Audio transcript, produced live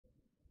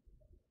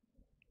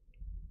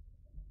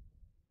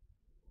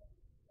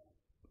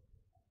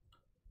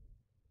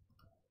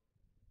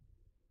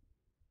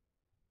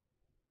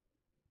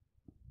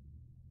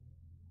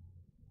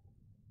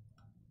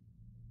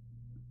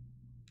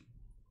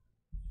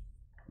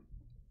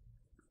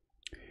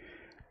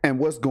And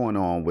what's going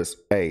on with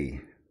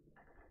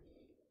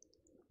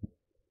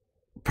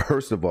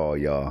first of all,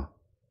 y'all,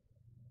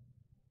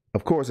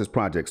 of course it's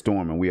Project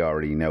Storm, and we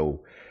already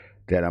know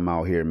that I'm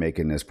out here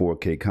making this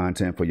 4K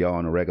content for y'all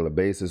on a regular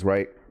basis,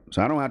 right?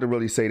 So I don't have to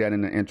really say that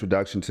in the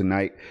introduction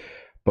tonight.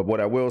 But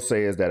what I will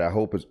say is that I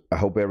hope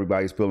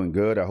everybody's feeling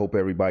good. I hope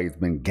everybody's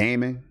been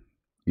gaming.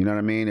 You know what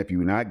I mean? If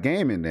you're not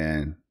gaming,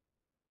 then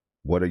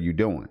what are you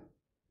doing?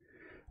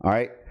 All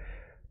right.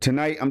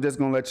 Tonight, I'm just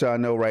going to let y'all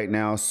know right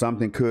now,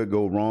 something could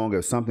go wrong.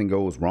 If something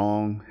goes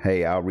wrong,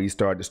 hey, I'll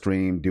restart the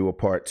stream, do a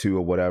part 2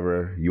 or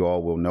whatever. You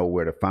all will know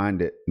where to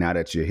find it now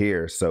that you're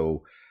here.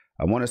 So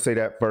I want to say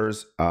that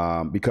first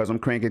because I'm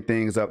cranking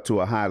things up to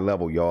a high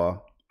level,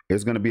 y'all.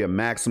 It's going to be a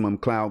maximum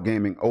cloud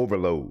gaming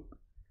overload.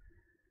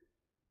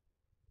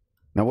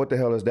 Now, what the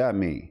hell does that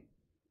mean?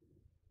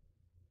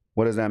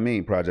 What does that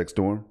mean, Project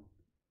Storm?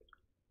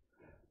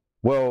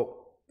 Well,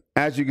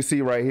 as you can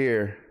see right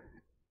here,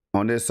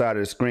 on this side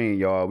of the screen,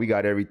 y'all, we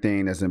got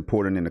everything that's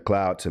important in the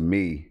cloud to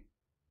me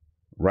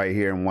right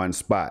here in one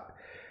spot.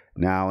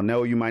 Now,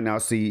 no, you might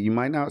not see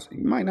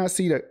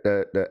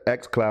the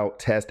Xcloud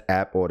test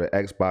app or the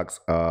Xbox,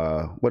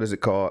 what is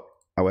it called?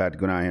 I would have to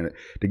go down here.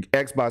 The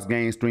Xbox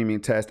game streaming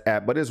test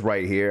app, but it's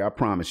right here. I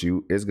promise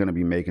you, it's going to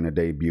be making a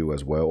debut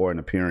as well, or an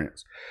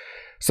appearance.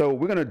 So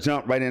we're going to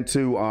jump right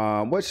into,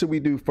 what should we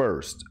do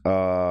first?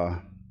 Any,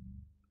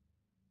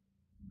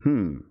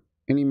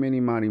 mini,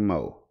 money,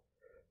 mo.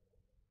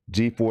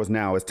 GeForce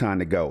Now, it's time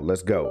to go.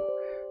 Let's go.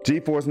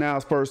 GeForce Now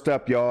is first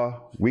up,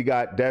 y'all. We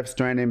got Death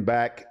Stranding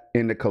back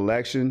in the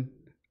collection.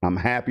 I'm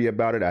happy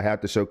about it. I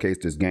have to showcase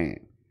this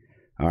game.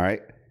 All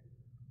right.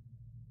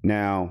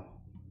 Now,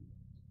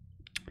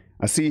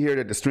 I see here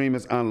that the stream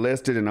is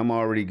unlisted and I'm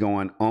already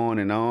going on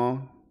and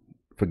on.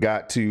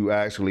 Forgot to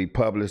actually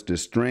publish the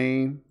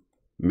stream,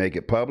 make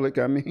it public,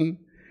 I mean.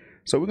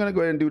 So we're going to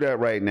go ahead and do that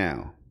right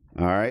now.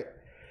 All right.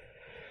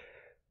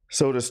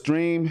 So the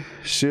stream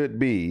should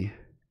be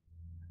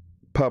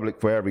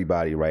public for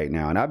everybody right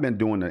now, and I've been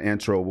doing the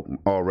intro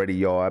already,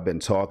 y'all. I've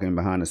been talking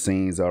behind the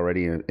scenes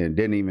already, and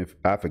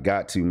I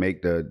forgot to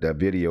make the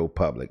video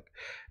public.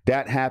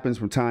 That happens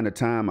from time to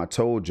time. I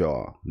told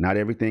y'all not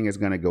everything is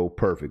going to go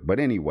perfect, but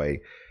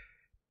anyway,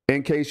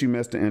 in case you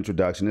missed the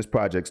introduction, this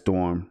Project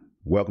Storm.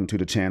 Welcome to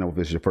the channel if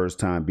it's your first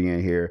time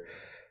being here.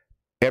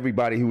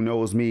 Everybody who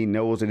knows me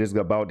knows that it's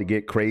about to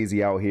get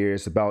crazy out here.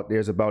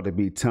 There's about to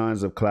be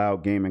tons of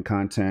cloud gaming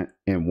content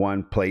in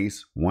one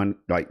place,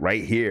 like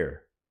right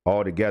here,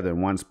 all together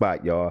in one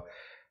spot, y'all,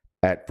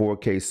 at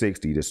 4K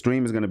 60. The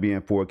stream is going to be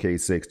in 4K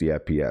 60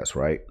 FPS,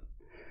 right?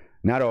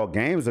 Not all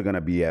games are going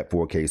to be at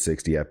 4K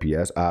 60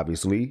 FPS,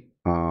 obviously,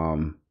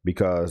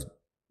 because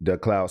the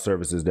cloud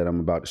services that I'm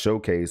about to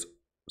showcase,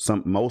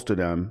 most of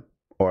them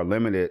are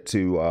limited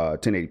to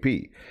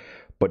 1080p.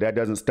 But that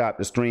doesn't stop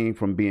the stream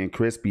from being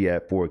crispy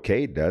at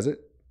 4K, does it?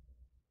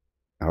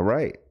 All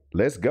right,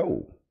 let's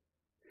go.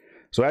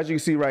 So as you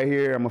see right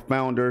here, I'm a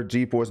founder,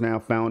 GeForce Now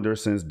founder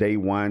since day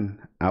one.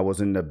 I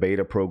was in the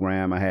beta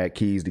program. I had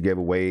keys to give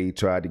away,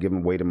 tried to give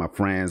them away to my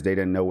friends. They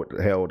didn't know what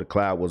the hell the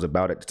cloud was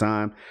about at the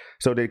time.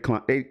 So they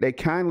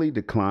kindly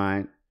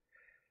declined.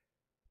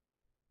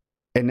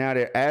 And now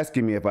they're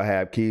asking me if I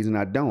have keys and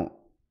I don't.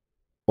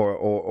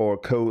 Or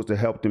codes to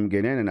help them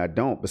get in and I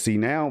don't. But see,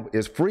 now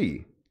it's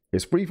free.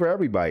 It's free for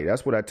everybody.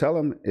 That's what I tell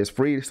them. It's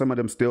free. Some of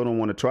them still don't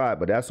want to try it,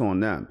 but that's on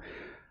them.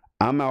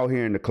 I'm out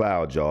here in the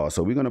cloud, y'all.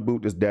 So we're going to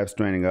boot this Death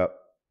Stranding up,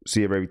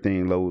 see if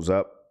everything loads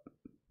up.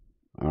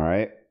 All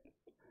right.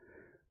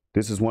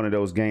 This is one of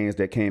those games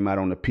that came out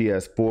on the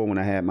PS4 when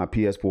I had my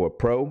PS4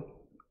 Pro.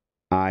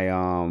 I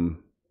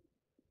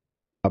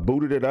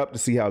booted it up to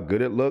see how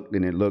good it looked,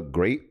 and it looked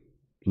great.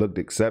 Looked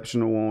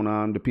exceptional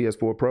on the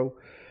PS4 Pro.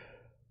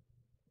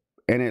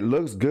 And it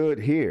looks good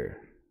here.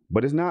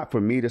 But it's not for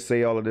me to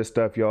say all of this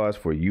stuff, y'all. It's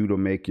for you to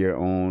make your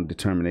own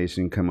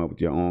determination, come up with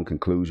your own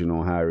conclusion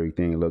on how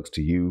everything looks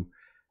to you,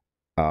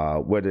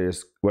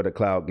 whether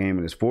cloud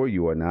gaming is for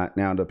you or not.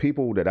 Now, the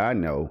people that I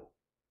know,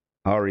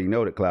 I already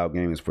know that cloud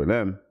gaming is for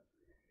them.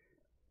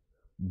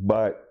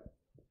 But,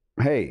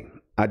 hey,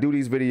 I do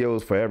these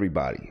videos for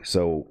everybody,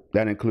 so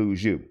that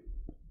includes you.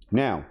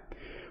 Now,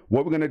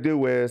 what we're going to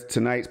do is,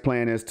 tonight's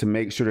plan is to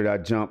make sure that I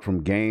jump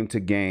from game to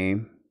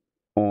game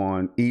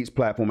on each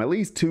platform, at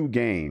least 2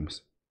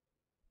 games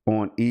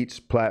on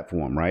each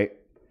platform, right?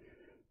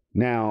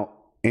 Now,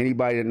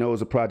 anybody that knows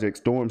the Project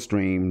Storm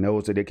stream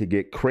knows that it could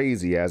get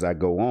crazy as I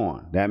go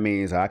on. That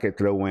means I could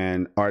throw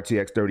in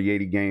RTX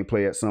 3080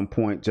 gameplay at some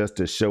point just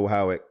to show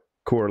how it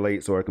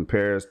correlates or it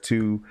compares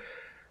to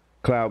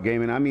cloud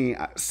gaming. I mean,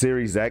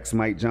 Series X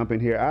might jump in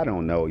here. I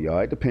don't know, y'all.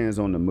 It depends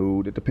on the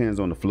mood. It depends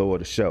on the flow of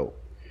the show.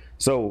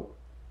 So,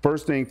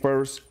 first thing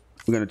first,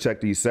 we're going to check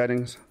these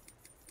settings.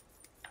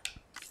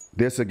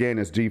 This, again,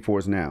 is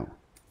GeForce Now.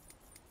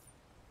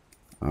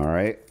 All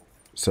right,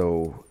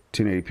 so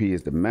 1080p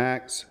is the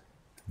max,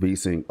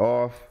 VSync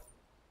off,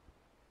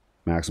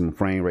 maximum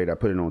frame rate, I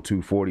put it on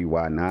 240,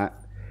 why not?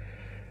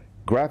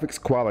 Graphics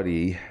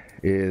quality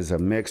is a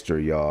mixture,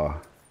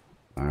 y'all,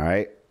 all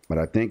right, but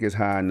I think it's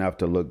high enough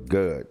to look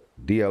good,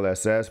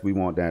 DLSS, we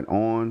want that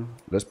on.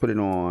 Let's put it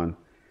on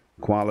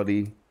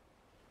quality.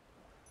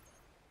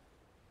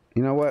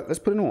 You know what? Let's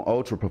put it on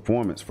ultra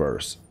performance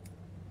first.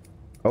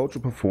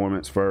 Ultra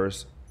performance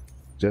first,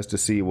 just to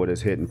see what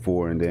it's hitting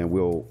for, and then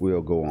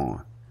we'll go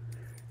on.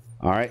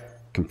 All right,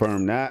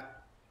 confirm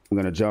that. We're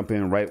gonna jump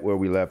in right where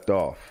we left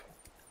off.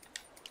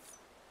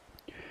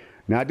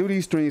 Now I do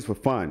these streams for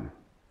fun.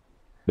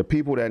 The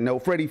people that know,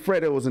 Freddie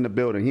Fredo was in the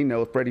building. He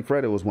knows, Freddie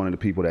Fredo was one of the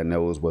people that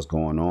knows what's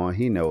going on.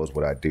 He knows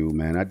what I do,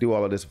 man. I do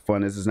all of this for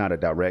fun. This is not a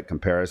direct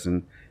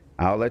comparison.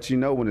 I'll let you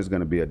know when it's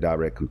gonna be a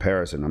direct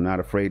comparison. I'm not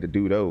afraid to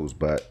do those,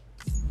 but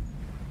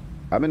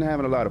I've been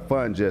having a lot of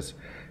fun just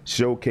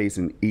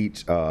showcasing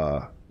each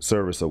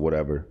service or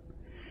whatever,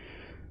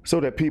 so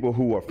that people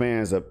who are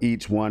fans of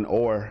each one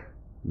or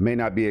may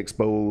not be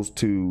exposed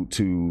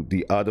to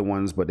the other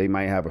ones, but they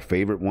might have a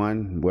favorite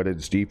one, whether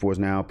it's GeForce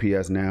Now,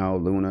 PS Now,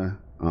 Luna,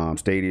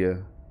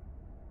 Stadia,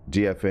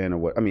 GFN, or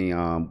what, I mean,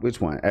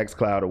 which one,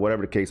 Xcloud, or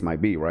whatever the case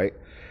might be, right?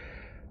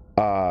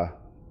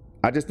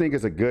 I just think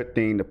it's a good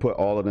thing to put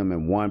all of them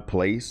in one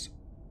place.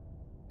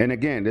 And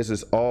again, this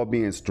is all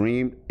being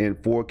streamed in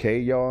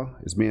 4K, y'all.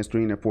 It's being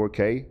streamed in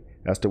 4K.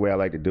 That's the way I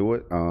like to do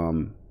it.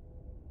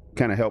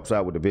 Kind of helps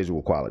out with the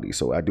visual quality,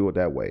 so I do it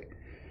that way.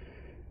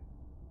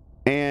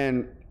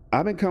 And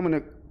I've been coming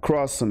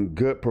across some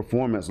good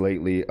performance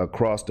lately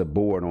across the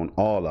board on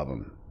all of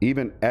them,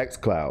 even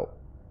Xcloud.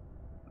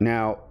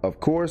 Now, of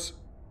course,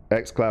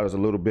 Xcloud is a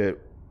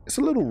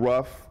little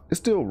rough. It's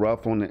still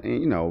rough on the,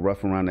 you know,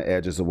 rough around the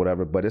edges or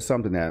whatever, but it's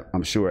something that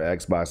I'm sure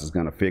Xbox is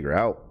going to figure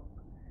out.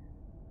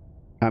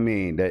 I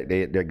mean,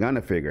 they're going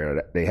to figure it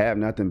out. They have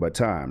nothing but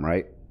time,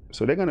 right?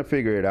 So they're going to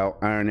figure it out,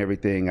 iron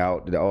everything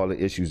out, all the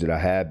issues that I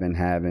have been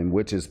having,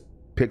 which is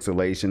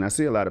pixelation. I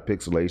see a lot of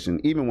pixelation.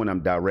 Even when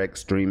I'm direct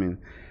streaming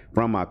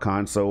from my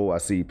console, I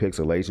see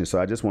pixelation. So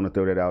I just want to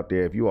throw that out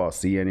there. If you all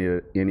see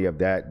any of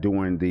that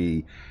during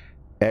the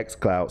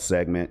Xcloud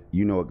segment,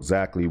 you know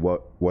exactly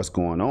what's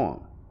going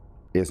on.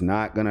 It's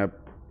not going to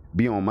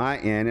be on my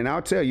end. And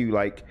I'll tell you,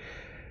 like,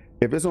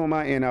 if it's on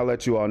my end, I'll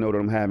let you all know that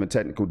I'm having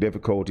technical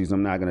difficulties.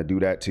 I'm not going to do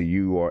that to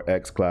you or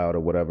Xcloud or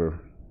whatever.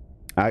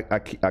 I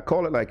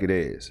call it like it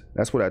is.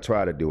 That's what I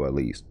try to do, at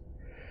least.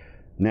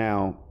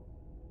 Now,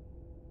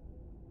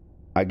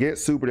 I get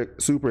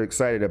super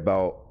excited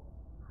about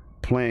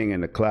playing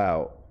in the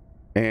cloud.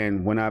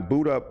 And when I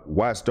boot up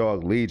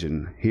Watchdog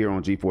Legion here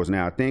on GeForce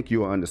Now, I think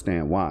you'll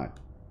understand why.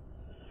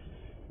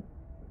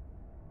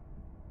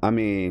 I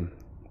mean,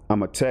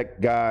 I'm a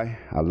tech guy.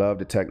 I love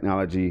the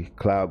technology,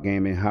 cloud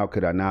gaming. How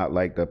could I not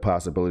like the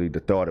possibility, the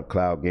thought of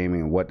cloud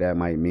gaming and what that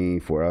might mean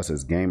for us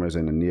as gamers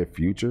in the near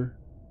future?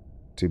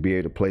 To be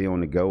able to play on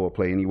the go or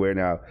play anywhere.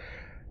 Now,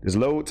 this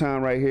load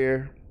time right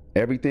here,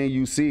 everything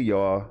you see,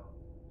 y'all,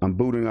 I'm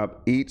booting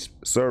up each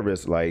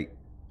service like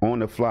on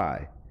the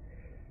fly.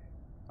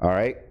 All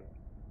right.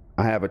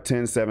 I have a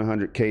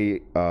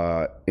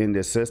 10700K in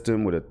this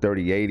system with a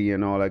 3080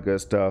 and all that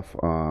good stuff.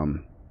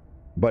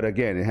 But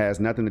again, it has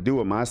nothing to do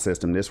with my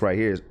system. This right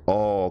here is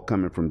all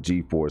coming from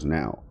GeForce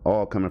Now,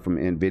 all coming from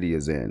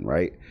NVIDIA's end,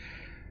 right?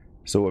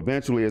 So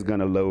eventually it's going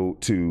to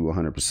load to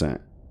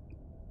 100%.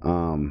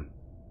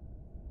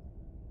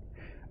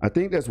 I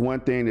think that's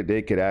one thing that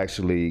they could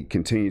actually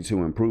continue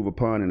to improve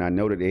upon, and I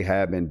know that they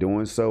have been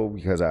doing so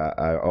because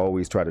I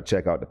always try to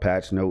check out the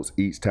patch notes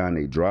each time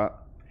they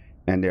drop,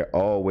 and they're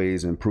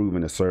always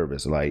improving the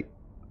service, like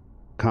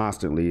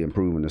constantly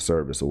improving the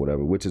service or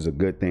whatever, which is a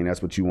good thing.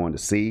 That's what you want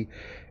to see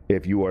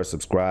if you are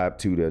subscribed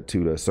to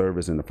the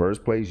service in the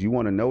first place. You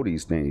want to know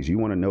these things. You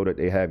want to know that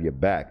they have your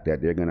back,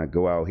 that they're going to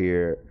go out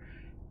here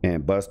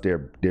and bust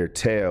their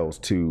tails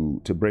to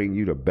bring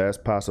you the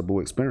best possible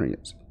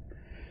experience.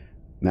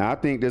 Now, I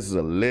think this is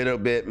a little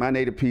bit, my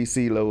native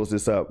PC loads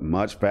this up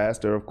much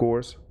faster, of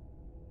course.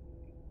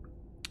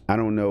 I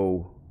don't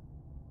know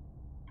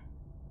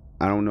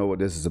what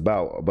this is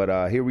about,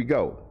 but here we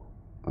go.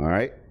 All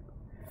right.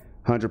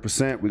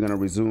 100%, we're going to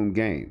resume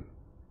game.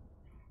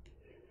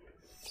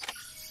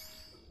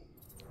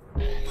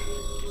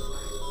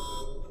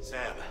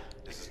 Sam,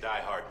 this is Di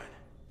Hardman.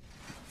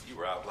 You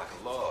were out like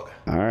a log.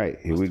 All right,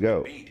 here we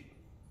go.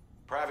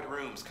 Private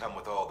rooms come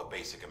with all the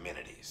basic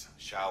amenities.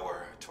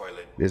 Shower,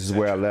 toilet. This is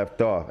where I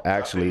left off,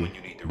 actually,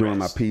 during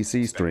my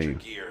PC stream.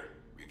 Gear,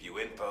 review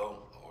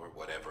info, or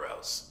whatever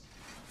else.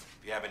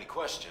 If you have any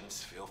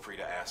questions, feel free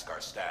to ask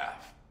our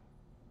staff.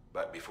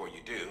 But before you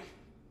do,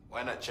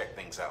 why not check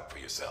things out for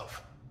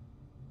yourself?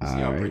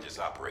 See how Bridges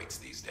operates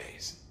these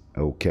days.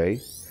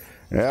 Okay.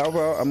 Now,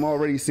 I'm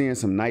already seeing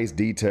some nice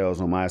details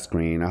on my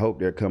screen. I hope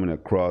they're coming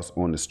across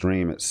on the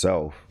stream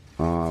itself.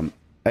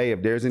 Hey,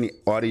 if there's any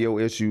audio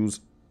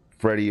issues,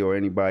 Freddie or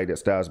anybody that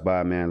stops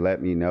by, man,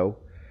 let me know.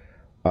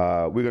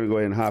 We're going to go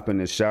ahead and hop in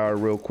the shower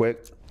real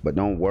quick, but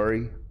don't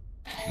worry.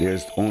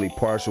 There's only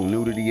partial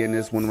nudity in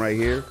this one right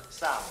here.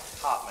 Sam,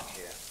 Hartman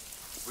here.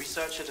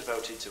 Researcher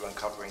devoted to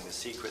uncovering the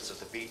secrets of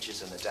the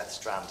beaches and the Death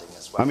Stranding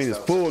as well. I mean, it's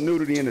full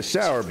nudity in the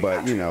shower,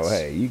 but, you know,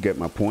 hey, you get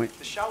my point.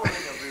 The shower in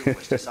the room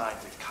was designed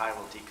with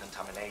chiral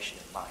decontamination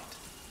in mind.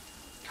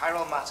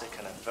 Chiral matter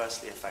can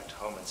adversely affect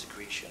hormone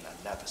secretion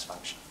and nervous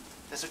function.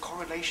 There's a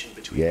correlation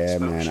between Yeah,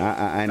 man. exposure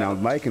And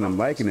I'm liking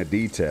the as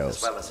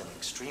details. well as in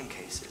extreme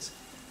cases,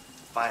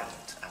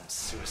 violent and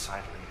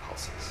suicidal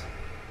impulses.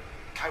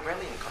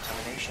 Chiralian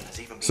contamination has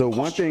even been So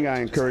one thing I postulated as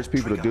a encourage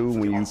people to trigger do for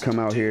when the you onset come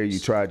of out here, you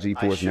disease. try I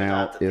GeForce should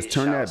Now, add that is these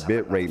turn that showers have bit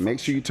another rate. Make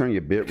sure you turn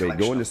your bit The rate.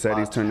 Go into collection of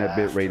settings, turn that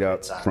bit blood, rate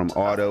up fluids, and from other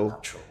auto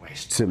natural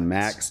waste to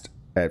products. maxed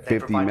at They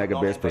 50 provide a megabits per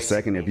non-invasive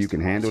second if means you can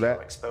to handle monitor that.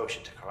 your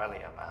exposure to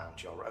chiralium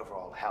and your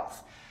overall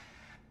health.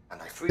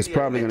 And I freely It's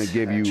probably going to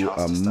admit give there are you a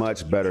chances that much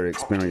the better unique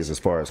experience properties as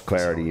of far your as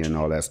clarity and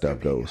all that stuff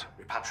physiology goes. could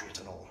be repatriate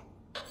and all.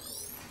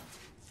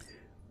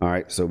 All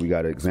right, so we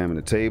got to examine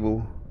the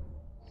table.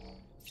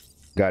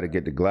 Got to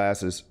get the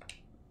glasses.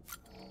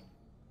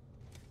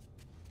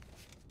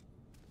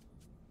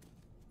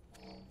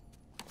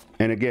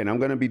 And again, I'm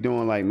going to be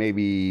doing like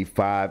maybe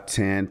 5,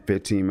 10,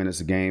 15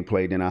 minutes of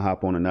gameplay. Then I'll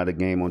hop on another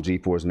game on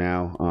GeForce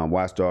Now.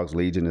 Watch Dogs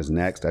Legion is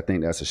next. I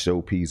think that's a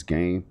showpiece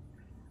game.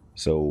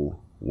 So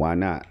why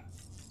not?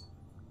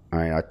 All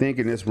right, I think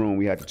in this room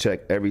we have to check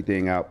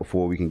everything out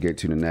before we can get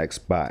to the next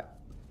spot.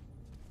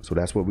 So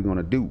that's what we're going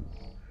to do.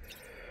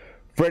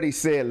 Freddie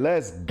said,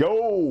 let's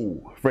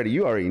go. Freddie,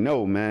 you already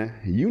know, man.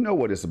 You know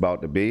what it's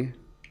about to be.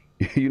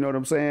 You know what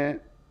I'm saying?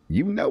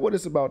 You know what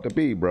it's about to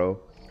be,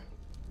 bro.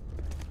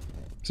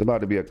 It's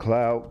about to be a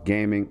cloud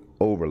gaming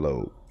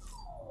overload.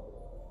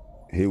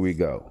 Here we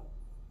go.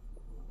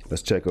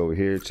 Let's check over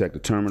here, check the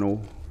terminal.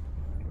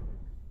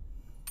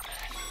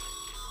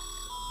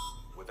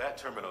 With that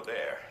terminal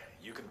there,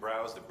 you can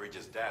browse the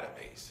bridge's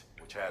database,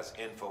 which has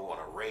info on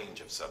a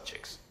range of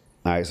subjects.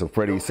 All right, so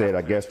Freddie said,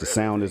 I guess the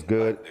sound is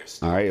good.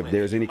 All right, if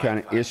there's any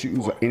kind of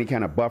issues or any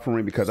kind of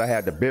buffering, because I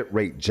had the bit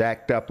rate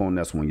jacked up on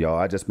this one, y'all.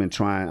 I've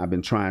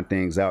been trying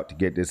things out to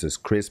get this as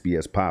crispy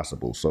as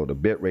possible. So the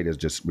bit rate is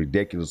just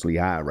ridiculously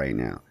high right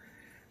now.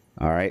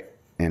 All right,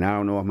 and I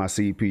don't know if my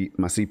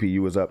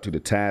CPU is up to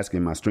the task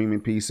in my streaming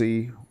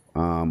PC,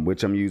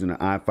 which I'm using an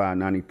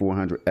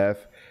i5-9400F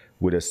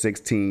with a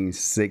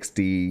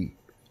 1660,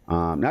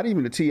 not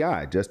even the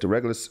TI, just the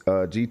regular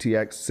GTX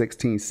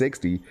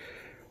 1660.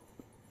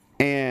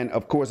 And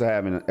of course, I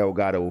have an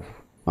Elgato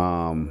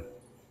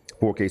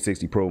 4K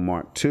 60 Pro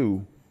Mark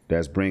II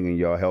that's bringing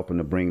y'all, helping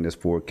to bring this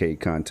 4K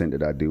content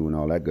that I do and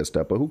all that good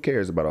stuff. But who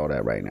cares about all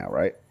that right now,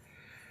 right?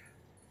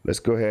 Let's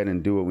go ahead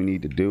and do what we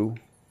need to do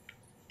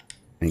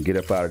and get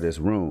up out of this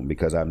room,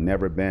 because I've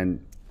never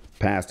been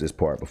past this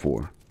part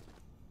before.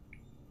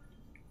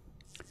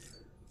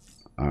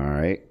 All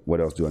right, what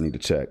else do I need to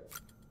check?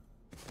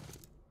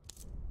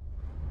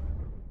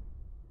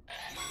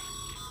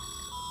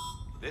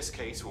 This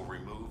case will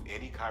remove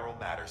any chiral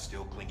matter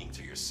still clinging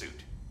to your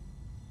suit.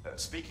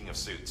 Speaking of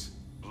suits,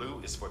 blue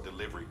is for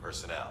delivery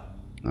personnel.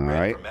 All Red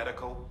right. for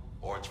medical,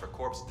 orange for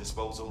corpse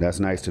disposal. That's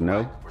nice to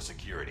know. Black for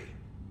security.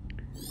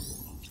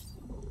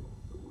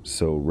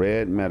 So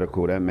red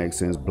medical, that makes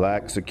sense.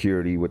 Black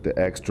security with the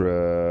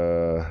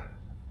extra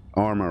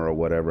armor or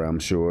whatever, I'm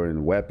sure,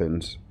 and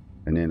weapons.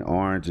 And then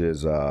orange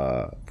is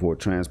for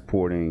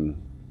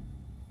transporting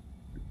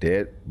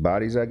dead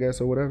bodies, I guess,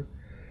 or whatever.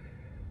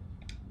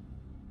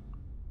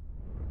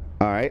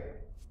 All right,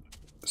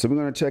 so we're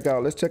gonna check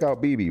out, let's check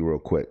out BB real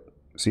quick.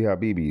 See how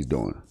BB's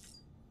doing.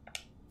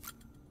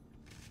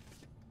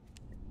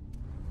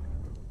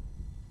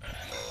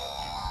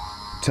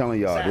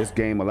 Telling y'all, this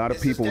game, a lot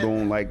of people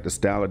don't like the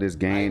style of this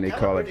game. They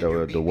call it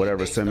the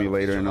whatever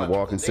simulator and the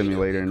walking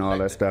simulator and all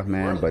that stuff,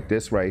 man. But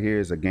this right here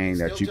is a game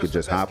that you could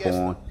just hop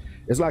on.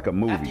 It's like a After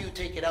movie. you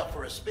take it out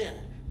for a spin,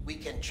 we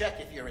can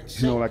check if you're in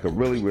You know, like a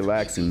really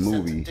relaxing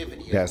movie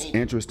that's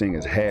interesting. interesting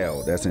as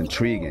hell, that's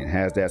intriguing,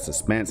 has that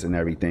suspense and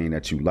everything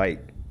that you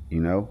like, you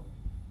know?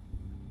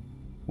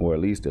 Or at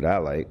least that I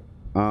like.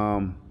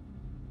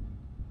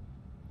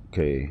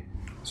 Okay,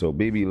 so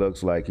BB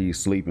looks like he's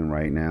sleeping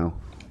right now.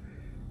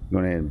 Go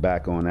ahead and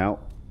back on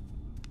out.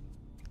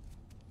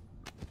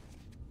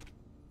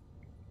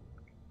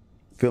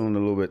 Feeling a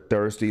little bit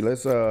thirsty.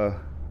 Let's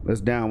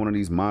down one of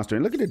these Monster.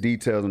 And look at the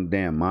details on the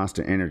damn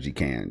Monster Energy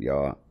can,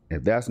 y'all.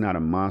 If that's not a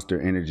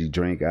Monster Energy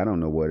drink, I don't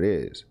know what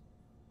is.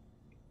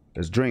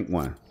 Let's drink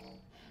one.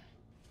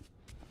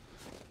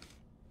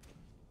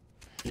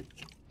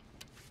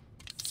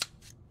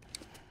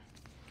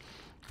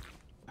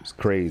 It's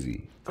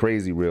crazy.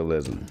 Crazy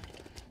realism.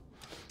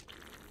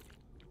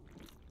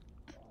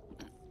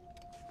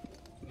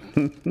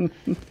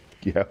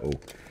 Yo.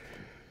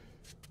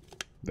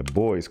 The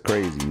boy's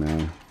crazy,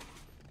 man.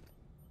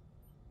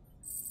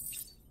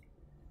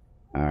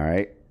 All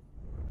right.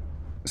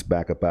 Let's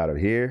back up out of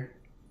here.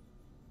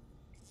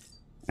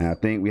 And I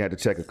think we had to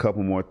check a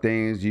couple more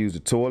things. Use the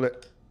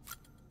toilet.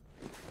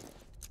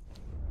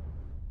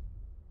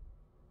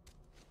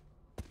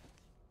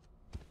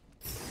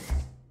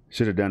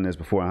 Should have done this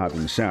before I hopped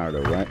in the shower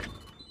though, right?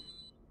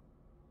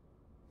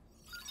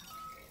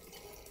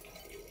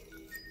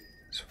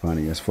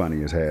 It's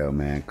funny as hell,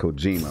 man.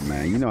 Kojima,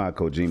 man. You know how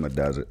Kojima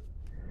does it.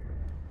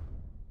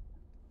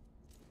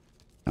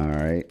 All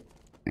right.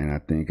 And I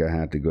think I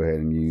have to go ahead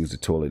and use the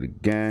toilet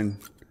again.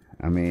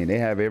 I mean, they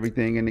have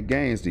everything in the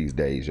games these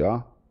days,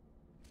 y'all.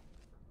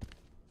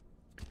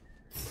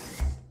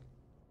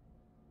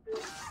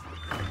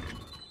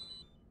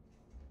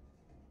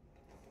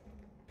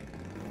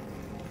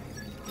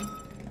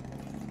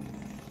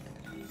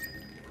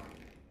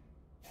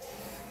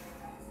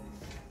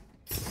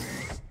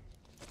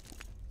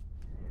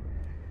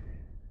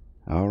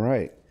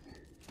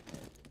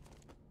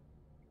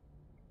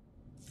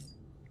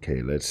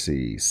 Okay, let's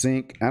see.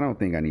 Sync. I don't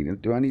think I need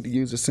it. Do I need to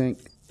use the sync?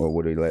 Or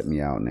would it let me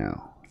out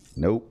now?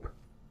 Nope.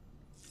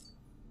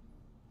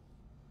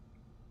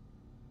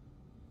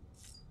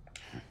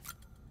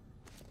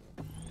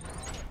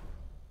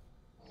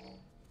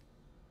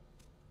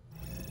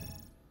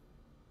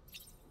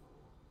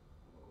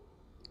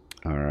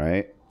 All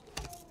right.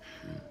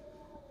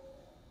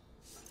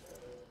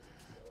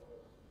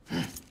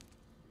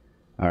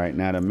 All right,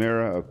 now the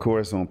mirror, of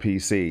course, on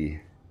PC.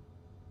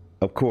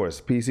 Of course,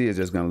 PC is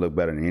just going to look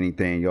better than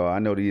anything, y'all. I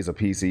know these are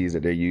PCs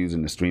that they're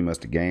using to stream us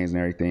the games and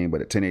everything,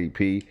 but at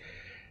 1080p,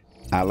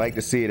 I like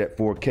to see it at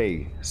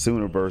 4K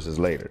sooner versus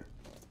later.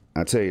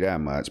 I tell you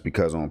that much,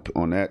 because on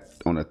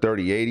a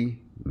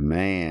 3080,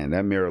 man,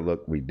 that mirror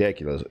looked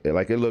ridiculous.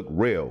 Like, it looked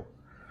real.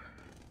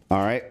 All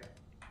right.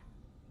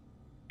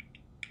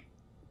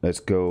 Let's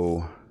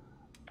go.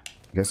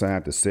 I guess I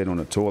have to sit on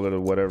the toilet or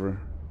whatever.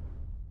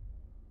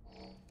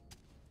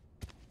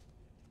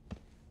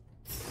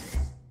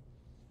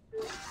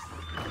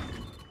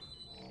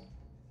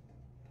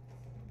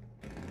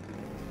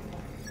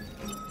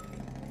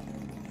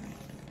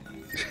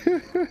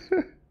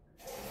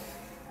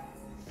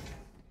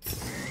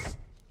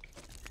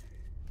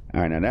 All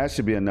right, now that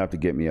should be enough to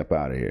get me up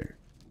out of here.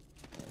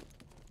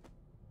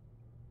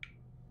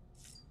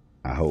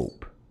 I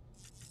hope.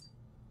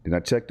 Did I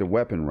check the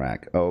weapon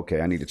rack? Oh,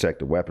 okay, I need to check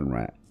the weapon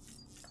rack.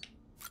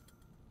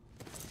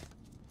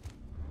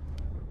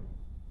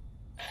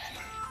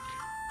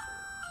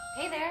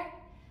 Hey there.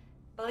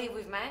 Believe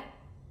we've met.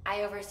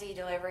 I oversee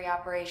delivery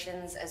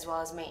operations as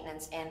well as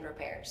maintenance and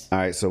repairs. All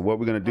right, so what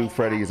we're going to do,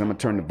 Freddie, is I'm going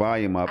to turn the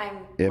volume up.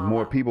 If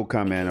more people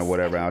come in or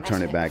whatever, I'll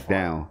turn it back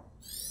down.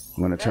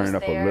 I'm going to turn it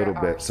up a little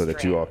bit so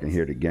that you all can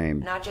hear the game.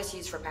 Not just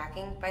used for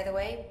packing, by the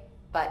way,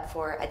 but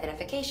for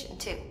identification,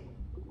 too.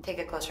 Take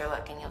a closer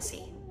look and you'll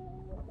see.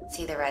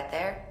 See the red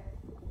there?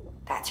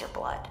 That's your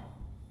blood.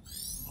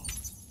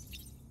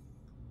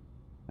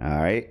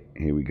 All right,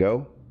 here we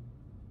go.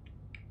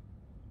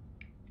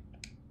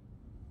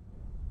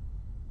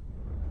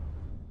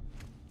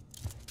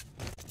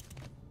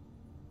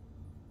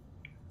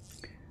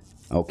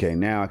 Okay,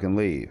 now I can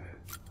leave.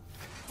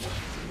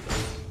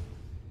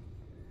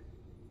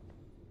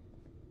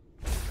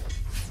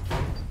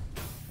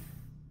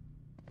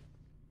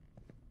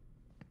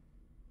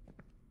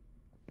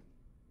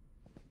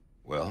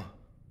 Well,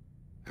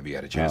 have you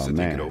had a chance to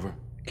think it over?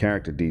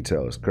 Character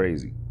detail is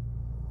crazy.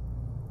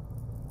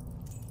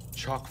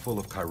 Chock full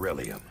of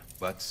chiralium,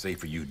 but safe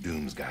for you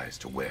Dooms guys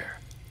to wear.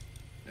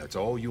 That's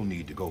all you'll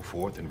need to go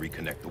forth and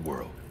reconnect the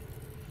world.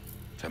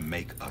 To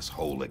make us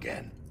whole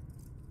again.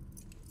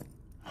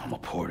 I'm a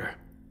porter.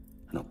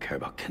 I don't care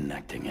about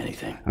connecting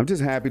anything. I'm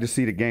just happy to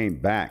see the game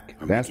back.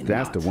 That's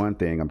the one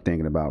thing I'm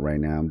thinking about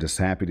right now. I'm just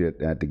happy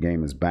that the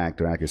game is back,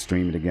 that I can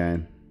stream it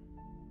again.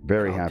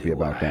 Very happy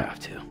about that. I have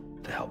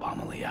to help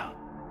Amelie out.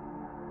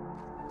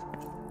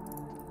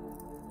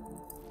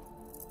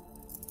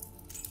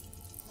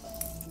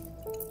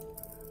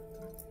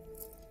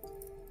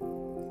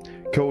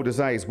 Cold as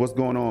ice, what's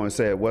going on?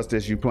 Said, what's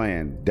this you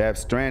playing? Death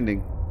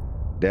Stranding.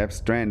 Death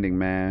Stranding,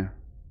 man.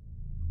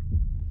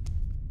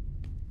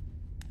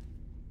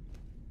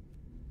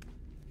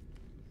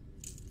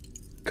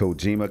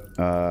 Kojima,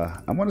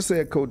 I want to say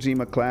a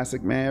Kojima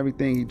classic, man.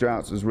 Everything he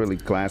drops is really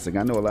classic.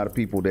 I know a lot of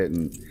people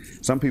didn't,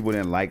 some people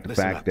didn't like the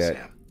fact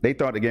that they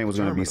thought the game was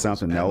going to be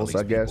something else,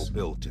 I guess.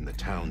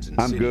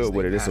 I'm good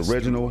with it. It's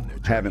original.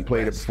 Haven't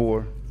played it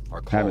before.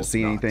 Haven't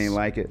seen anything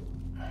like it.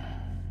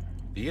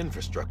 The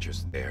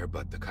infrastructure's there,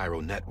 but the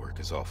Cairo network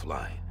is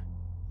offline.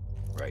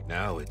 Right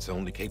now, it's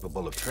only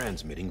capable of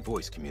transmitting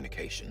voice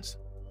communications.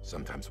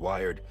 Sometimes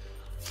wired,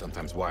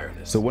 sometimes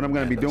wireless. So what I'm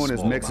going to be doing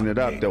is mixing it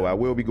up, though. I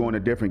will be going to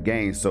different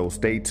games, so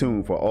stay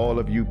tuned for all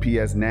of you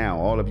PS Now,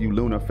 all of you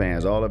Luna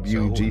fans, all of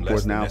you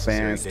GeForce Now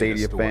fans,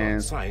 Stadia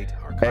fans,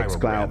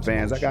 Xcloud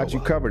fans. I got you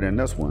covered in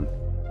this one.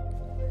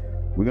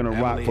 We're going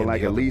to rock for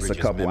like at least a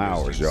couple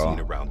hours, y'all.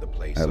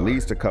 At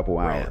least a couple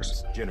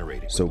hours.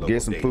 So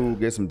get some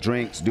food, get some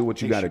drinks, do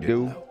what you got to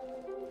do.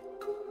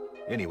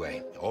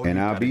 Anyway, and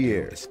I'll be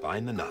here. Is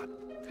find the knot,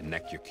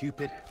 connect your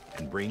Cupid,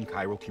 and bring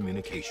Cairo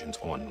communications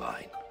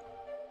online.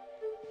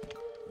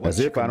 As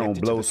if I don't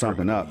blow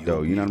something up,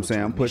 though. You know what I'm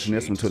saying? I'm pushing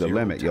this one to the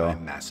limit, y'all.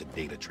 Massive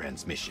data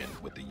transmission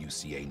with the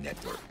UCA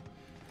network.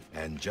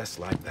 And just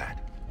like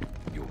that,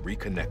 you'll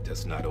reconnect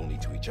us not only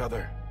to each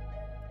other,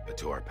 but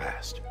to our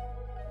past.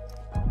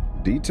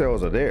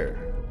 Details are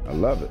there. I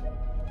love it.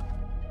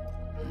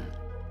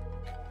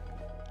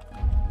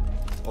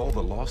 All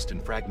the lost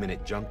and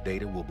fragmented junk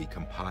data will be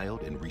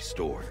compiled and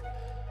restored,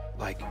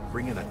 like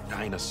bringing a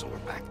dinosaur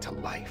back to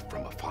life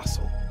from a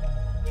fossil.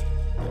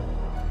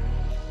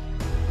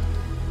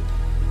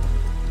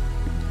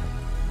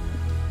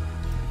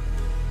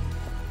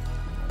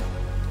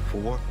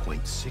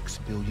 $4.6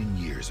 billion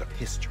years of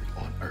history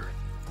on Earth.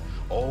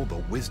 All the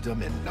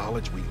wisdom and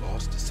knowledge we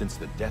lost since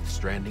the Death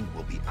Stranding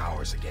will be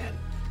ours again.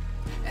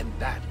 And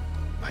that,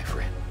 my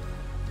friend,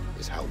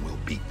 is how we'll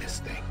beat this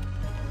thing.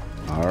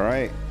 All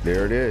right,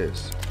 there it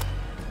is.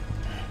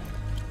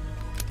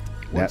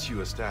 Once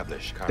you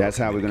establish that's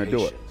how we're gonna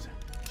do it.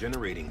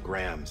 Generating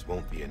grams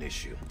won't be an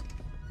issue.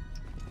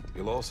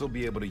 You'll also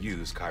be able to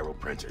use chiral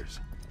printers.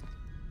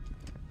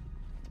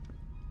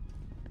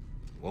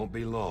 Won't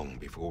be long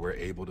before we're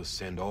able to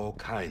send all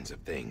kinds of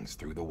things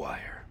through the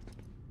wire.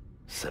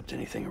 Except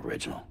anything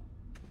original.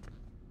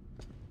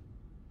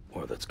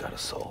 Or that's got a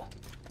soul.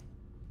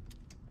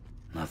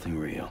 Nothing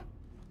real.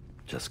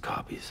 Just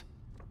copies.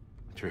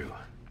 True.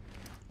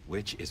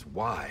 Which is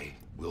why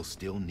we'll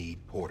still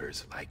need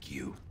porters like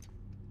you.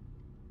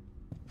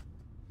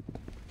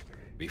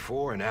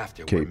 Before and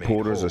after we're Okay, made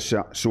porters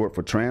whole, are short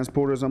for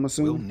transporters, I'm we'll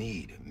assuming?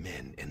 need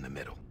men in the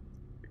middle.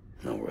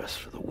 No rest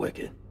for the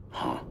wicked,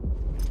 huh?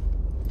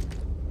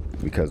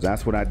 Because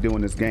that's what I do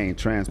in this game,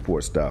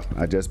 transport stuff.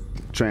 I just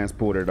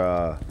transported,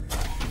 I'll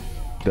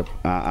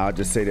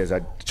just say this,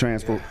 I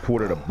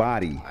transported a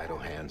body. Idle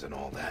hands and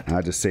all that.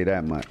 I'll just say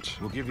that much.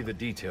 We'll give you the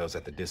details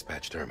at the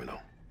dispatch terminal.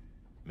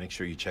 Make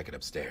sure you check it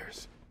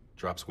upstairs.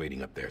 Drop's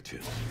waiting up there too.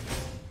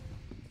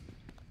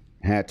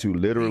 Had to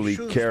literally These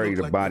shoes carry look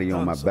the like body they've on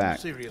done my some back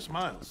serious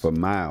miles. for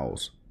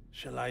miles.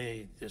 Shall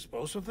I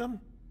dispose of them?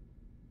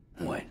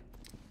 Wait.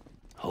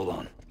 Hold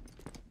on.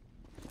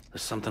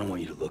 There's something I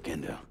want you to look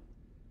into.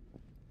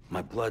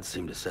 My blood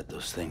seemed to set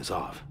those things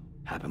off.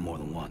 Happened more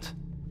than once.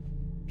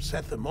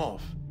 Set them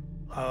off?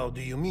 How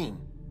do you mean?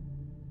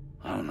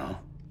 I don't know.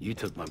 You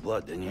took my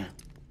blood, didn't you?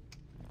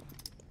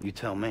 You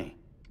tell me.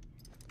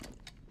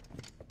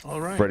 All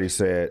right. Freddie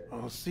said,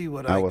 I'll see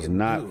what I I was can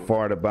not do.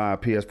 far to buy a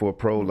PS4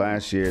 Pro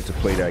last year to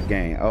play that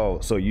game. Oh,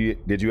 so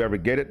did you ever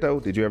get it though?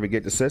 Did you ever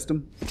get the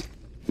system?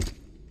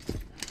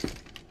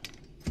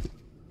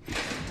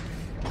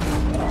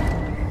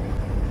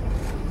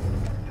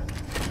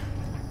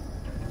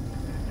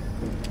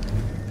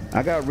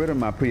 I got rid of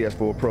my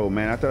PS4 Pro,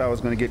 man. I thought I was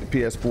gonna get the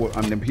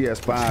PS4, the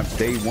PS5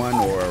 day one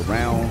or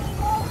around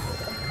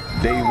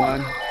day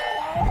one,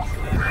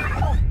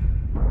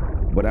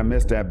 but I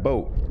missed that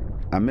boat.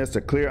 I missed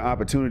a clear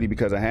opportunity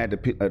because I had the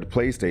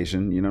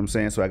PlayStation, you know what I'm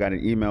saying? So I got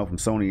an email from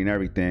Sony and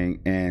everything,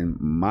 and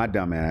my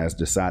dumb ass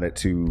decided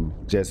to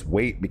just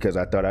wait because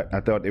I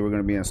thought they were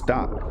going to be in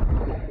stock.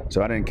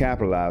 So I didn't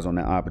capitalize on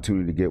that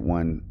opportunity to get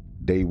one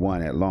day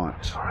one at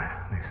launch. All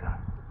right, Lisa.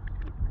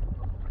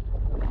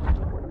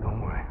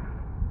 Don't worry.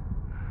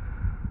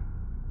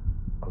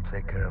 I'll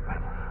take care of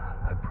him.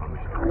 I promise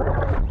you.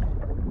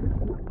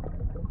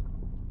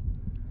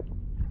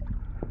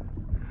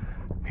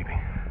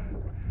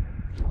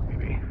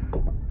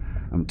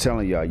 I'm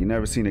telling y'all, you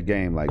never seen a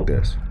game like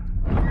this.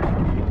 Baby, can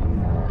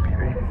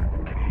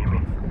you hear me?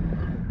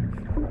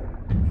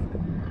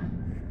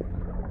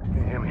 Can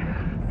you hear me?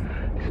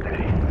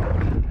 Steady.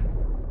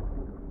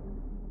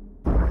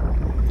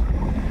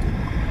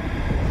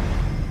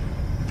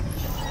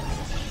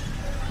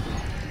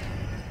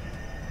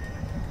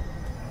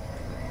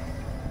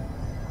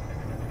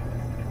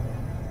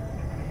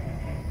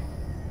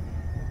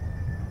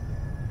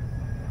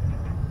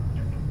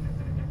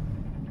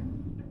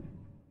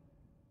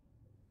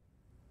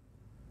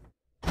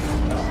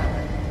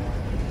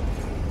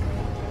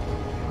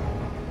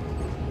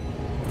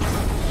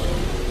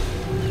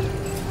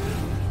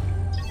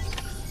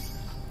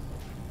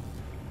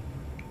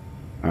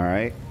 All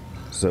right,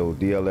 so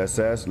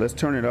DLSS, let's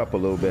turn it up a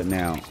little bit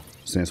now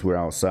since we're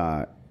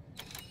outside.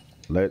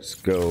 Let's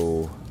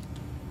go.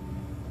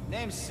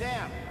 Name's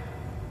Sam.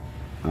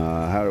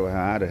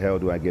 How the hell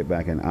do I get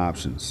back in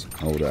options?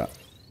 Hold up.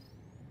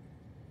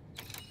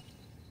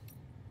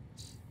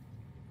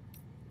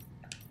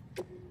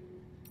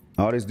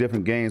 All these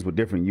different games with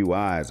different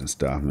UIs and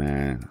stuff,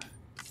 man.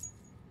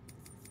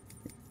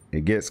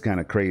 It gets kind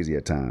of crazy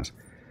at times.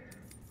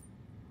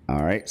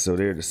 All right, so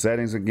there are the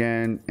settings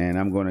again, and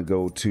I'm going to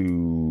go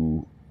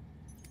to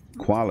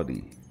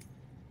quality.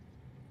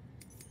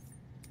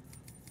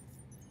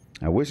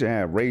 I wish I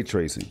had ray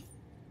tracing.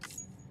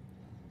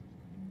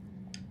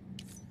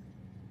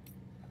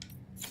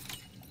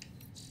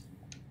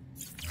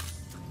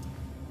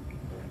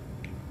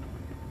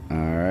 All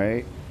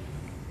right.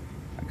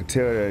 I can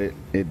tell that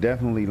it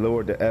definitely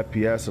lowered the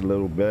FPS a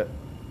little bit.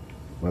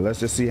 But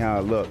let's just see how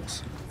it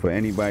looks for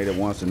anybody that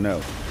wants to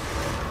know.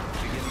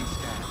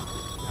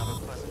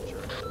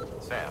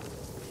 Sam,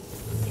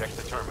 check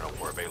the terminal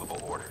for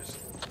available orders.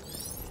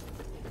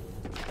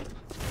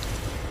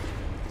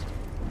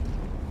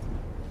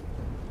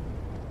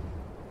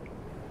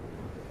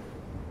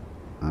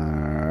 All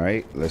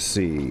right, let's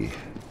see.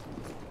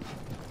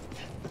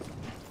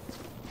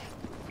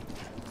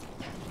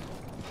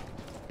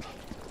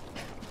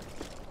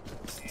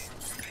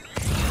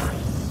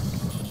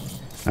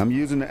 I'm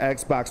using the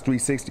Xbox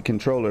 360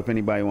 controller if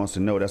anybody wants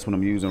to know. That's what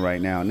I'm using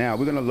right now. Now,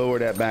 we're going to lower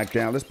that back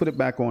down. Let's put it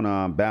back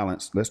on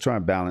balance. Let's try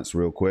balance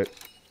real quick.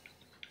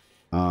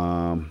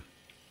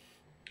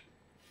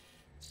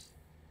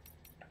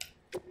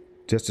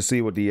 Just to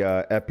see what the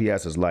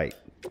FPS is like.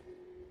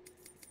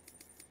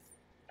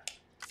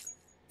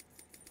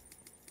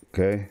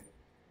 Okay.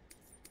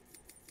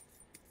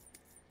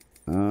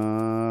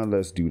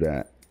 Let's do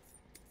that.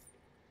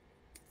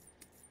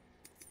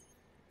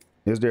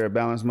 Is there a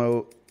balance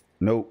mode?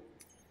 Nope.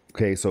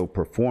 Okay, so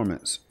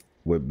performance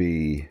would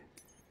be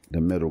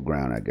the middle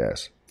ground, I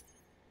guess.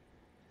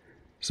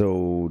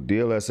 So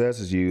DLSS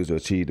is used to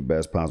achieve the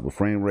best possible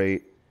frame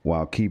rate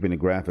while keeping the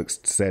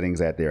graphics settings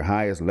at their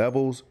highest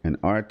levels. An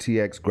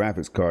RTX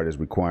graphics card is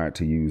required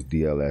to use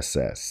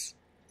DLSS.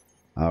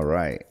 All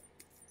right.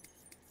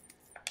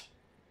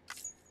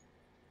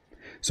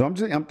 So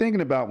I'm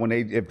thinking about when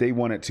if they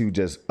wanted to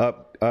just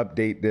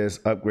upgrade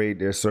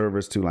their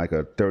servers to like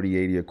a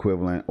 3080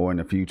 equivalent, or in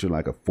the future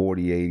like a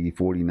 4080,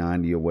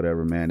 4090 or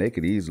whatever, man, they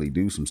could easily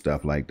do some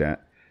stuff like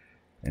that.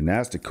 And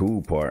that's the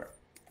cool part.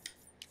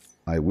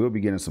 Like, we'll be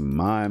getting some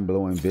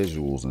mind-blowing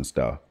visuals and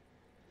stuff.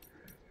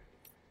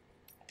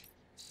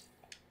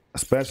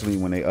 Especially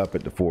when they up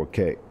it to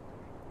 4K.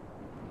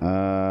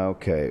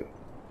 Okay.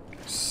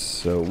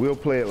 So we'll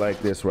play it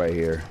like this right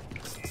here.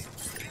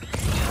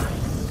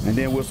 And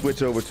then we'll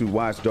switch over to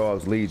Watch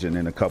Dogs Legion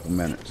in a couple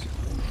minutes.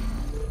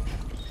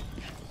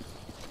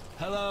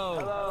 Hello.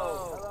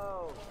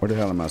 Hello. Where the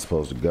hell am I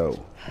supposed to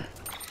go?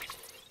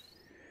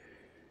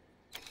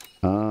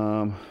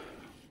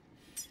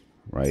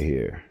 Right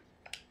here.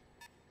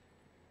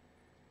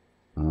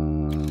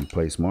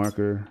 Place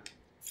marker.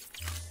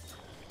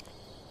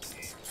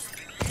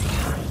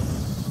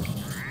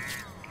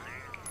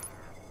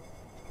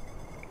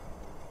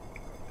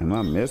 Am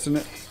I missing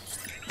it?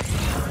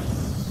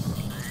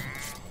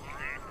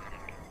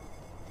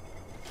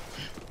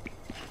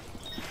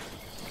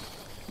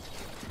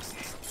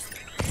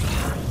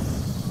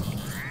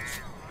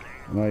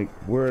 Like,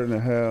 where in the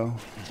hell?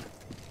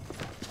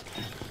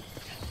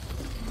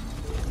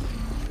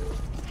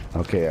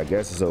 Okay, I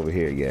guess it's over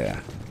here, yeah.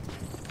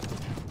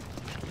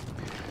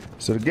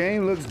 So the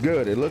game looks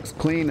good. It looks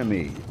clean to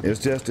me. It's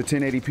just a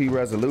 1080p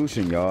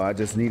resolution, y'all. I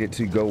just need it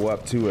to go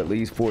up to at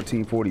least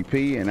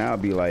 1440p and I'll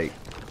be like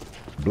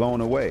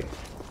blown away.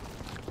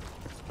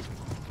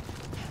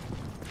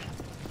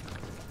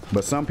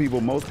 But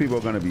most people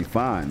are going to be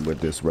fine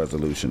with this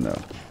resolution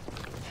though.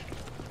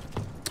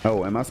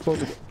 Oh, am I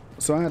supposed to?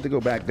 So I have to go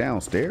back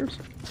downstairs?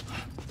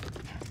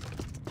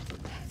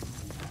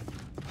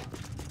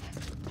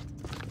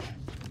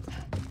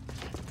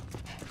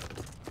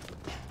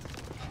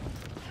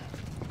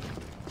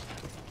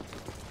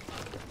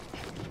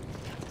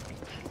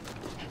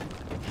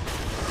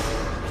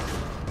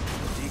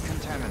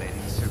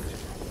 Decontaminating suit.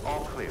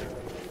 All clear.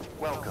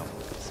 Welcome,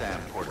 Sam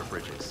Porter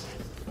Bridges.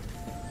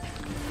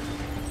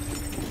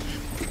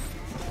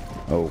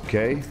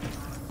 Okay.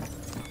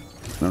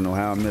 Don't know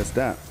how I missed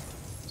that.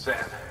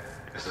 Sam,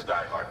 this is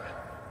Di Hartman.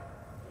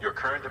 Your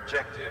current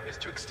objective is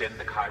to extend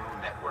the Cairo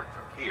network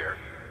from here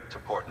to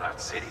Port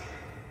Knot City.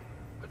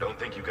 But don't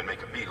think you can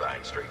make a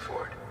beeline straight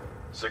for it.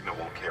 Signal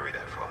won't carry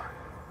that far.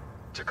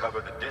 To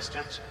cover the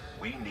distance,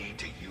 we need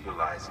to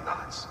utilize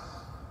knots.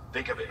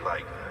 Think of it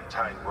like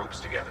tying ropes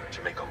together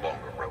to make a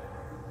longer rope.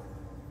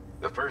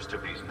 The first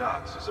of these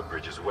knots is a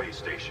Bridges Way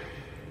station.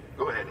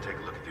 Go ahead and take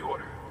a look at the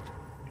order.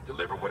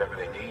 Deliver whatever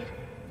they need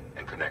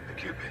and connect the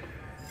Cupid.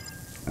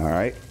 All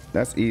right,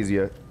 that's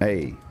easier.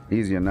 Hey,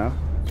 easy enough.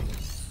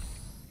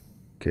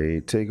 Okay,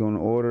 take on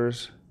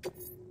orders.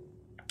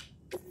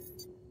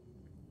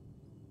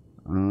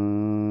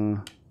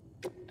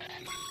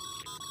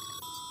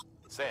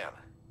 Sam,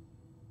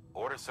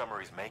 order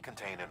summaries may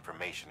contain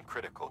information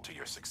critical to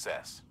your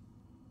success.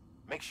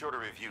 Make sure to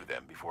review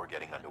them before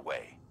getting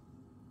underway.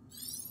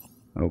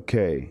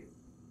 Okay.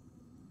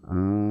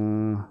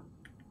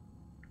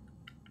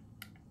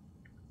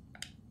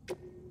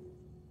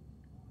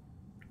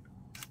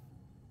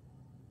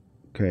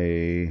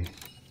 Okay.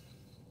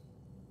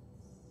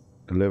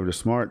 Deliver the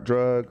smart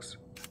drugs.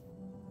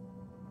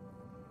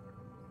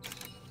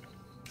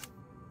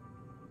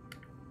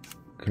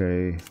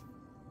 Okay.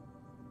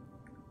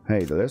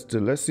 Hey,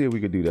 let's see if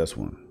we could do this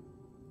one.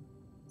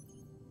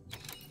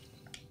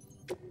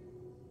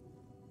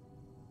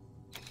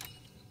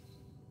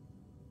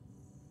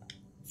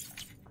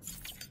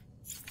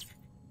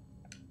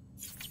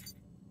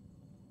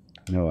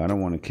 No, I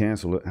don't want to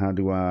cancel it. How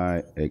do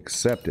I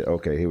accept it?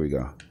 Okay, here we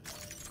go.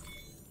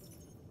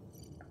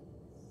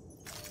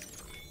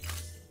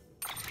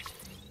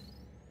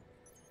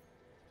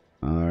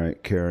 All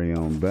right, carry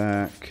on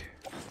back.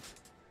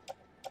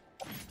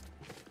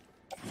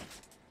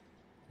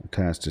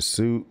 Attach the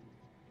suit.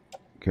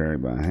 Carry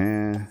by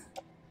hand.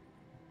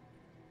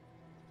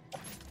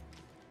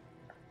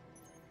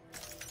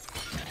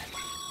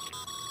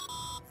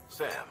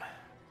 Sam,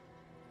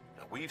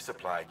 now we've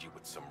supplied you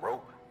with some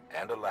rope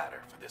and a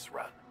ladder for this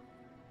run.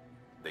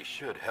 They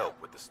should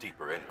help with the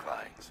steeper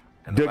inclines.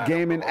 The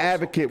Gaming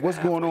Advocate, what's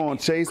going on,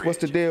 Chase? What's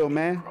the deal,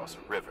 man?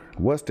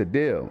 What's the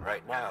deal?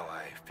 Right now,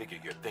 I figure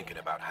you're thinking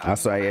about how. I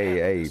say,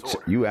 hey,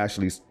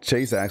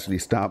 Chase actually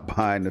stopped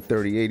by in the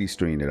 3080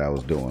 stream that I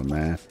was doing,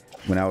 man.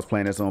 When I was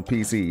playing this on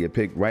PC, it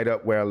picked right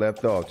up where I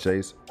left off,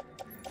 Chase.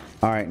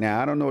 All right,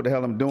 now I don't know what the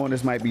hell I'm doing.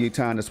 This might be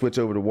time to switch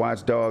over to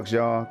Watch Dogs,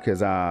 y'all,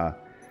 because I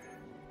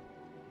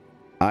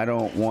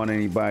don't want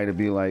anybody to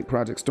be like,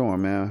 Project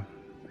Storm, man,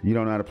 you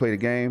don't know how to play the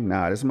game?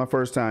 Nah, this is my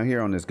first time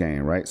here on this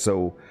game, right?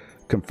 So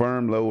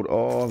confirm, load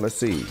all. Let's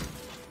see.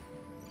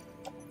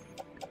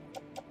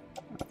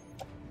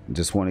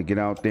 Just want to get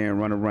out there and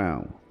run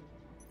around.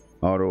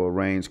 Auto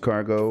arrange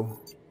cargo.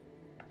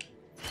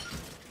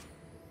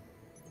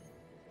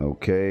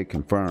 Okay,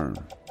 confirm.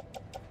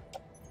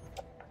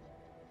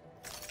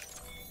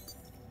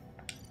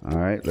 All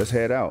right, let's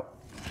head out.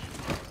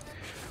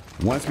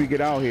 Once we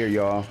get out here,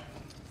 y'all.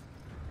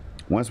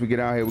 Once we get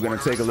out here, we're gonna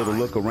take a little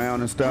look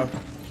around and stuff.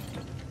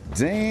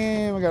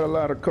 Damn, I got a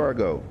lot of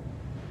cargo.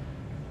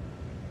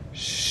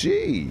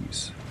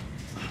 Jeez.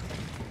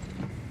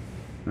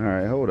 All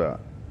right, hold up.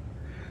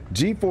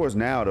 GeForce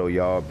Now, though,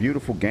 y'all.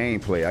 Beautiful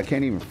gameplay. I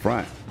can't even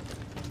front.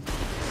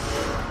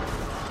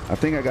 I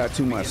think I got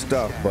too much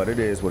stuff, but it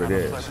is what it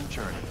is.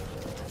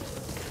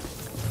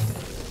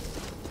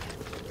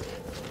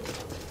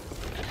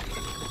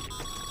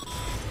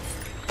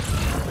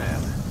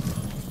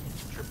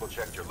 Triple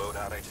checked your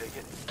loadout, I take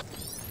it.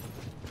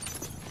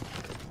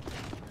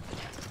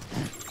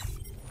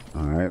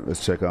 All right,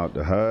 let's check out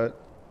the HUD.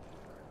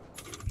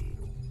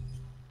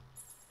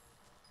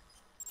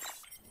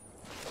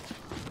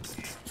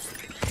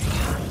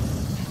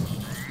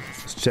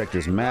 Let's check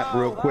this map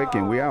real quick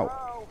and we out.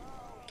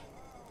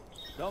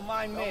 Don't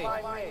mind me.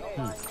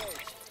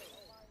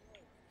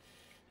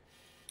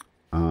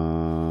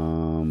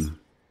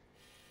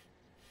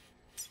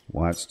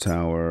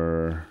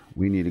 Watchtower.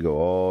 We need to go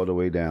all the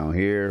way down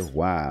here.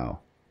 Wow.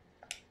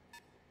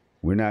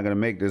 We're not going to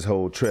make this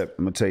whole trip.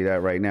 I'm going to tell you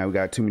that right now. We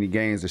got too many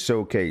games to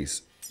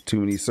showcase. Too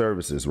many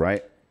services,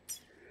 right?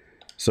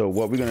 So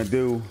what we're going to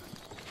do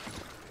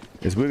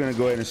is we're going to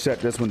go ahead and shut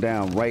this one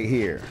down right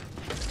here.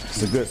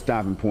 It's a good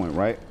stopping point,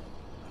 right?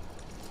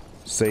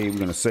 Save. We're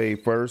going to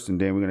save first, and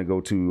then we're going to go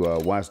to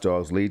Watch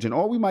Dogs Legion.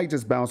 Or we might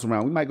just bounce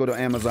around. We might go to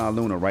Amazon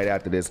Luna right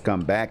after this.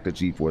 Come back to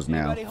GeForce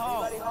Now.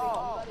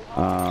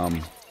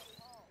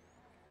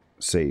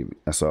 Save.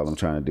 That's all I'm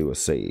trying to do is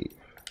save.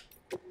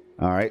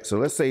 All right, so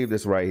let's save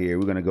this right here.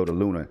 We're gonna go to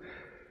Luna,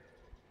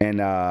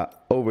 and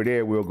over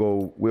there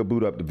we'll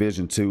boot up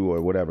Division 2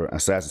 or whatever,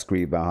 Assassin's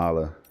Creed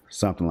Valhalla,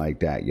 something like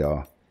that,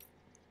 y'all.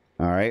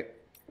 All right.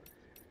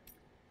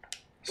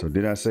 So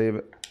did I save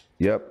it?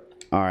 Yep.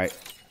 All right.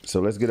 So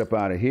let's get up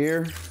out of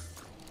here.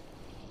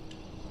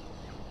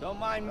 Don't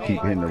mind me.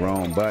 Keep hitting the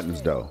wrong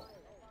buttons though.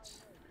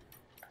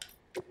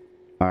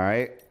 All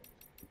right.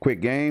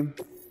 Quick game.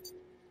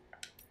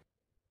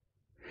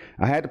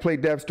 I had to play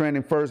Death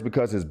Stranding first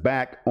because it's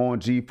back on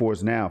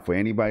GeForce Now. For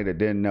anybody that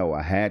didn't know,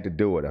 I had to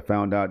do it. I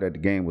found out that the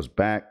game was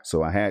back,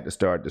 so I had to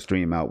start the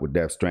stream out with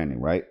Death Stranding,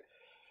 right?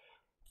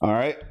 All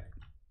right.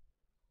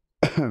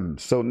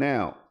 So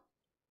now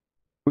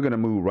we're going to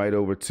move right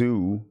over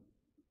to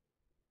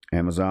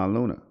Amazon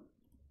Luna.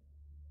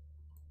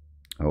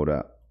 Hold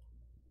up.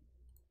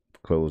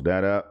 Close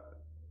that up.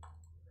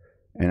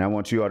 And I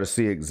want you all to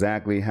see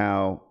exactly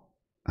how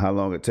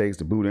long it takes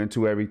to boot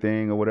into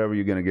everything or whatever.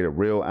 You're going to get a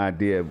real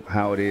idea of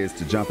how it is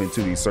to jump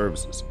into these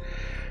services.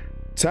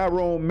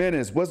 Tyrone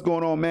Menace, what's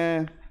going on,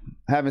 man?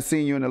 Haven't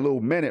seen you in a little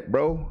minute,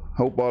 bro.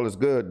 Hope all is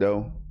good,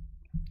 though.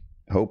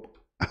 Hope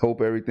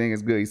everything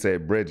is good. He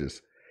said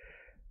Bridges.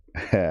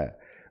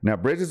 Now,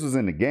 Bridges was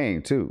in the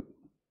game, too.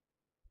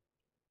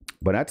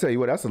 But I tell you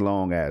what, that's a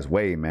long-ass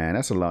way, man.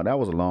 That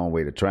was a long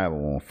way to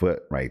travel on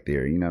foot right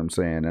there. You know what I'm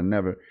saying? I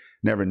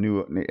never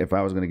knew if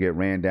I was going to get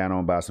ran down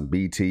on by some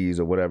BTs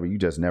or whatever. You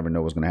just never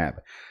know what's going to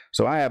happen.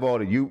 So I have all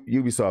the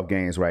Ubisoft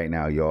games right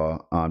now,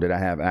 y'all, that I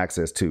have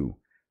access to.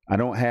 I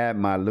don't have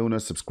my Luna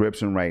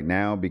subscription right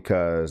now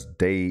because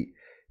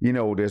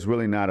there's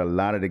really not a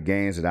lot of the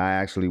games that I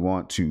actually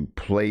want to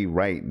play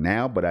right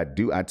now. But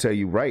I'll tell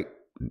you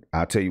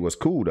what's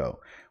cool, though.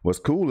 What's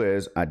cool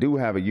is I do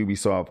have a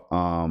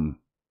Ubisoft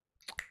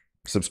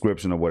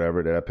subscription or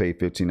whatever that I pay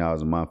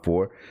 $15 a month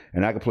for,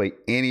 and I can play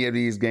any of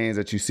these games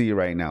that you see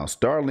right now.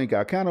 Starlink,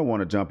 I kind of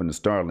want to jump into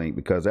Starlink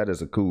because that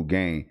is a cool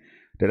game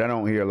that I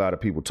don't hear a lot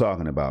of people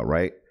talking about,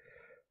 right?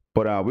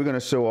 But we're going to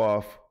show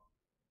off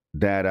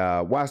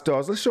that Watch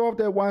Dogs. Let's show off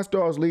that Watch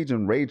Dogs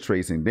Legion ray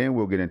tracing, then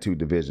we'll get into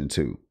Division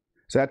 2.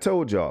 So I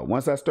told y'all,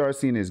 once I start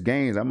seeing these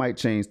games, I might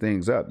change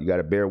things up. You got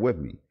to bear with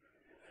me.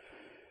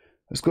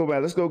 Let's go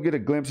back. Let's go get a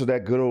glimpse of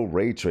that good old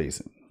ray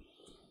tracing.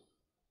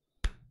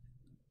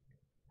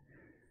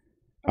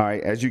 All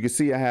right, as you can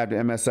see, I have the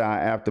MSI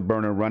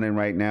Afterburner running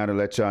right now to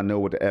let y'all know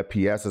what the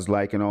FPS is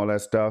like and all that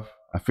stuff.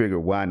 I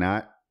figured, why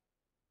not?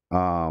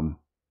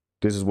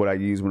 This is what I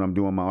use when I'm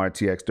doing my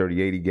RTX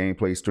 3080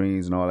 gameplay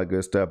streams and all that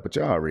good stuff, but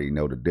y'all already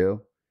know the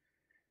deal.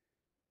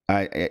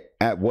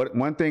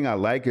 One thing I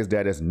like is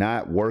that it's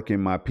not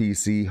working my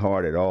PC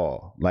hard at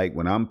all. Like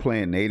when I'm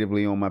playing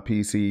natively on my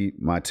PC,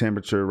 my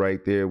temperature right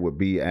there would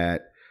be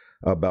at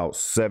about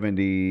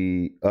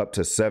 70 up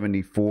to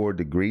 74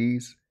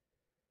 degrees.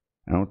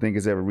 I don't think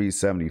it's ever reached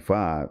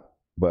 75,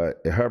 but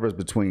it hovers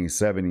between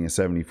 70 and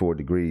 74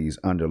 degrees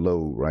under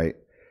load, right?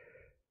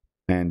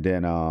 And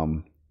then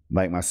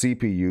like my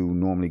CPU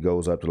normally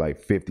goes up to like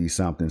 50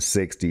 something,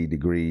 60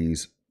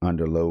 degrees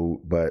under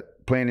load,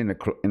 but playing in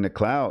the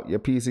cloud, your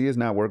PC is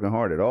not working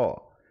hard at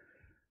all.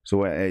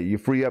 So you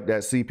free up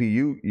that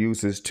CPU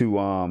usage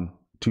to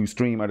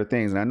stream other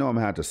things. And I know I'm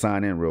gonna have to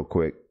sign in real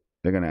quick.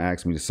 They're gonna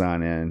ask me to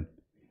sign in,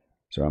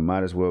 so I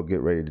might as well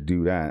get ready to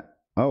do that.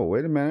 Oh,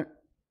 wait a minute.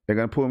 They're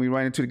gonna pull me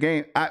right into the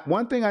game.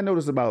 One thing I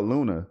noticed about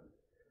Luna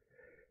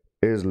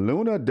is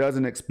Luna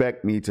doesn't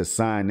expect me to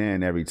sign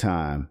in every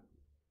time.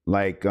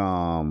 Like,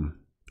 what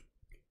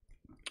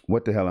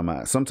the hell am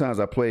I? Sometimes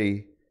I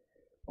play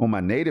on my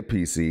native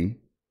PC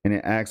and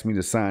it asks me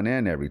to sign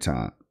in every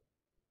time.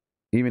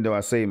 Even though I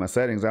save my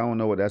settings, I don't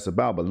know what that's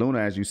about. But Luna,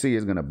 as you see,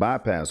 is gonna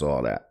bypass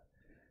all that.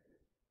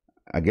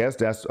 I guess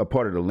that's a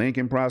part of the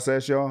linking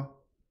process, y'all.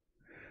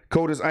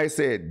 Codus Ice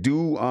said,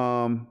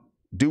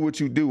 do what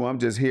you do. I'm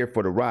just here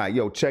for the ride.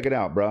 Yo, check it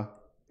out, bro.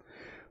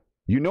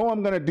 You know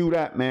I'm going to do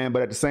that, man.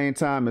 But at the same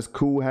time, it's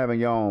cool having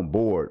y'all on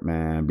board,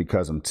 man.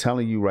 Because I'm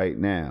telling you right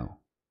now,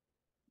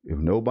 if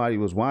nobody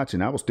was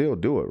watching, I would still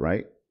do it,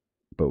 right?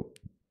 But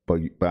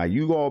by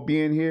you all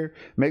being here,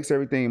 makes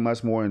everything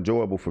much more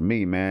enjoyable for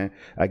me, man.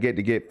 I get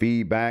to get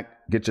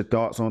feedback, get your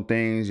thoughts on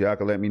things. Y'all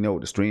can let me know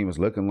what the stream is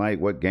looking like,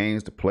 what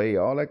games to play,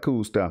 all that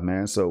cool stuff,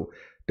 man. So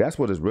that's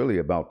what it's really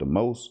about the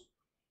most.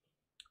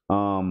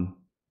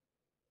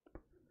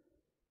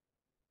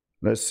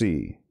 Let's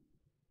see.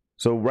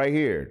 So right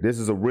here, this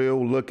is a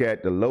real look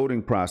at the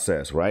loading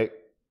process, right?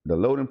 The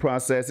loading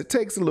process, it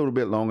takes a little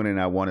bit longer than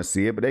I want to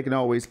see it, but they can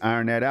always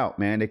iron that out,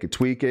 man. They could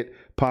tweak it,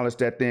 polish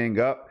that thing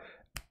up,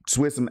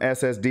 switch some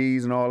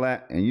SSDs and all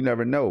that, and you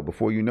never know.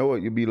 Before you know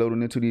it, you'll be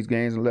loading into these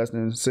games in less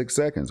than 6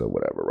 seconds or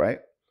whatever, right?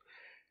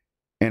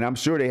 And I'm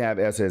sure they have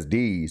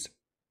SSDs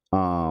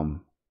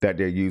that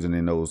they're using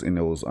in those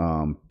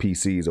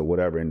PCs or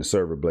whatever, in the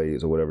server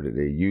blades or whatever that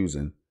they're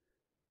using.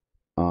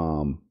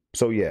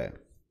 So yeah,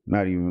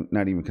 not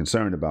even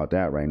concerned about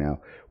that right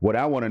now. What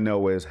I want to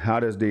know is, how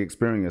does the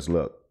experience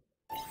look?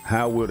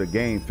 How will the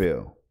game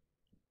feel?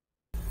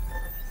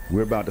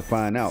 We're about to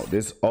find out.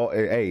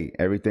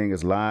 Everything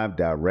is live,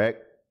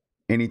 direct.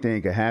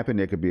 Anything could happen.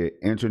 There could be an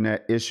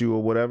internet issue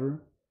or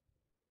whatever.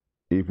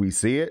 If we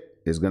see it,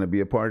 it's going to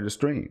be a part of the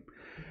stream.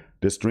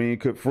 The stream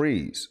could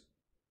freeze.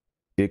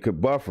 It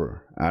could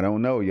buffer. I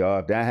don't know, y'all.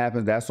 If that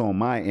happens, that's on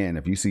my end.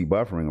 If you see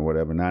buffering or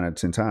whatever, 9 out of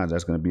 10 times,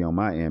 that's going to be on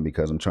my end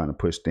because I'm trying to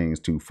push things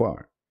too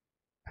far.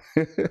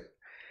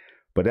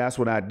 But that's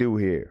what I do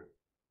here.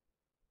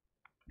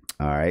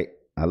 All right.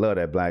 I love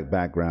that black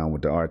background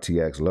with the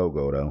RTX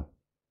logo, though.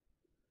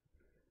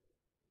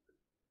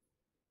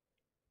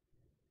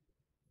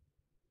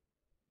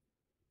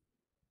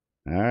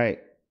 All right.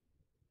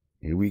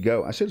 Here we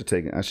go. I should have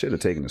taken a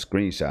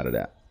screenshot of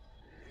that.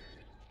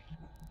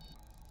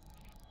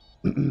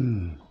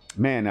 Man,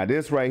 now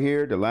this right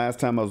here, the last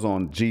time I was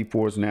on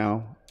GeForce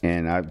Now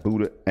and I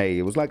booted,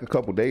 it was like a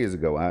couple days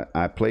ago.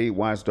 I played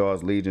Watch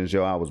Dogs Legion,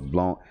 yo. I was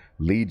blown,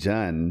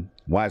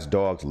 Watch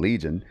Dogs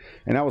Legion,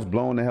 and I was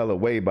blown the hell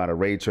away by the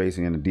ray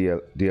tracing and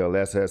the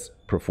DLSS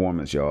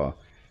performance, y'all.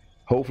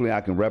 Hopefully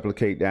I can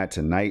replicate that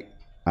tonight.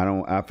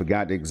 I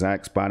forgot the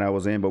exact spot I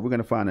was in, but we're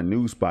gonna find a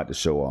new spot to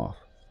show off.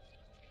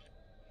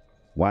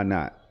 Why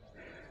not?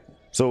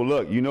 So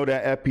look, you know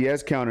that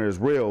FPS counter is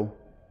real.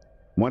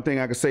 One thing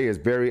I can say is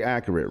very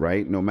accurate,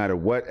 right? No matter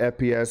what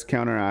FPS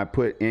counter I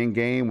put in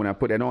game, when I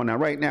put that on. Now,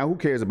 right now, who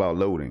cares about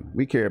loading?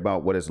 We care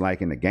about what it's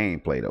like in the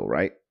gameplay, though,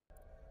 right?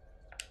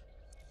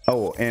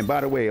 Oh, and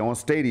by the way, on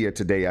Stadia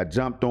today, I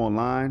jumped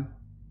online.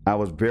 I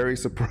was very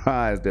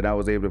surprised that I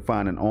was able to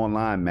find an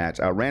online match.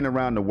 I ran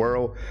around the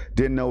world,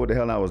 didn't know what the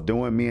hell I was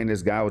doing. Me and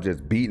this guy was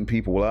just beating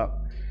people up.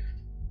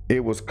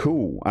 It was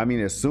cool. I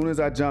mean, as soon as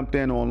I jumped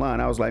in online,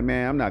 I was like,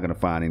 man, I'm not going to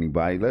find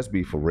anybody. Let's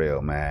be for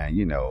real, man.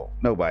 You know,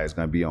 nobody's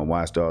going to be on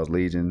Watch Dogs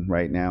Legion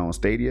right now on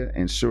Stadia.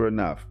 And sure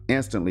enough,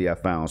 instantly I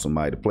found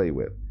somebody to play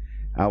with.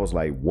 I was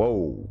like,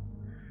 whoa.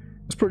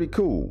 It's pretty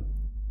cool.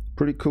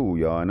 Pretty cool,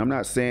 y'all. And I'm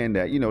not saying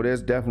that, you know,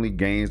 there's definitely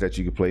games that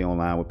you can play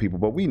online with people,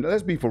 but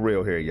let's be for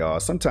real here,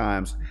 y'all.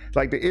 Sometimes,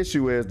 like, the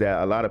issue is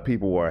that a lot of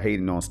people are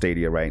hating on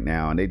Stadia right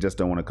now and they just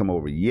don't want to come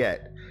over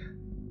yet.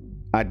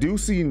 I do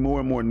see more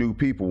and more new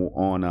people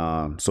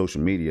on social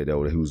media,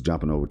 though, who's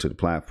jumping over to the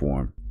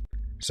platform.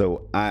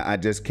 So I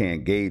just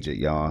can't gauge it,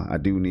 y'all.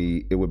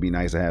 It would be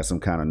nice to have some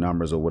kind of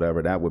numbers or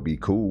whatever. That would be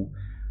cool.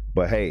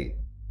 But hey,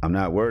 I'm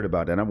not worried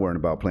about that. I'm worried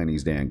about playing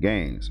these damn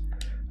games.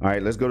 All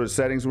right, let's go to the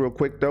settings real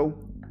quick, though.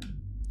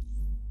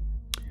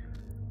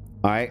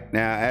 All right,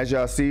 now, as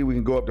y'all see, we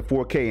can go up to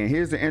 4K. And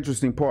here's the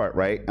interesting part,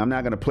 right? I'm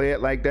not going to play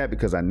it like that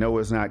because I know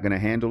it's not going to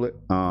handle it.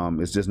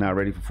 It's just not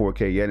ready for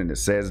 4K yet, and it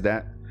says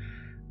that.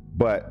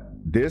 But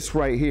this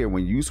right here,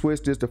 when you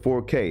switch this to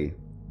 4K,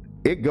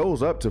 it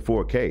goes up to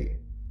 4K.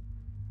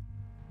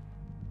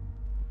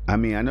 I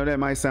mean, I know that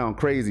might sound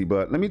crazy,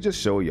 but let me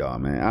just show y'all,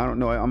 man. I don't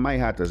know. I might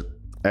have to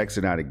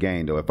exit out of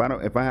game, though.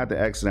 If I have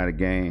to exit out of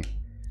game,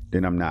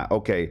 then I'm not.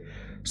 Okay,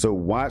 so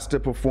watch the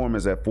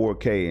performance at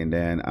 4K, and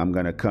then I'm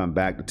going to come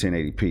back to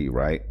 1080p,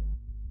 right?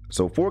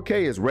 So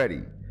 4K is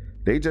ready.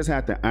 They just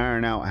have to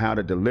iron out how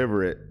to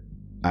deliver it,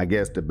 I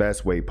guess, the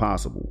best way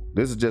possible.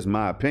 This is just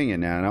my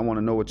opinion now, and I want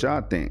to know what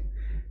y'all think.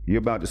 You're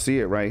about to see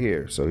it right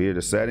here. So here are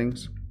the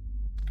settings.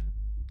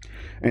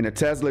 And the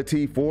Tesla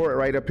T4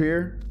 right up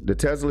here, the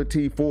Tesla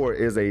T4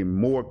 is a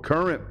more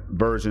current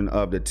version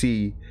of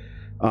the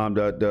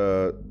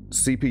the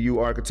CPU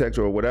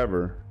architecture or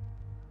whatever,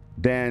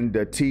 than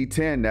the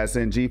T10 that's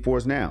in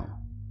GeForce Now.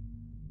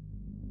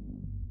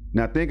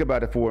 Now think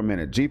about it for a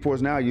minute.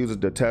 GeForce Now uses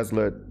the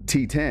Tesla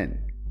T10.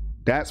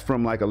 That's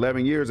from like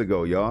 11 years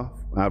ago, y'all.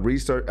 I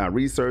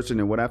researched it,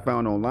 and what I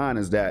found online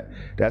is that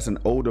that's an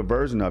older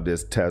version of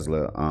this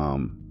Tesla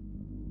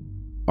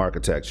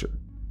architecture.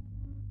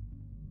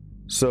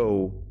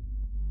 So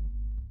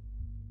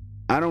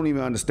I don't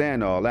even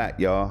understand all that,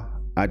 y'all.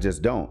 I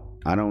just don't.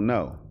 I don't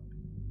know.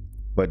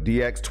 But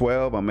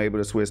DX12, I'm able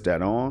to switch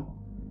that on,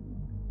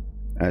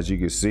 as you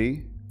can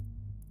see.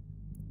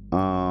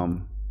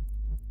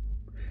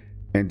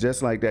 And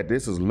just like that,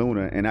 this is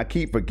Luna, and I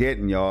keep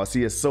forgetting, y'all.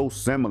 See, it's so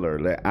similar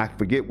that I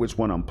forget which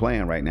one I'm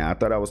playing right now. I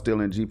thought I was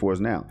still in GeForce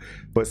Now,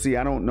 but see,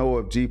 I don't know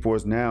if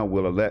GeForce Now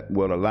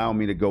will allow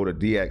me to go to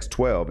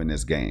DX12 in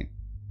this game.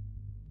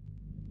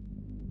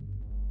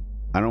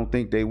 I don't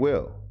think they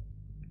will.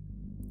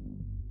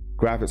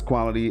 Graphics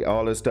quality,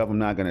 all this stuff, I'm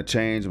not going to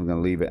change. I'm going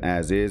to leave it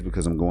as is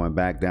because I'm going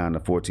back down to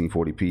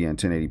 1440p and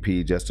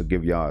 1080p just to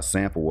give y'all a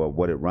sample of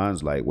what it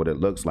runs like, what it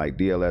looks like.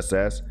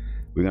 DLSS,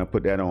 we're going to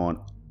put that on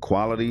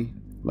quality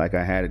like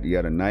I had it the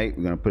other night.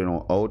 We're going to put it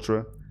on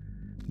ultra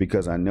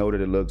because I know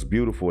that it looks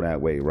beautiful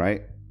that way,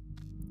 right?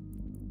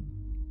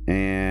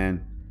 And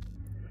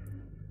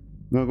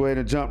I'm going to go ahead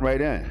and jump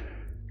right in.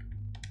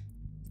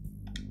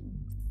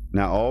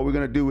 Now, all we're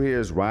going to do here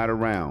is ride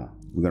around.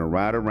 We're going to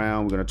ride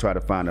around. We're going to try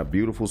to find a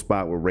beautiful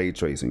spot with ray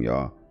tracing,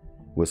 y'all,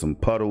 with some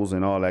puddles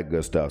and all that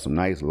good stuff, some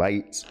nice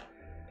lights.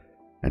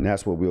 And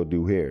that's what we'll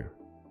do here.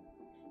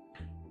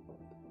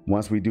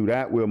 Once we do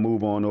that, we'll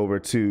move on over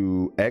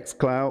to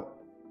Xcloud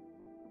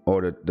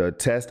or the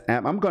test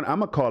app. I'm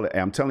gonna call it,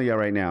 I'm telling you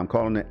right now, I'm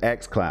calling it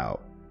Xcloud.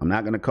 I'm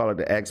not gonna call it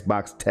the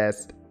Xbox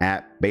test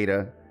app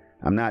beta.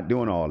 I'm not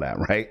doing all that,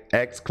 right?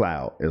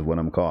 Xcloud is what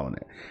I'm calling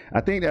it.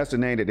 I think that's the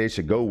name that they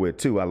should go with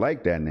too. I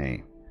like that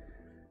name.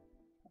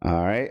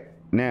 All right,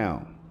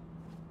 now,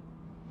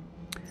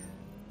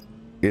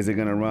 is it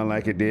gonna run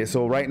like it did?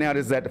 So right now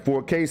this is at the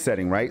 4K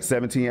setting, right?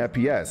 17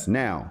 FPS.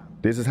 Now,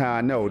 this is how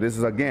I know. This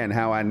is again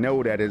how I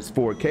know that it's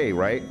 4K,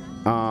 right?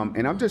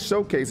 And I'm just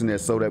showcasing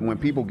this so that when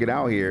people get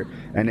out here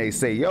and they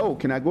say, yo,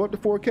 can I go up to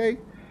 4K?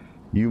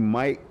 You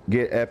might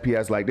get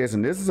FPS like this.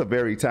 And this is a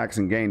very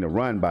taxing game to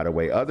run, by the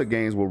way. Other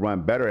games will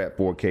run better at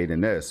 4K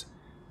than this.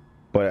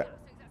 But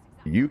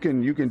you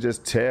can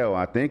just tell.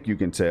 I think you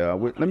can tell.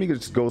 Let me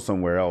just go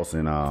somewhere else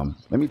and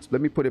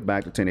let me put it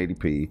back to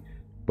 1080p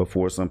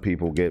before some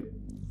people get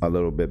a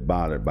little bit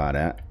bothered by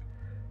that.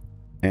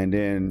 And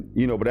then,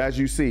 you know, but as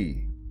you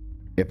see,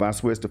 if I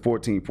switch to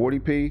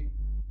 1440p,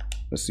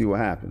 let's see what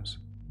happens.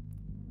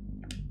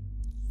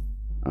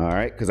 All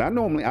right, because I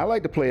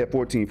like to play at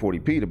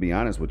 1440p, to be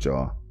honest with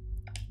y'all.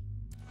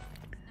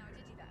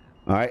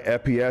 All right,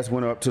 FPS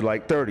went up to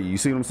like 30. You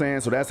see what I'm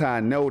saying? So that's how I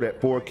know that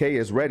 4K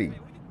is ready.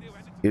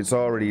 It's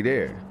already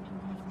there.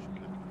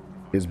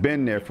 It's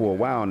been there for a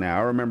while now.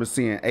 I remember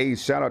seeing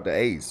Ace, shout out to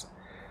Ace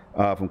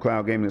from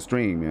Cloud Gaming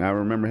Stream. And I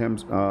remember him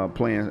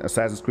playing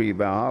Assassin's Creed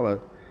Valhalla.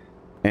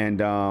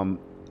 And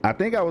I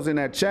think I was in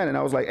that chat and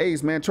I was like,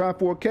 Ace, man, try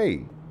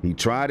 4K. He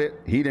tried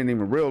it. He didn't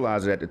even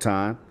realize it at the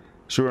time.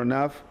 Sure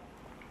enough,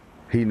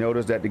 he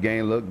noticed that the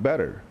game looked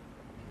better.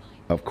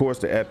 Of course,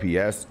 the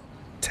FPS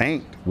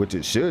tanked, which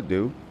it should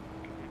do.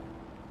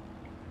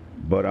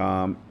 But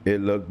it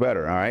looked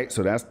better. All right,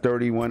 so that's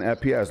 31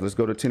 FPS. Let's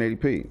go to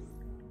 1080p.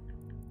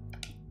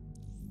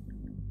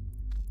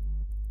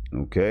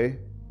 Okay.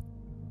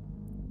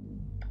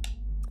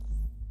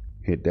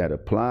 Hit that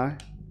apply.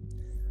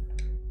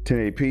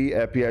 1080p,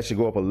 FPS should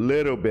go up a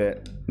little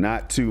bit,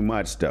 not too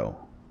much though.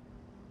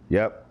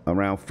 Yep,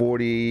 around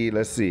 40.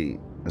 Let's see.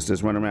 Let's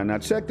just run around. Now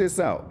check this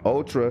out.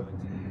 Ultra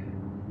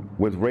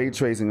with ray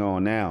tracing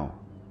on now.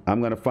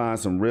 I'm gonna find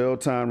some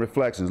real-time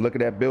reflections. Look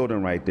at that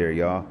building right there,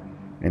 y'all.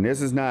 And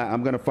this is not,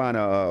 I'm gonna find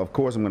of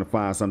course I'm gonna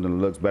find something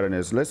that looks better than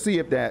this. Let's see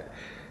if that,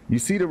 you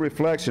see the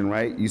reflection,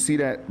 right? You see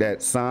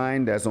that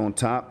sign that's on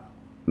top,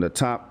 the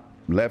top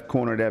left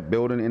corner of that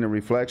building in the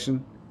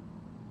reflection?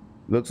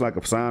 Looks like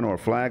a sign or a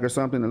flag or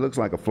something. It looks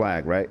like a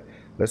flag, right?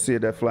 Let's see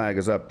if that flag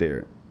is up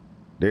there.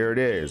 There it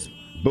is.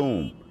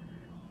 Boom.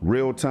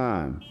 Real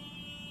time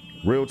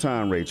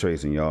ray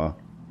tracing, y'all.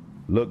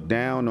 Look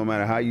down, no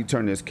matter how you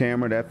turn this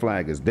camera, that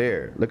flag is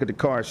there. Look at the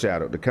car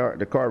shadow, the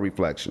car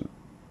reflection.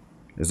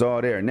 It's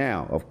all there.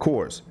 Now, of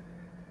course,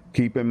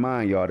 keep in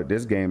mind, y'all, that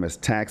this game is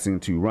taxing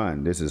to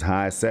run. This is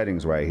high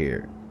settings right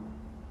here.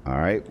 All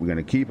right, we're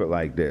gonna keep it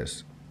like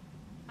this.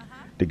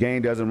 The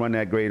game doesn't run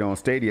that great on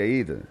Stadia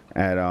either,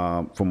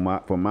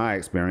 from my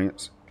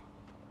experience.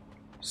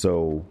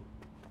 So,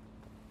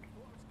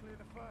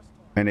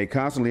 and they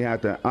constantly have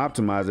to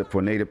optimize it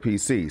for native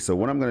PC. So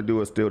what I'm gonna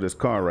do is steal this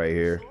car right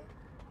here.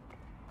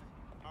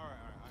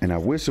 And I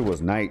wish it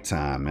was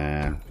nighttime,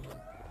 man.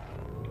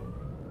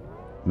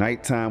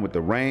 Nighttime with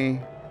the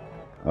rain.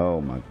 Oh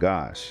my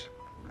gosh.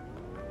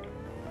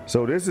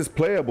 So this is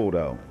playable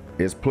though.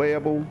 It's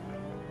playable.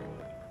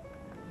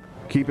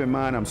 Keep in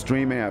mind I'm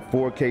streaming at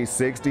 4K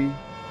 60.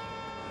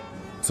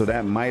 So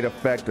that might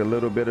affect a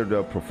little bit of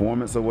the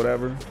performance or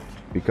whatever,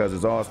 because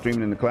it's all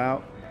streaming in the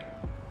cloud.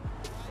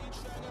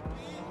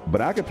 But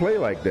I could play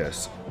like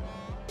this.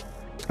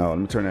 Oh, let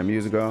me turn that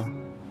music off.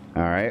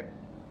 All right.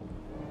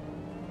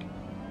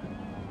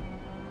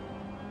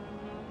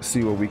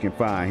 See what we can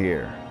find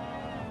here.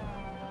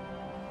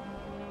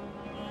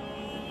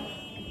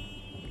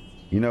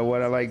 You know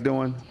what I like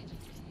doing?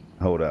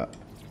 Hold up.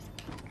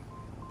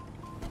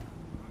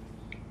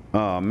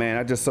 Oh man,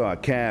 I just saw a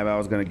cab. I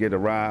was gonna get a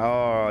ride.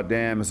 Oh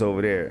damn, it's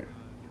over there.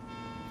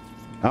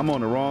 I'm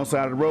on the wrong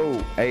side of the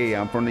road. Hey,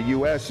 I'm from the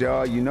US,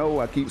 y'all. You know,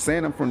 I keep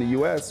saying I'm from the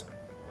US.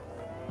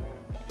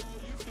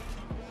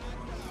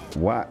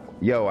 Why?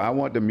 Yo, I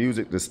want the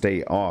music to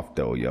stay off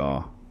though,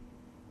 y'all.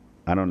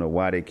 I don't know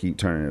why they keep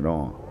turning it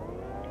on.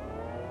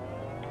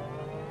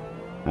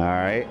 All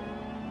right.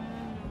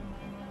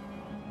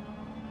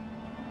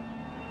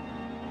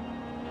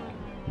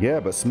 Yeah,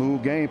 but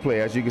smooth gameplay.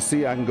 As you can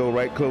see, I can go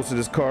right close to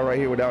this car right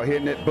here without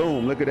hitting it.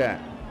 Boom, look at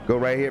that. Go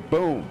right here,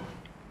 boom.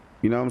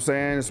 You know what I'm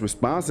saying? It's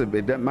responsive.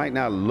 It might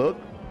not look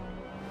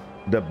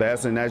the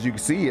best, and as you can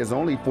see, it's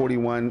only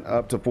 41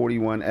 up to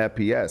 41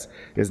 FPS.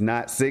 It's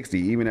not 60,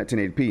 even at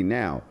 1080p.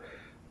 Now,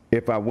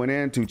 if I went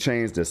in to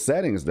change the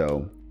settings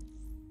though,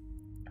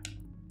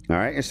 all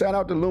right, and shout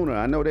out to Luna.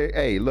 I know they,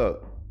 hey,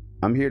 look,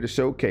 I'm here to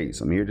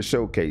showcase. I'm here to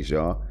showcase,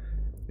 y'all.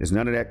 It's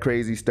none of that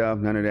crazy stuff,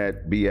 none of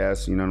that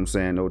BS, you know what I'm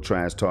saying? No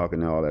trash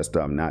talking and all that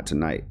stuff, not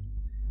tonight.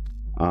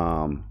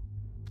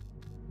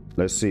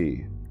 Let's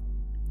see.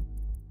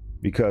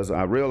 Because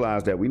I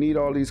realized that we need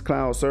all these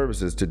cloud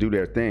services to do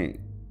their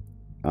thing.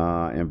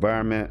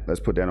 Environment, let's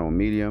put that on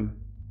medium.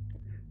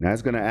 Now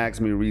it's gonna ask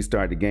me to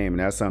restart the game,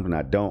 and that's something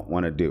I don't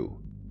wanna do.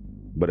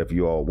 But if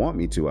you all want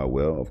me to, I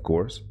will, of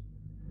course.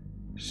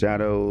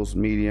 Shadows,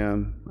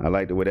 medium. I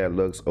like the way that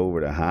looks over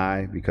the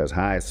high because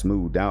high is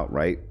smoothed out,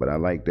 right? But I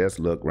like this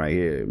look right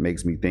here. It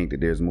makes me think that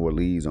there's more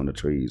leaves on the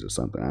trees or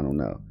something. I don't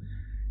know.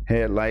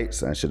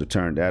 Headlights, I should have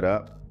turned that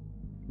up.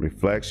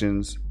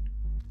 Reflections,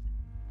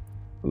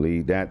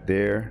 leave that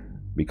there.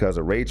 Because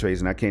of ray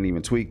tracing, I can't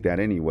even tweak that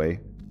anyway.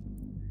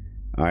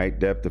 All right,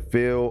 depth of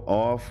field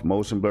off.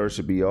 Motion blur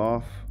should be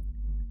off.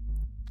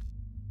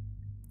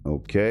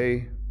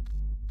 Okay.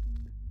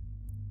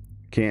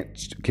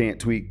 Can't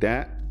tweak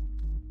that.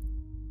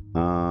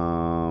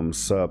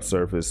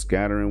 Subsurface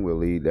scattering, we'll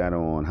leave that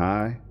on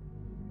high,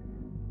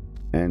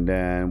 and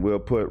then we'll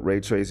put ray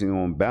tracing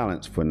on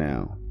balance for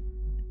now.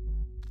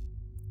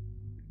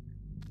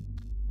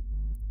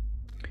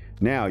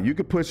 Now you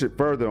could push it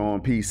further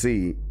on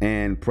PC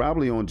and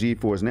probably on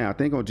GeForce Now. I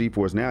think on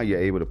GeForce Now you're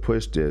able to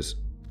push this,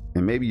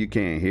 and maybe you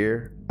can't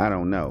hear, I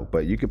don't know,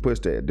 but you can push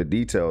the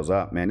details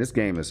up. Man, this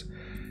game is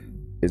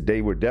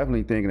they were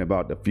definitely thinking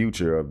about the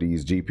future of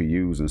these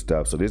GPUs and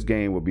stuff. So this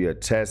game will be a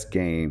test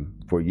game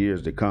for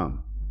years to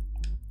come.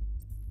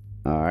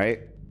 All right,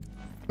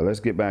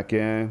 let's get back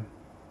in.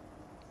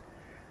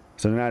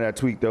 So now that I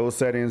tweaked those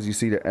settings, you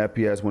see the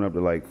FPS went up to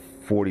like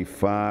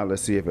 45.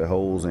 Let's see if it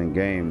holds in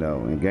game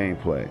though, in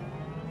gameplay.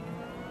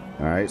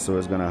 All right, so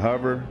it's gonna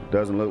hover.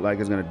 Doesn't look like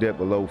it's gonna dip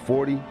below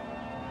 40.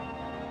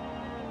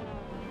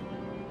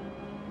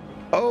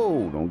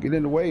 Oh, don't get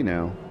in the way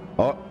now.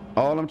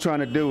 All I'm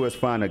trying to do is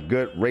find a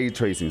good ray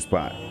tracing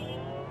spot.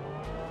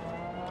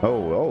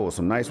 Oh,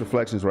 some nice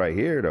reflections right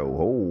here though.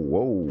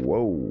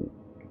 Whoa.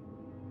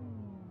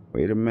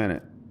 Wait a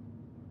minute.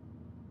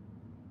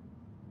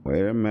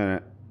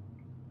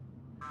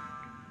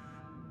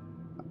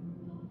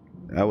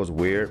 That was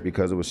weird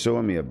because it was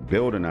showing me a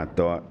building, I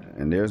thought,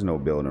 and there's no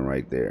building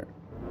right there.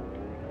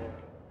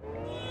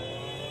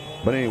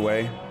 But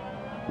anyway,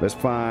 let's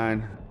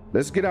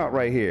get out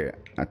right here.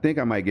 I think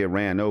I might get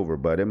ran over,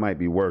 but it might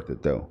be worth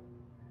it though.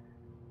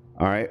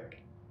 All right.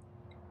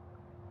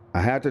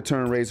 I had to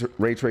turn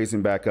ray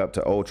tracing back up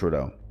to ultra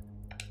though.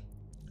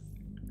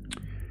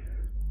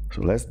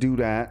 So let's do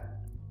that.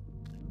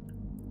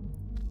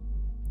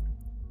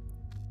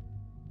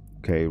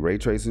 Okay, ray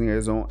tracing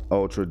is on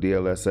ultra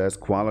DLSS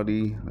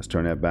quality. Let's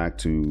turn that back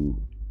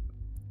to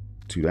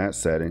that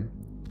setting.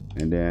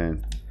 And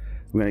then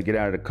we're gonna get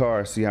out of the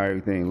car, see how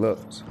everything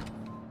looks.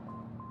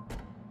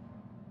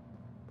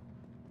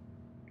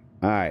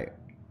 All right.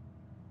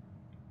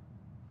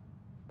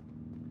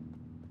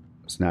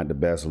 It's not the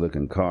best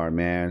looking car,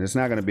 man. It's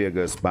not gonna be a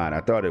good spot.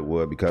 I thought it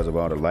would because of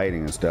all the lighting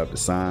and stuff, the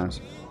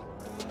signs.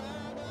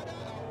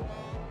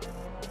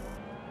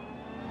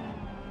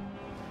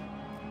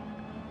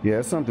 Yeah,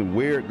 there's something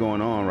weird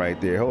going on right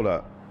there. Hold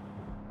up.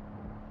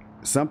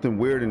 Something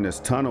weird in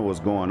this tunnel is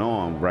going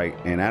on, right?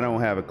 And I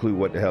don't have a clue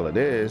what the hell it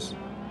is.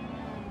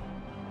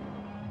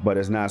 But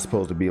it's not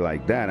supposed to be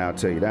like that, I'll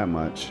tell you that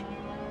much.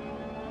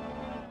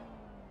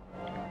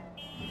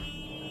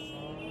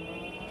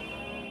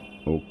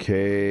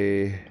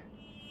 Okay.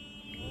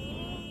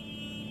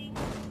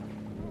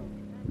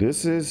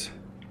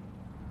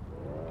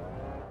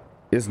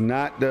 It's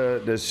not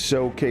the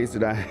showcase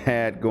that I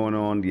had going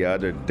on the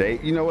other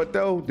day. You know what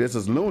though? This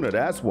is Luna,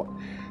 that's what.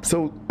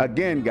 So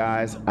again,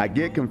 guys, I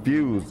get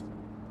confused.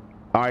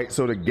 All right,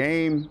 so the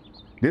game,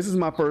 this is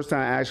my first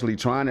time actually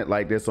trying it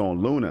like this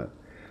on Luna.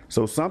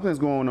 So something's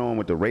going on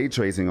with the ray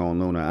tracing on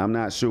Luna. I'm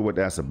not sure what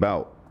that's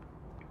about.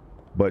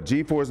 But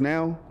GeForce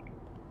Now,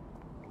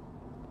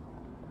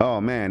 Oh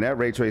man, that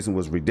ray tracing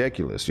was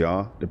ridiculous,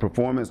 y'all. The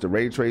performance, the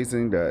ray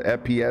tracing, the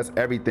FPS,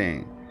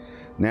 everything.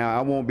 Now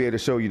I won't be able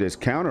to show you this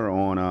counter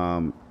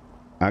on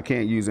I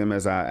can't use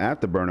MSI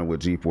Afterburner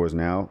with GeForce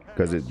Now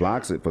because it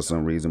blocks it for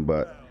some reason,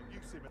 but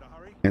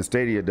and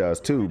Stadia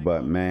does too.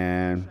 But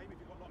man,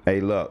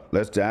 hey, look,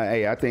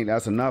 I think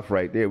that's enough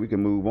right there. We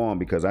can move on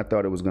because I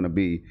thought it was gonna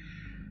be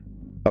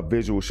a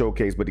visual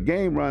showcase, but the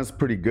game runs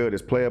pretty good.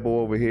 It's playable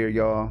over here,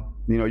 y'all.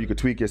 You know, you can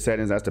tweak your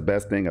settings. That's the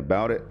best thing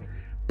about it.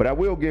 But I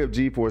will give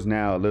GeForce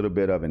Now a little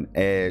bit of an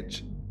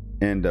edge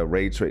in the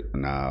ray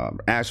tracing.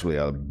 Actually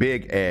a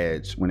big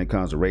edge when it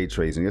comes to ray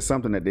tracing. It's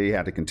something that they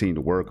have to continue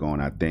to work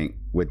on, I think,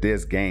 with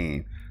this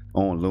game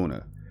on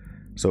Luna.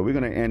 So we're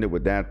gonna end it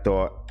with that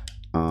thought.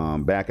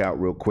 Back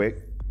out real quick,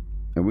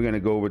 and we're gonna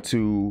go over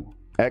to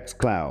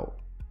Xcloud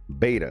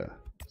beta.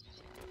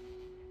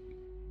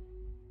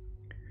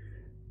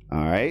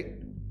 All right,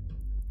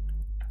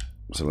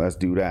 so let's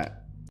do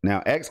that.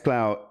 Now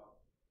Xcloud,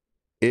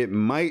 it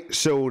might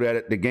show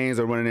that the games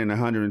are running in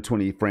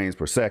 120 frames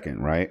per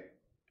second, right?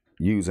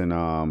 Using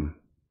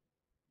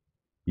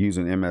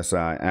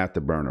MSI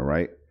Afterburner,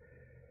 right?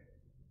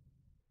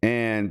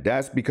 And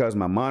that's because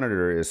my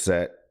monitor is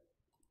set,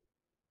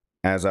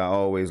 as I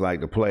always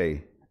like to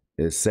play,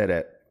 is set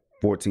at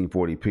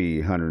 1440p,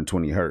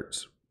 120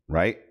 hertz,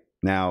 right?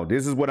 Now,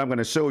 this is what I'm going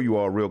to show you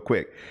all real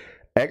quick.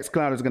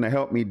 Xcloud is going to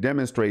help me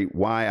demonstrate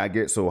why I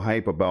get so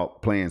hype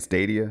about playing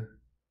Stadia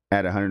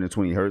at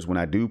 120 hertz when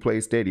I do play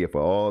Stadia. For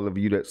all of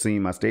you that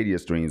seen my Stadia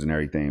streams and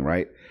everything,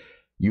 right?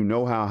 You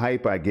know how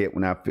hype I get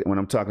when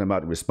I'm talking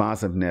about the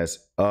responsiveness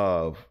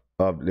of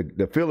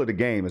the feel of the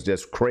game is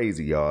just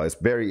crazy, y'all. It's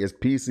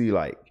PC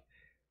like,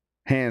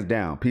 hands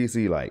down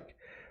PC like.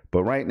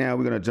 But right now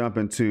we're gonna jump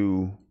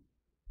into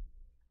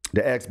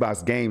the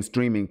Xbox Game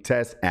Streaming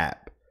Test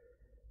app.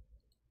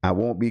 I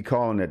won't be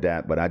calling it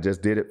that, but I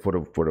just did it for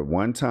the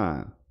one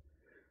time.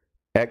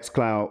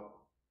 Xcloud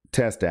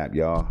Test app,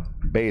 y'all,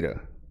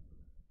 beta.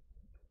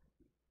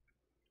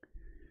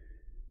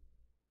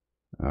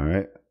 All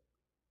right.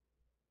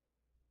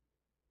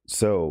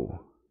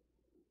 So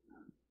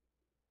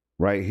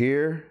right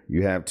here,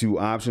 you have two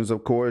options,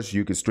 of course.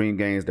 You can stream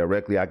games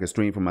directly. I can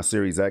stream from my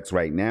Series X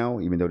right now,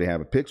 even though they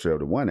have a picture of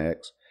the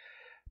 1X.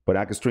 But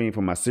I can stream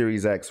from my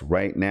Series X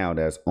right now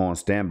that's on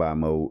standby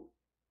mode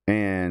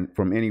and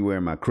from anywhere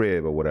in my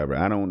crib or whatever.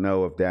 I don't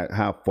know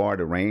how far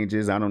the range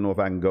is. I don't know if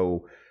I can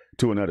go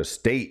to another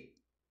state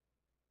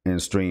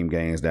and stream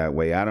games that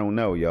way. I don't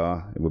know,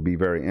 y'all. It would be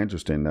very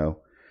interesting,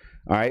 though.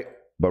 All right.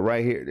 But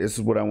right here, this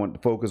is what I want to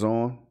focus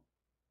on.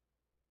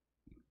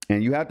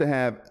 And you have to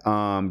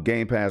have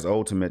Game Pass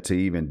Ultimate to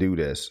even do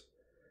this.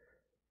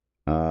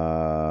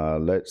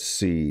 Let's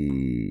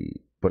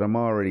see. But I'm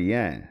already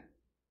in.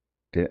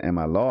 Am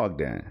I logged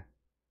in?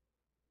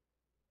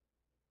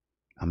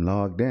 I'm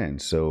logged in,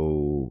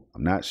 so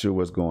I'm not sure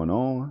what's going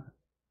on.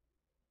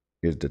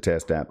 Is the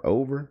test app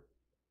over?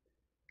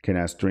 Can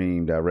I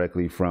stream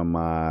directly from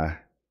my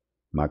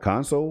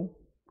console?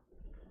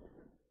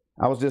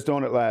 I was just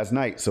on it last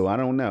night, so I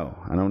don't know.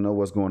 I don't know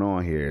what's going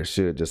on here. It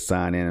should just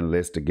sign in and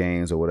list the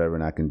games or whatever,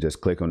 and I can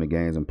just click on the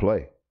games and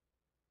play.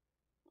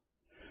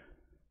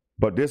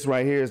 But this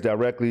right here is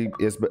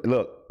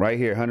look, right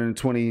here,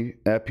 120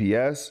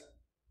 FPS.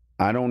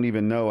 I don't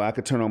even know. I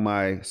could turn on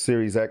my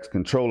Series X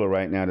controller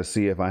right now to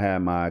see if I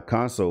have my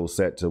console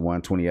set to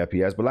 120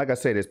 FPS. But like I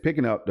said, it's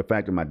picking up the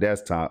fact that my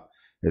desktop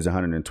is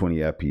 120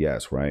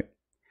 FPS, right?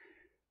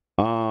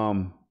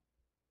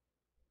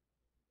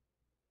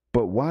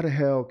 But why the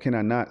hell can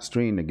I not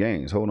stream the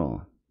games? Hold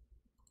on.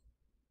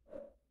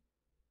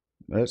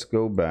 Let's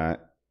go back.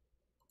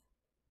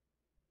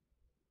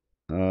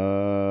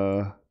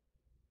 How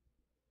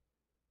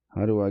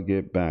do I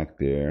get back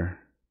there?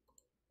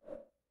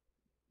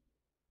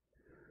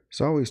 It's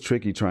always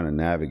tricky trying to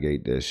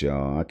navigate this,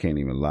 y'all. I can't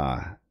even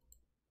lie.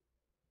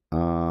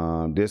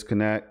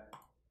 Disconnect.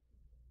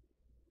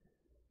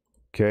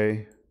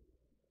 Okay.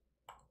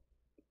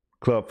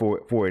 Club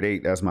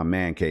 488, that's my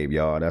man cave,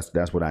 y'all.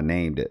 That's what I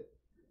named it.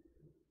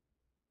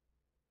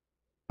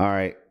 All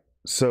right.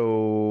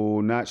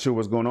 So not sure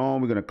what's going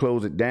on. We're going to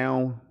close it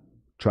down.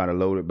 Try to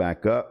load it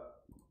back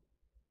up.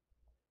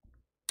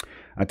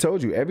 I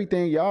told you,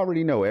 everything, y'all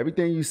already know,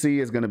 everything you see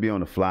is going to be on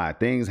the fly.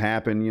 Things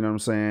happen, you know what I'm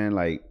saying?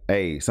 Like,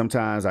 hey,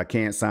 sometimes I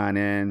can't sign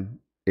in.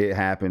 It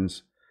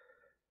happens.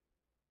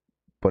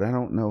 But I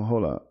don't know.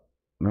 Hold up.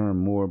 Learn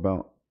more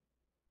about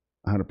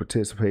how to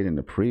participate in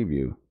the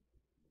preview.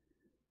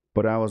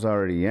 But I was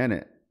already in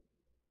it.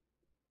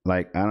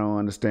 Like, I don't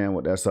understand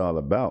what that's all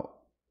about.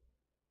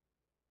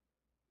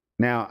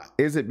 Now,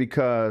 is it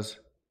because...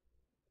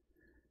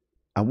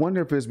 I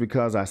wonder if it's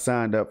because I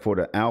signed up for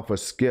the alpha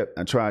skip.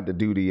 I tried to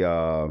do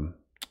the,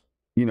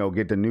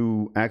 get the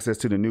new access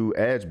to the new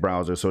Edge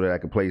browser so that I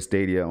could play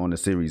Stadia on the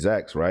Series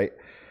X, right?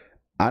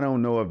 I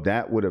don't know if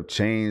that would have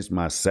changed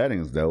my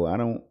settings, though. I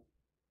don't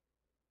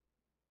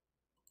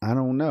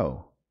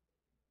know.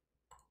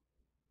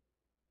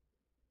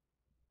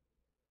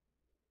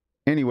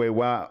 Anyway,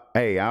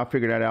 hey, I'll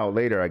figure that out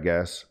later, I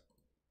guess.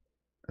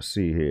 Let's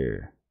see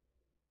here.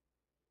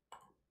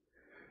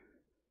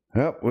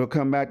 Yep, we'll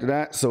come back to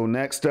that. So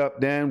next up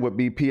then would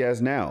be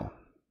PS Now.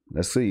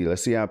 Let's see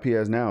how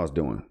PS Now is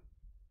doing.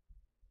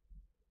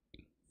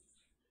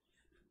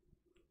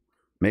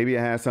 Maybe it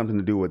has something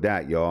to do with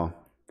that, y'all.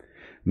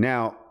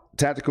 Now,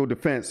 Tactical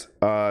Defense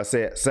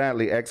said,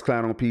 sadly,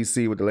 Xcloud on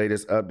PC with the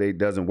latest update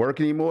doesn't work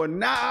anymore.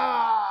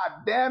 Nah,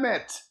 damn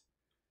it.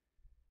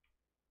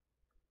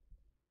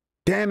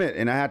 Damn it.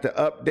 And I had to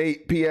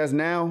update PS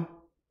Now.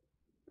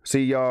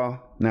 See, y'all.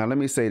 Now, let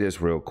me say this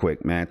real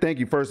quick, man. Thank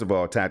you, first of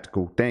all,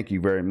 Tactical. Thank you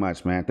very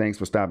much, man. Thanks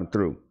for stopping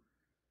through.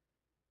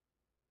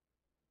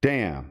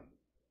 Damn.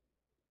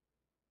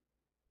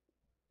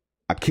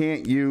 I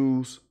can't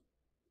use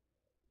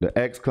the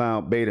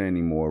Xcloud beta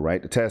anymore,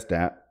 right? The test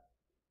app.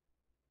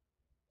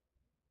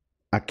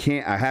 I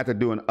had to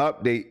do an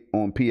update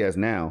on PS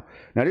Now.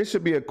 Now, this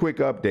should be a quick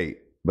update.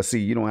 But see,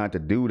 you don't have to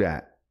do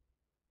that.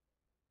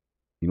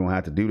 You don't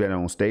have to do that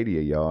on Stadia,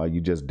 y'all. You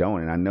just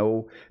don't. And I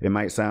know it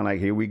might sound like,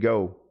 here we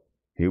go.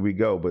 Here we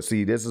go. But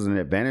see, this is an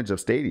advantage of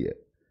Stadia.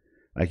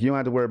 Like, you don't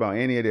have to worry about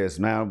any of this.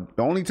 Now,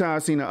 the only time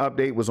I've seen an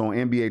update was on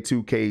NBA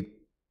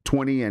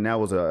 2K20, and that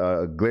was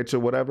a glitch or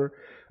whatever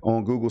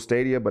on Google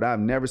Stadia. But I've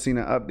never seen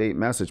an update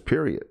message,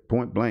 period.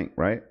 Point blank,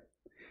 right?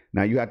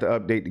 Now, you have to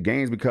update the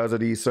games because of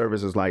these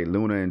services like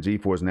Luna and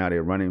GeForce. Now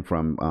they're running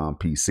from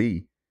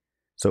PC.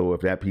 So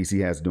if that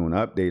PC has to do an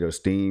update, or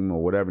Steam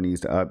or whatever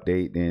needs to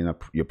update, then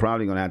you're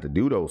probably going to have to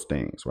do those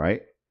things,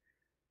 right?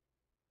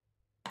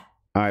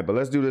 All right, but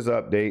let's do this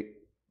update.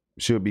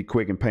 Should be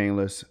quick and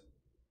painless.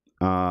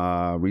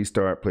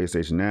 Restart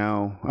PlayStation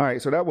Now. All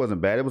right, so that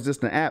wasn't bad. It was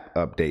just an app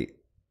update.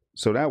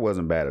 So that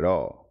wasn't bad at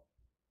all.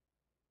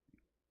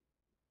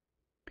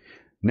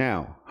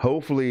 Now,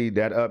 hopefully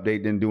that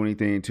update didn't do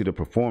anything to the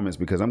performance,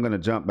 because I'm going to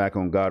jump back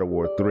on God of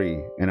War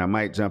 3, and I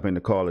might jump into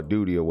Call of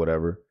Duty or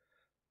whatever.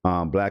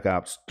 Black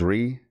Ops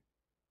 3,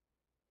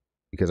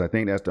 because I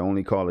think that's the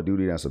only Call of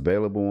Duty that's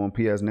available on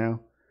PS Now.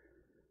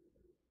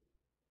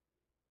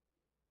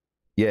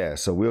 Yeah,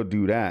 so we'll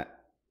do that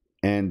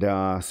and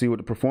see what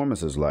the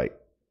performance is like.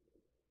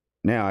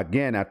 Now,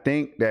 again, I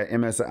think that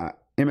MSI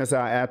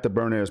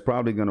Afterburner is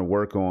probably going to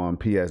work on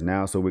PS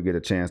Now, so we get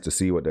a chance to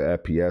see what the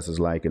FPS is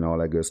like and all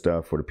that good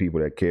stuff for the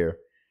people that care.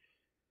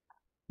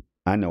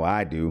 I know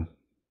I do.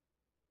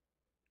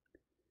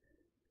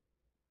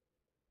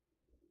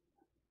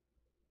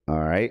 All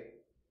right.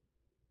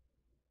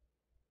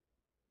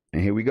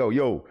 And here we go.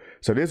 Yo,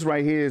 so this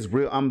right here is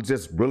real. I'm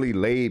just really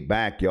laid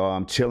back, y'all.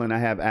 I'm chilling. I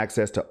have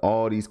access to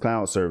all these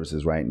cloud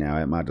services right now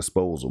at my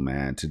disposal,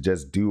 man, to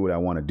just do what I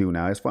want to do.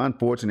 Now, it's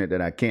unfortunate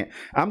that I can't.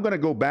 I'm going to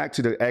go back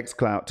to the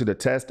Xcloud, to the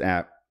test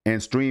app,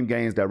 and stream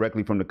games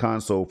directly from the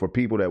console for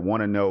people that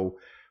want to know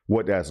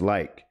what that's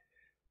like.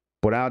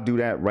 But I'll do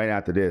that right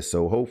after this.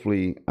 So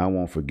hopefully I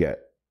won't forget.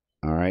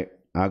 All right.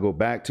 I'll go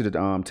back to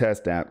the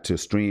test app to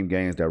stream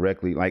games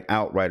directly, like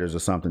Outriders or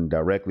something,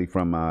 directly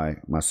from my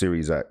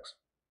Series X.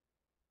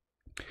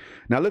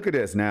 Now look at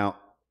this. Now,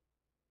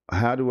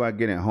 how do I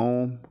get it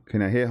home?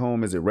 Can I hit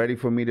home? Is it ready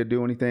for me to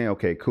do anything?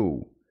 Okay,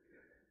 cool.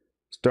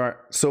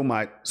 Start. So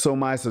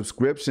my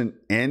subscription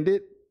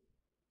ended.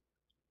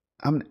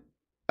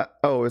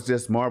 Oh, it's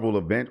just Marvel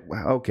event.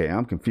 Okay,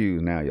 I'm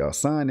confused now, y'all.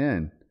 Sign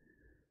in.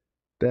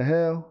 The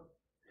hell?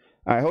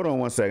 All right, hold on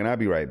one second. I'll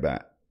be right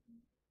back.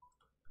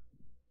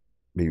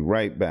 Be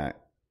right back.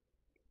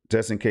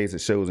 Just in case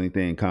it shows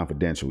anything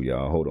confidential,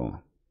 y'all. Hold on.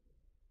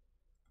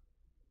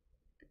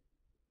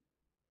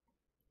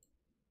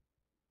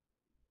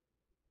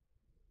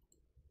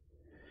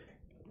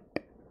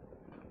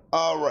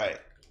 All right.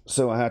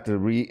 So I have to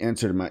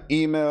re-enter my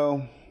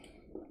email.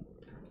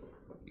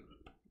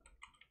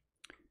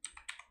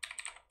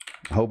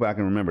 I hope I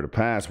can remember the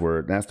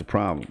password. That's the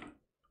problem.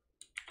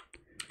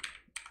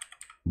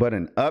 But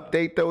an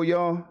update though,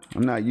 y'all,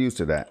 I'm not used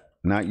to that.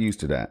 Not used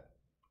to that.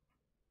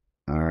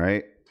 All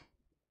right.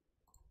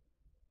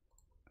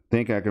 I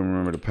think I can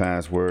remember the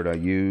password I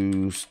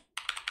used.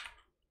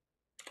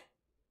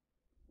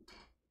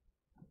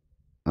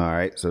 All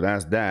right, so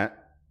that's that.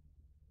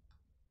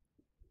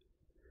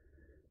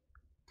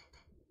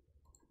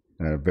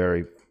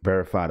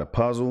 Verify the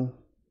puzzle.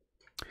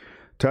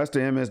 Touch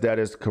the image that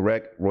is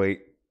correct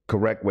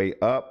way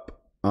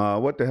up.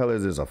 What the hell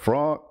is this? A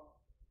frog?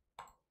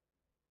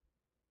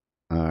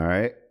 All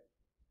right.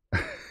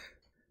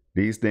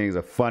 These things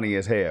are funny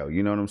as hell.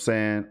 You know what I'm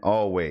saying?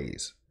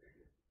 Always.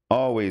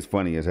 Always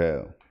funny as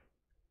hell.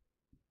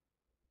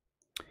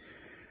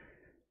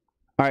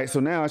 All right,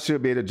 so now I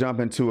should be able to jump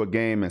into a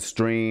game and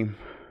stream.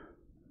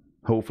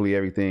 Hopefully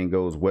everything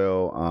goes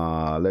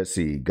well. Let's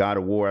see. God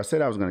of War. I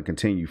said I was going to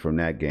continue from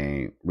that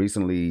game.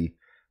 Recently,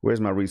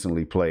 where's my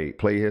recently played?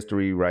 Play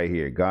history right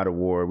here. God of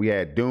War. We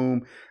had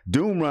Doom.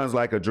 Doom runs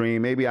like a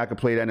dream. Maybe I could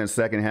play that in the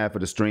second half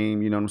of the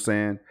stream. You know what I'm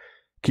saying?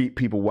 Keep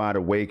people wide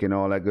awake and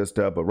all that good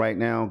stuff. But right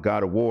now,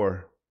 God of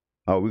War,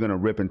 we're going to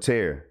rip and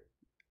tear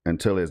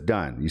until it's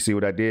done. You see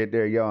what I did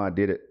there, y'all? I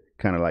did it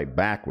kind of like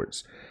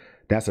backwards.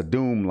 That's a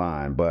Doom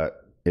line, but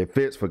it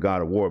fits for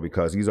God of War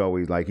because he's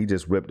always like, he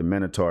just ripped the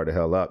Minotaur the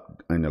hell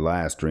up in the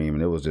last stream,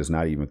 and it was just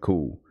not even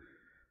cool.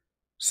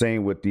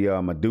 Same with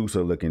the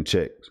Medusa looking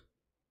chicks.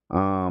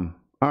 All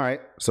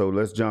right, so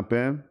let's jump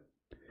in.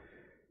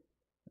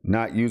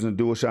 Not using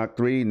DualShock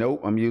 3.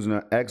 Nope, I'm using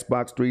an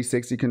Xbox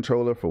 360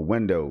 controller for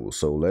Windows.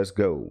 So let's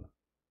go.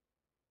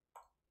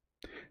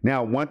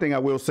 Now, one thing I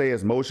will say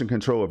is motion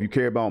control. If you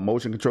care about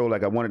motion control,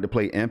 like I wanted to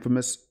play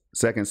Infamous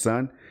Second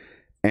Son,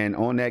 and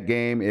on that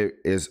game, it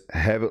is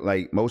heavy,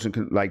 like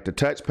like the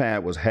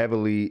touchpad was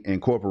heavily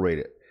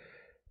incorporated.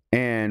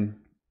 And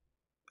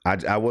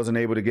I wasn't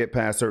able to get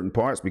past certain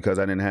parts because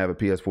I didn't have a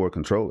PS4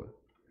 controller.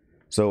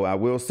 So I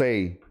will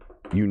say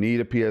you need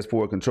a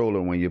PS4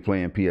 controller when you're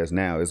playing PS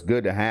Now. It's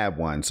good to have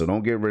one, so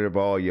don't get rid of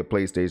all your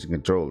PlayStation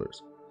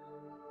controllers,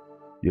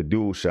 your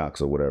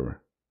DualShocks or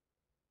whatever.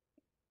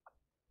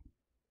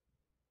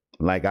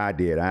 Like I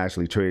did. I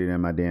actually traded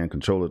in my damn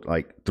controller,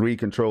 like 3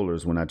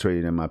 controllers when I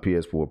traded in my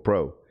PS4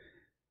 Pro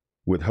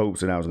with hopes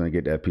that I was going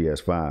to get that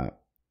PS5.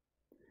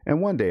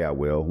 And one day I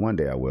will. One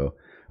day I will.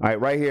 All right,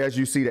 right here, as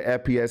you see, the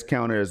FPS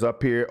counter is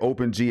up here.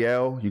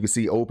 OpenGL. You can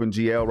see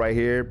OpenGL right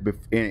here.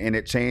 And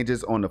it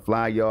changes on the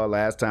fly, y'all.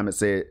 Last time it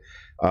said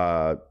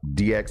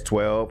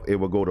DX12. It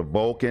will go to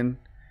Vulkan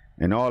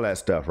and all that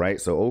stuff,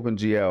 right? So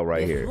OpenGL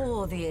right here.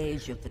 The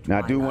age of the now,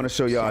 I do want to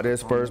show y'all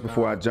this first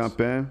before I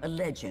jump in. A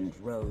legend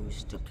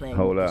rose to claim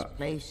Hold his up.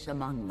 place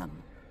among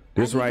them.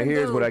 This right here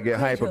is what I get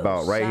hype Kratos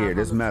about, right sat here, on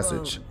this the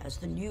message. throne as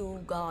the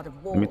new god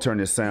of war, Let me turn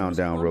this sound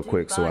down real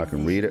quick so I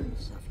can read it.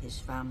 visions of his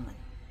family.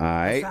 All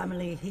right. A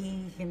family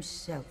he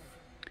himself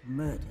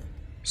murdered.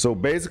 So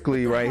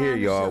basically right here,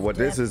 y'all, what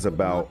this is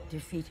about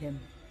is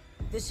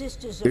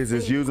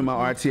it's using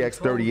my RTX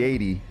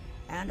 3080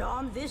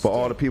 for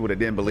all the people that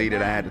didn't believe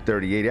that I had the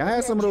 3080. I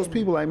had some of those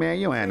people like, man,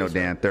 you don't have no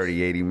damn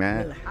 3080,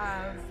 man.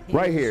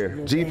 Right here,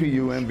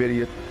 GPU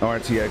NVIDIA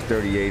RTX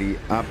 3080,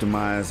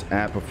 optimized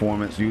app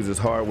performance, uses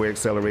hardware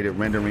accelerated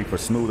rendering for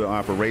smoother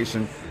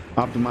operation.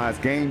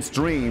 Optimized game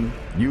stream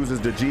uses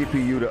the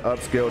GPU to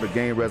upscale the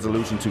game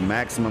resolution to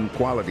maximum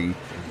quality,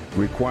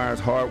 requires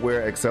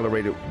hardware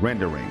accelerated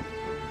rendering.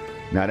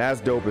 Now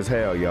that's dope as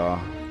hell, y'all.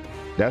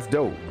 That's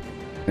dope.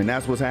 And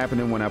that's what's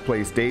happening when I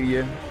play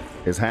Stadia.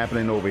 It's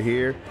happening over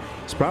here.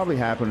 It's probably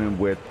happening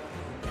with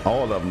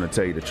all of them, to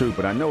tell you the truth,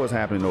 but I know it's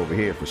happening over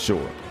here for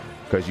sure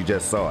because you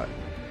just saw it.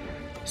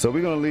 So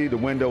we're gonna leave the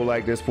window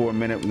like this for a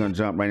minute. We're gonna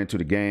jump right into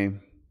the game.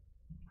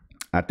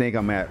 I think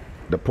I'm at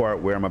the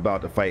part where I'm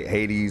about to fight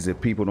Hades.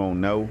 If people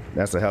don't know,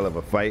 that's a hell of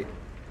a fight.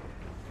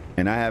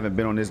 And I haven't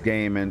been on this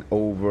game in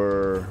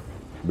over,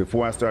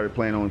 before I started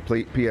playing on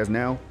PS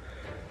Now,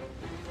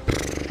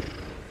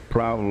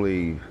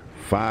 probably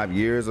 5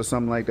 years or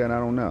something like that. I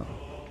don't know.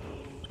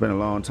 It's been a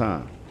long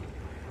time.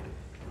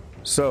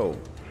 So,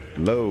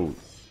 load.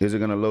 Is it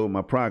gonna load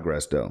my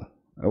progress though?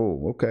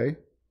 Oh, okay.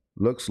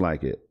 Looks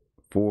like it.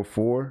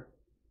 4-4.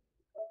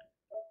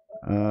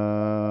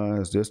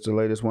 Is this the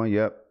latest one?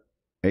 Yep.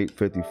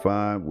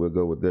 855, we'll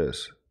go with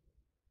this.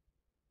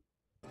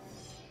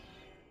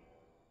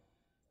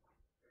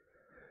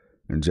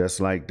 And just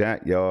like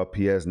that, y'all,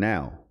 PS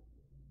Now.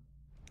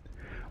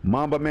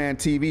 Mamba Man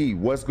TV,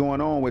 what's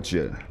going on with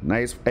you?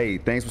 Nice. Hey,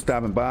 thanks for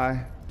stopping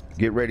by.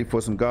 Get ready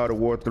for some God of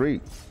War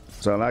 3.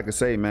 That's all I can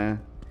say,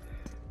 man.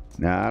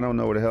 Now, I don't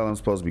know where the hell I'm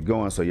supposed to be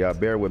going, so y'all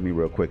bear with me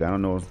real quick. I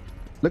don't know.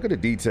 Look at the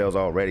details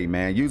already,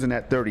 man. Using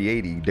that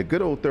 3080, the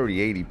good old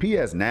 3080.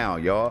 PS Now,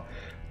 y'all.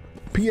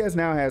 PS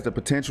Now has the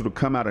potential to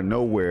come out of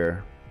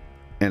nowhere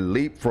and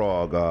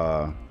leapfrog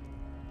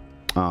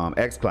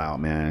Xcloud,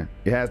 man.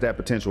 It has that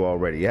potential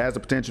already. It has the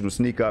potential to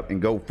sneak up and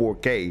go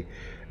 4K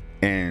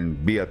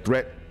and be a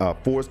threat, a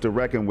force to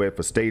reckon with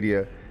for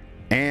Stadia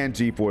and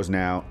GeForce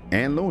Now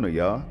and Luna,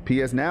 y'all.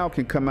 PS Now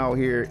can come out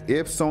here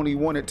if Sony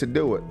wanted to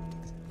do it.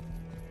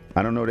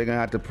 I don't know, they're gonna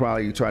have to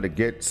probably try to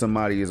get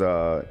somebody's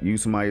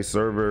use somebody's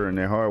server and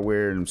their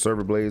hardware and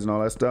server blades and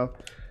all that stuff.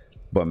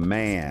 But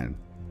man,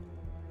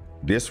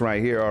 this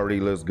right here already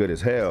looks good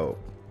as hell,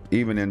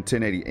 even in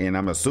 1080, and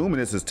I'm assuming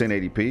this is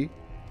 1080p.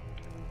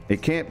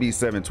 It can't be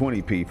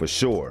 720p for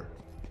sure,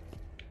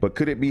 but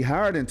could it be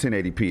higher than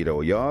 1080p though,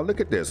 y'all?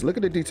 Look at this. Look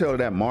at the detail of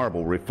that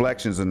marble,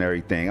 reflections and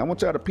everything. I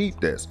want y'all to peep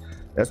this.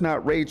 That's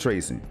not ray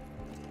tracing,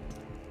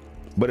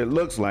 but it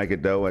looks like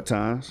it though at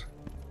times.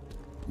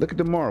 Look at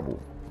the marble.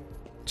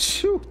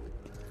 Chew.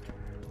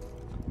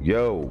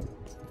 Yo,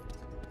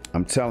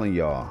 I'm telling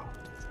y'all,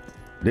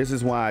 this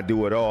is why I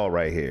do it all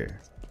right here.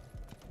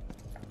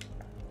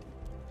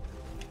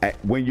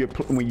 When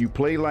you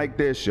play like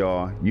this,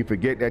 y'all, you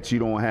forget that you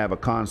don't have a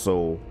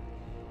console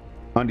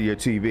under your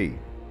TV.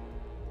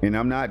 And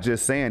I'm not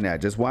just saying that.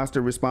 Just watch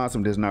the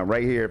responsiveness. Not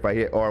right here. If I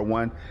hit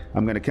R1,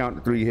 I'm gonna count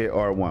to 3. Hit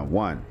R1.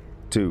 1,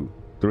 2,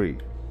 3.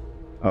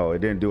 Oh, it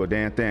didn't do a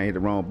damn thing. I hit the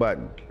wrong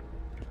button.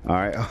 All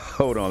right,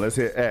 hold on. Let's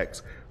hit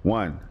X.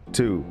 1,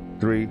 2,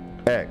 3.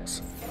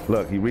 X.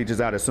 Look, he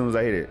reaches out as soon as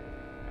I hit it.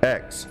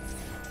 X.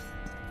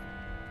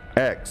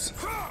 X.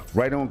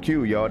 Right on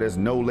cue, y'all. There's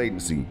no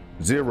latency.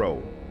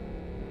 0.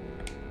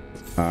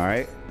 All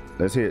right,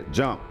 let's hit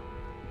jump.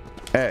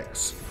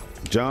 X.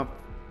 Jump.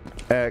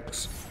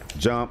 X.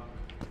 Jump.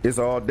 It's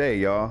all day,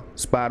 y'all.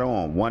 Spot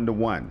on.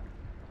 1-to-1.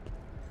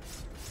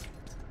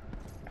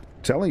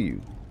 Telling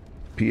you,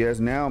 PS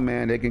Now,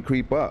 man, they can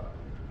creep up.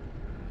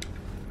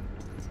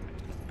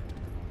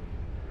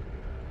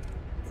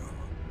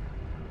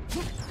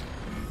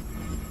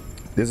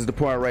 This is the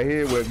part right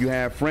here where if you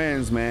have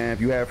friends, man,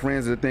 if you have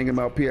friends that are thinking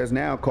about PS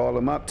Now, call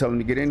them up, tell them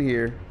to get in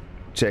here,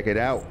 check it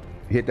out.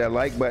 Hit that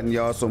like button,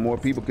 y'all, so more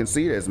people can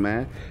see this,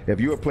 man. If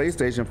you're a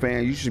PlayStation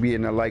fan, you should be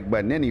hitting that like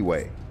button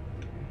anyway,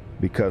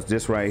 because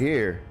this right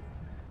here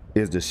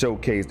is the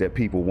showcase that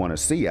people want to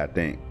see, I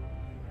think.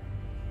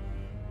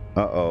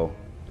 Uh-oh.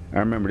 I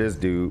remember this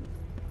dude.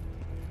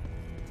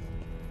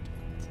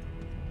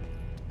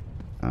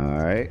 All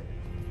right.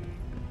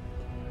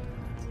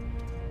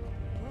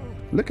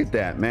 Look at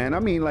that, man. I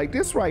mean, like,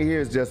 this right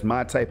here is just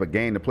my type of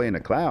game to play in the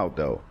cloud,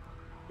 though.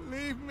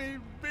 Leave me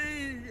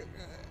be.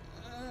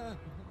 I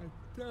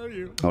tell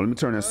you. Oh, let me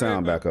turn that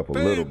sound back up a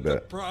little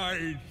bit.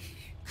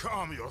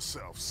 Calm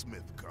yourself,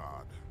 Smith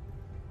God.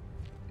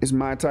 It's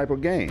my type of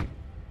game.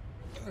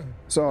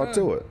 It's all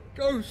to it.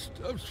 Ghost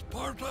of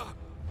Sparta.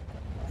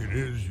 It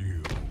is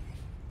you.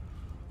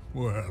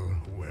 Well.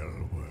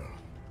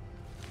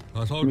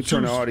 Let me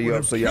turn the audio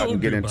up so y'all can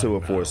get into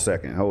it for a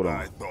second. Hold on.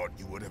 I thought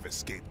you would have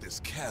escaped this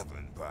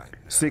cavern by now.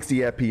 60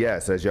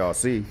 FPS, as y'all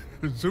see.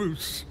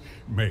 Zeus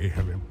may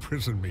have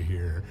imprisoned me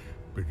here,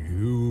 but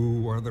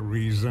you are the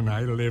reason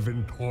I live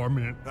in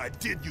torment. I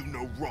did you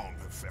no wrong,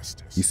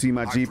 Hephaestus. You see,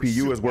 my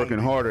GPU is working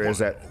harder.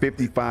 It's at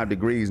 55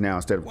 degrees now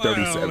instead of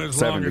 37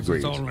 as long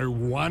degrees. As it's only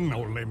one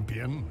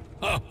Olympian.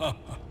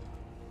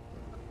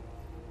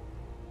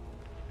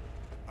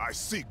 I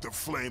seek the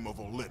flame of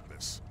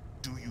Olympus.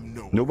 Do you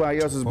know? Nobody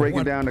else is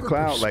breaking down the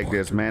cloud like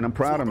this, man. I'm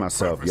proud of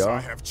myself, y'all. I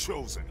have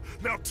chosen.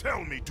 Now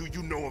tell me, do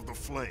you know of the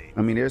flame?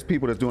 I mean, there's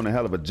people that's doing a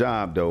hell of a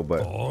job, though,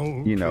 but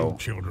you know,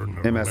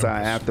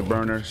 MSI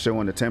Afterburner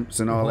showing the temps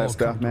and all that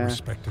stuff, man.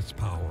 Respect its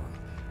power,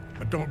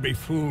 but don't be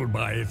fooled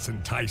by its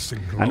enticing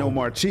glow. I know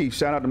Marchief.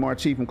 Shout out to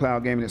Marchief from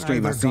Cloud Gaming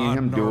Extreme. I seen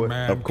him do it,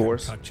 of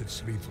course. Touch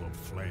its lethal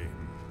flame.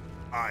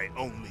 I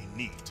only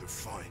need to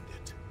find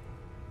it.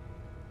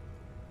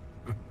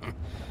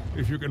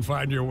 If you can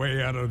find your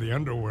way out of the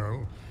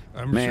underworld,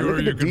 I'm man, sure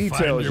look at the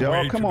details,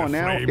 y'all. Come on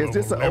now. Is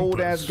this an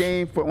old ass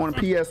game on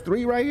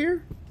PS3 right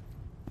here?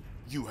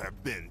 You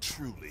have been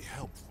truly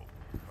helpful,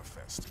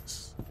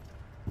 Hephaestus.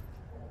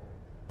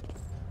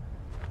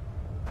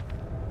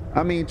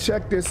 I mean,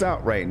 check this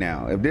out right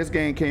now. If this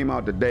game came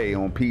out today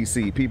on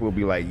PC, people would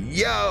be like,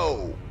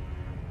 yo,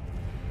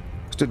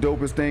 it's the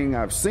dopest thing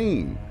I've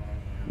seen.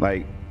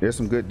 Like, there's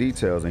some good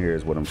details in here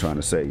is what I'm trying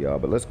to say, y'all.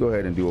 But let's go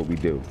ahead and do what we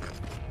do.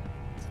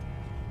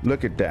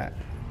 Look at that.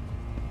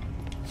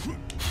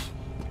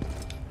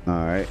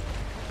 All right.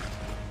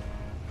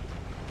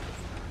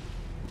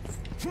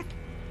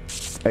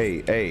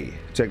 Hey,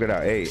 check that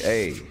out.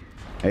 Hey.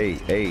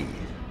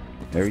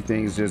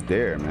 Everything's just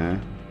there,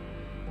 man.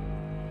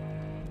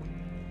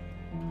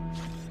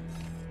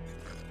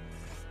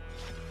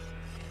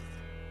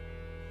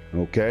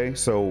 Okay,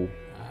 so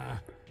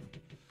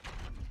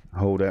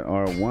hold that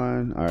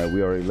R1. All right,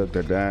 we already looked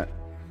at that.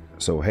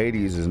 So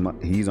Hades is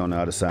he's on the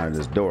other side of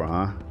this door,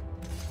 huh?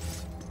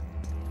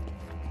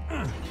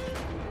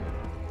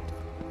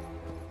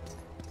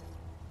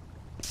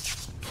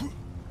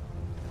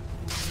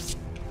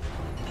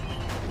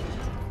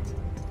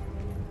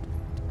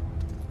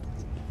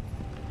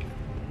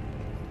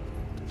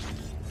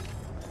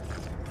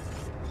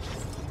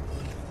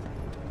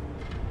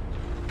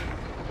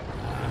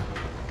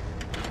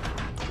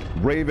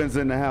 Raven's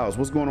in the house.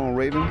 What's going on,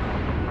 Raven?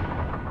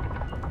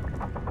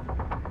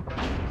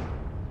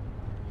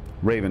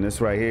 Raven, this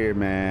right here,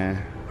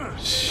 man.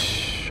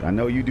 Shh. I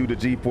know you do the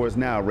GeForce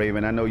Now,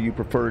 Raven. I know you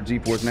prefer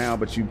GeForce Now,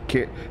 but you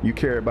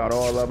care about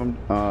all of them.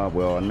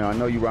 Well, no, I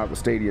know you rock with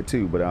Stadia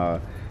too,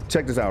 but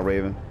check this out,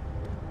 Raven.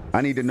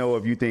 I need to know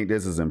if you think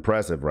this is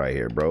impressive right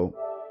here, bro.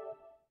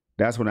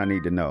 That's what I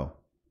need to know.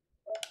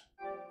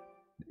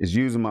 It's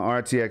using my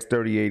RTX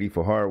 3080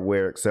 for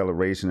hardware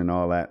acceleration and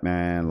all that,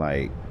 man.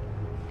 Like,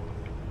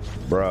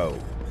 bro.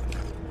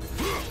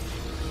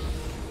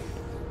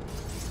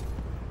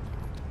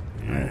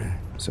 Right.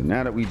 So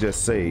now that we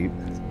just saved,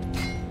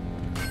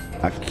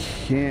 I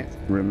can't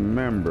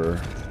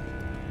remember.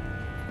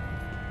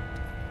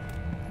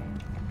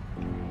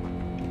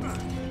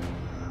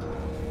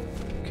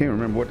 Can't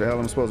remember what the hell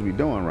I'm supposed to be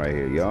doing right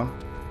here, y'all.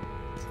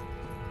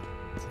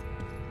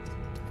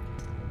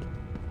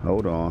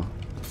 Hold on.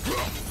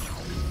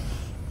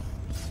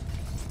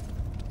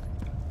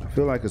 I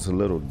feel like it's a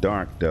little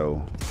dark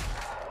though,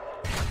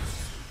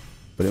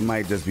 but it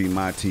might just be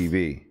my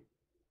TV.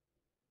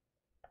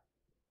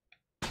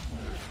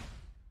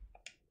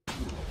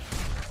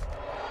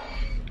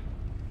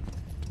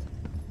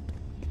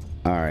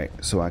 All right,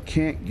 so I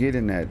can't get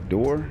in that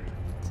door,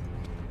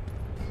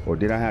 or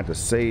did I have to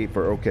save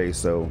for? Okay,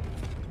 so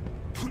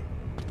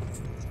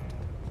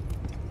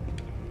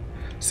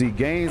see,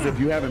 games, if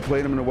you haven't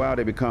played them in a while,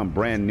 they become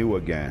brand new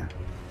again.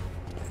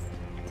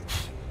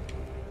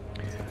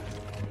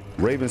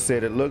 Raven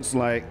said it looks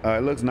like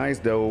it looks nice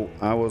though.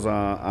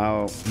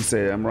 He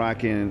said I'm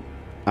rocking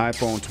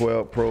iPhone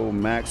 12 Pro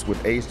Max with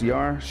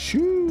HDR.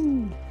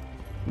 Shoo,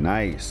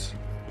 nice.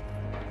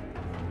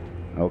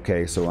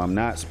 Okay, so I'm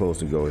not supposed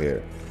to go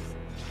here.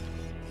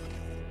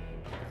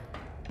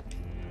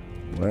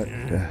 What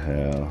the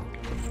hell?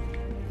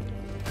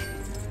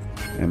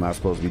 am I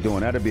supposed to be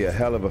doing? That'd be a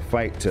hell of a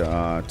fight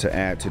to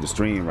add to the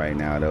stream right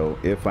now, though,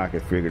 if I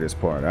could figure this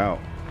part out.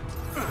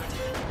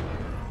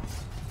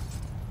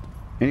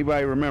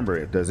 Anybody remember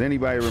it? Does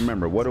anybody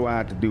remember? What do I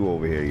have to do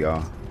over here,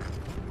 y'all?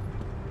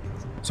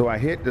 So I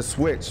hit the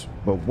switch,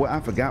 but what, I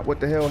forgot what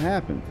the hell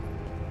happened.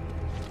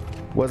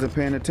 Wasn't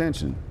paying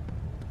attention.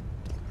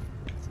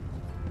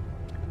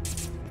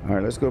 All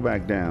right, let's go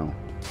back down.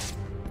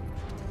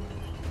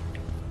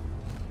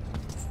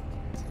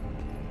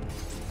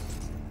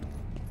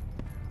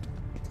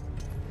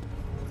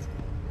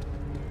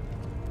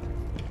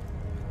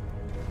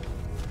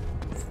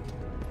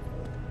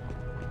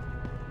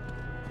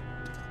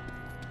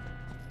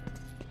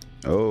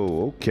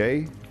 Oh,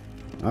 okay.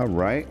 All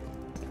right.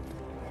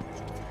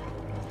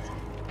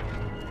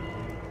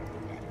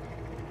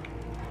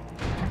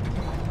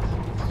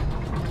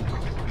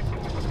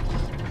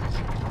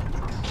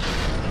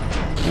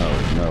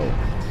 Oh, no.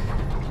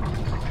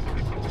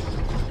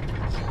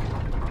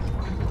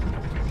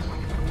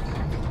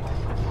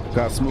 Look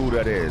how smooth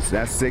that is.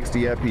 That's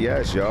 60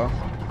 FPS, y'all.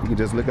 You can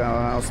just look at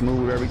how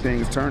smooth everything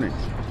is turning.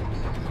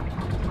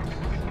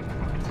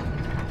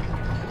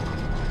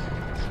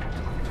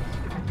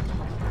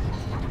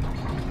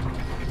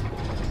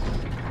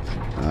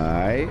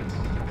 Alright.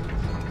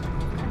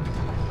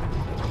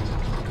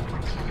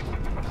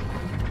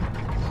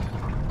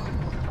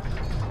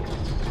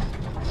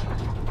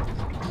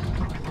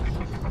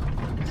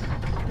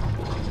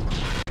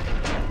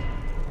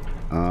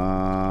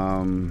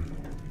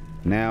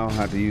 Now I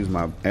have to use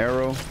my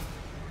arrow.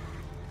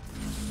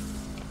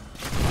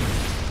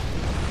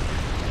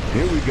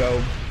 Here we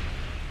go.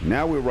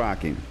 Now we're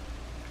rocking.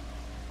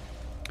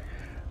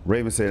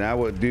 Raven said, I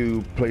would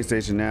do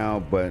PlayStation Now,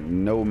 but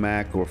no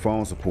Mac or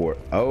phone support.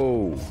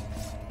 Oh.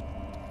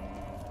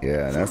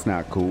 Yeah, that's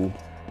not cool.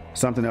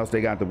 Something else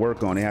they got to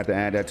work on. They have to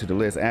add that to the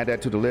list. Add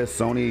that to the list,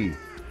 Sony.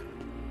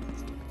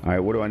 All right,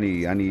 what do I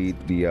need? I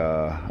need the,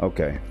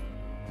 okay.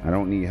 I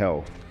don't need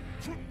health.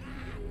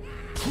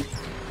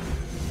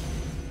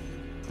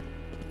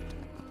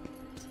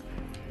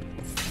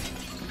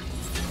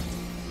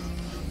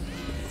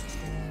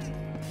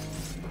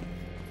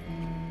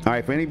 All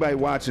right, for anybody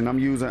watching,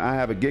 I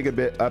have a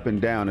gigabit up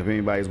and down. If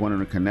anybody's wondering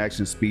the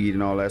connection speed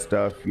and all that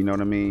stuff, you know what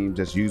I mean?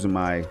 Just using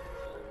my,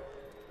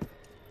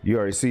 you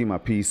already see my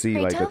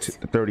PC, like the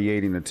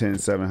 3080 and the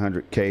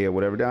 10700K or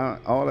whatever.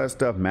 All that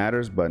stuff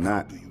matters, but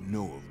not, do you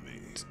know of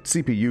me?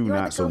 CPU, You're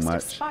not the so ghost of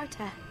much.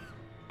 Sparta.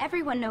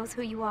 Everyone knows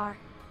who you are.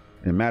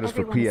 It matters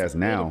Everyone for is PS afraid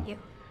now. of you.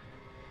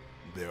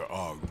 There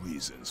are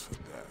reasons for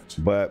that.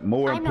 But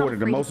more I'm not important,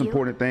 the afraid most of you.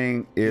 important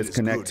thing is It is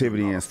good you're connectivity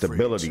not and afraid,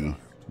 stability child.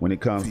 when it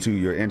comes to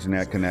your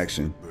internet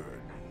connection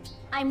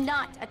I'm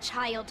not a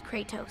child,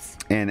 Kratos.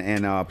 and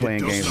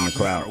playing games in the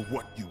cloud. Matter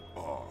what you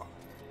are,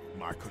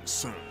 my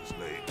concerns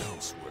lay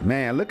elsewhere.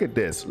 Man, look at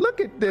this.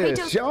 Look at this,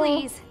 Kratos, y'all.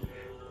 please.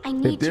 I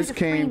need If this you to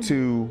came free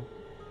me.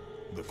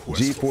 to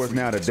GeForce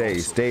Now today,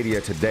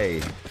 Stadia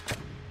today,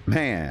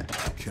 man,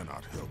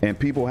 and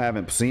people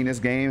haven't seen this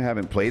game,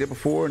 haven't played it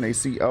before, and they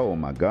see, oh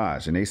my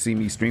gosh, and they see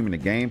me streaming the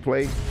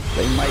gameplay,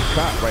 they might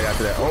cop right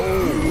after that.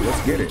 Oh,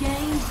 let's get it.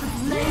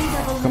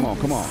 Come on,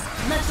 come on.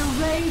 Let the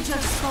rage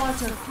of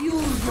Sparta fuel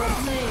your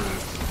blade.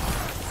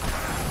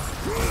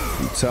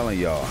 I'm telling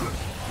y'all.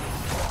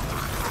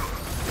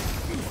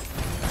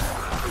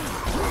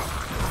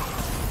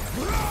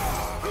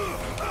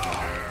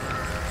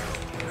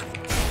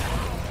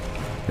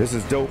 This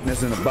is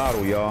dopeness in a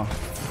bottle, y'all.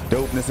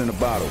 Dopeness in a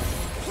bottle.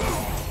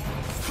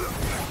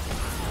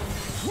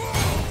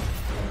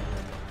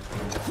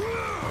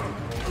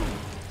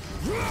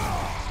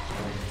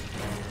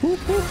 Whoop,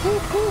 whoop,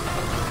 whoop, whoop.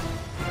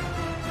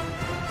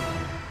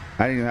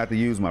 I didn't even have to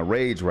use my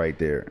rage right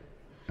there.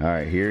 All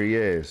right, here he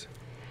is.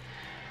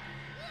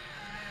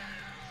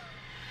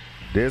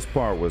 This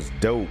part was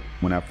dope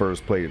when I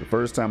first played it. The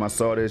first time I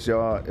saw this,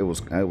 y'all, it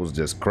was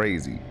just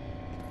crazy.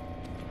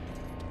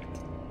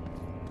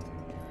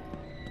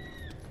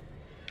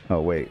 Oh,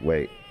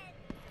 wait.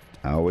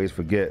 I always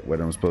forget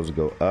whether I'm supposed to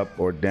go up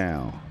or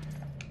down.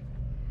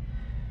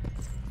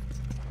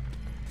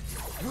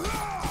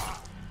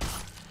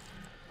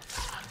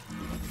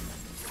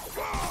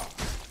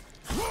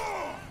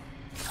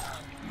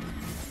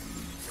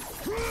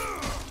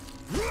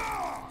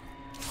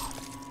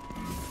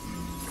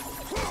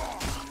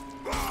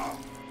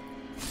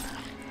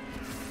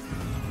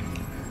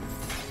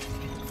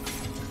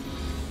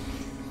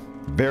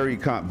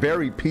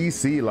 Very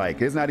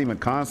PC-like. It's not even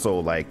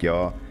console-like,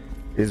 y'all.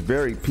 It's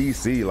very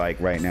PC-like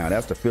right now.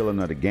 That's the feeling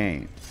of the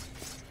game.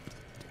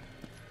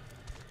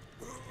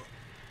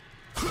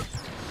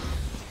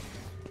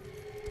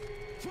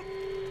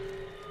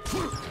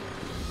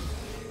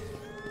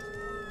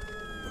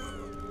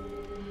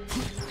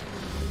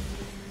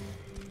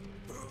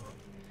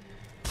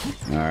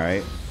 All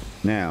right,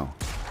 now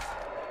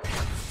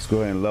let's go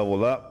ahead and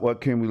level up.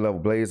 What can we level?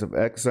 Blaze of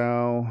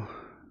Exile,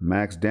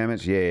 max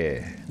damage.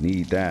 Yeah,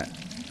 need that.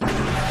 Need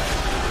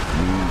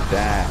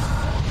that.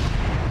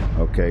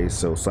 Okay,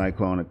 so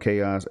Cyclone of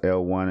Chaos,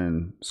 L1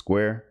 and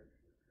square.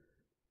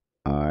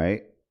 All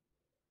right.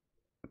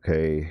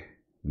 Okay,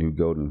 new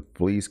golden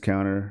fleece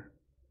counter.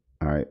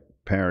 All right,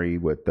 parry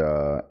with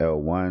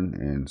L1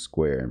 and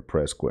square and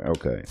press square.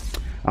 Okay,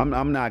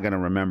 I'm not gonna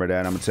remember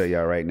that. I'm gonna tell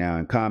y'all right now.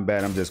 In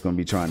combat, I'm just gonna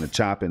be trying to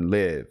chop and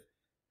live,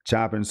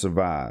 chop and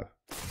survive.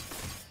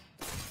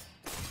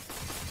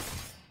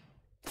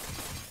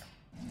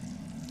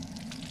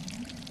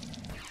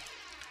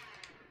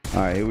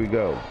 All right, here we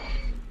go.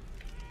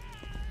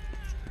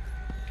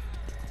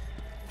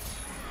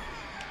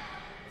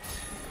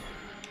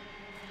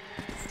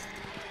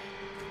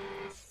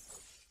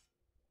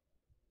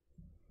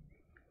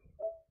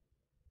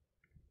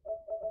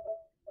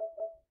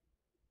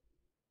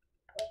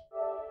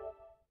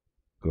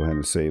 Go ahead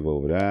and save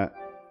over that.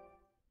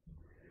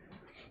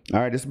 All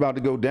right, it's about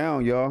to go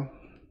down, y'all.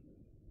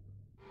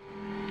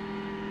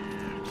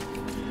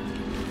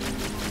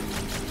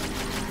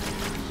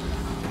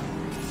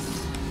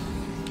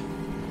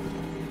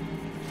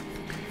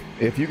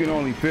 If you can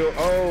only feel,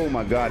 oh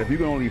my God, if you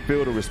can only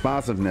feel the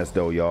responsiveness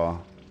though,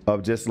 y'all,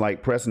 of just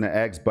like pressing the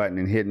X button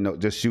and hitting,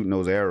 just shooting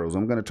those arrows.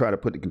 I'm gonna try to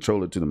put the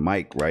controller to the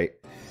mic, right?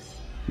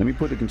 Let me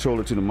put the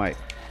controller to the mic.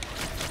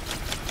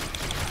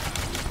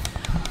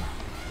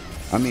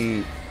 I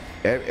mean,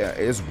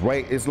 it's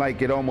right, it's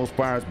like it almost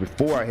fires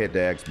before I hit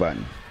the X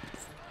button.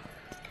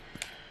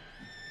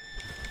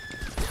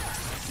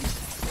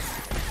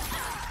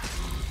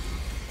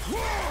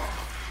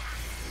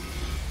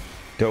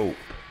 Dope.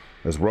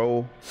 Let's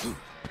roll,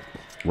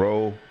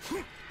 roll,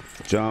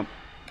 jump,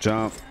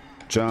 jump,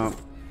 jump,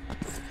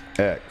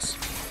 X.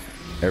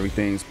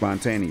 Everything's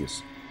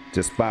spontaneous,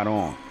 just spot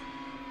on.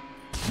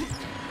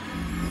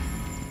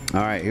 All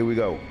right, here we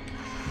go.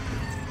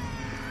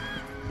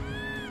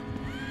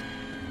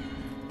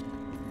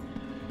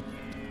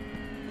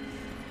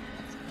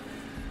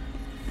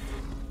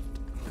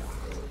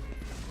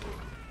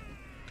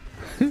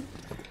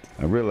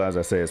 I realize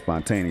I say it's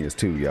spontaneous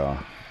too, y'all.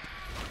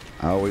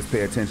 I always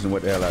pay attention to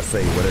what the hell I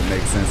say, whether it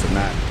makes sense or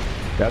not.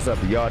 That's up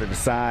to y'all to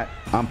decide.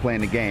 I'm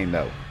playing the game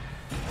though.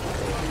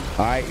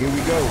 All right, here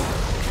we go.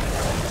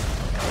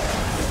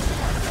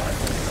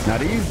 Now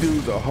these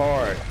dudes are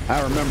hard.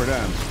 I remember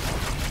them.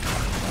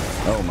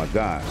 Oh my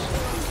gosh.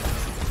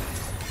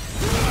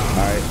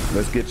 All right,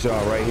 let's get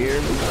y'all right here.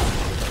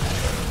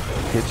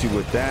 Hit you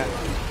with that.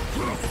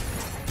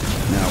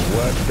 Now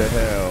what the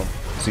hell?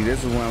 See,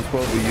 this is when I'm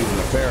supposed to be using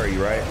a parry,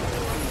 right?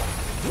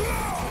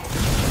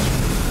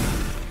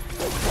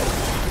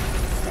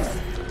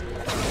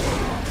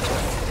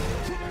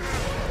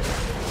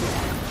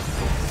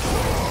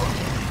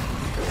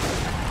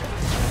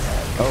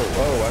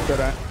 Oh, I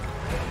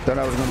thought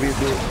I was gonna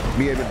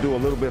be able to do a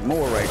little bit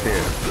more right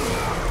there.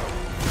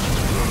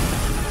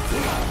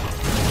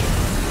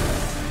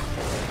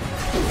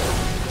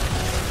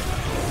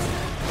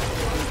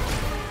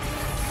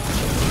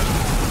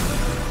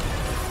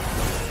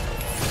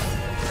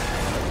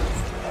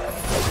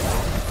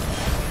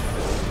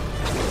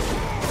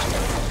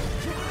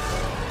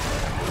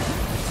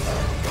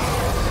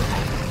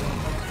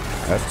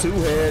 That's two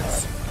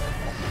heads.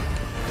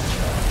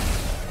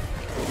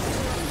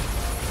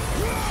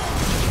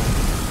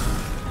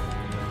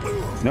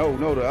 No,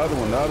 the other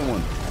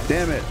one.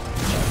 Damn it.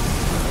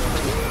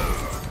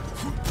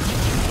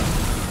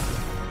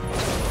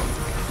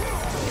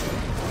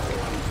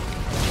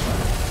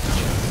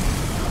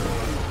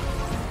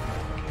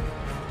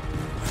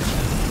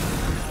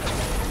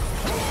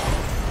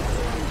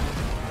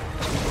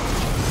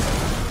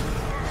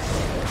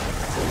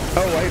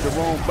 Oh, I hit the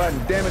wrong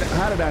button. Damn it.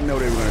 How did I know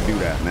they were going to do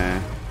that,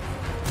 man?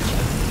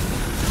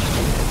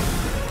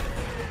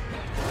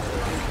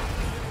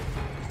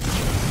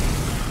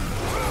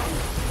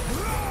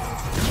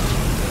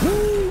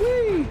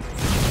 Woo-wee.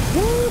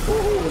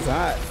 Woo-hoo. It was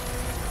hot.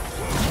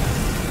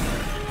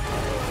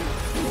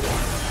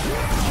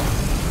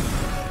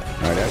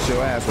 All right, that's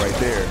your ass right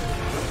there.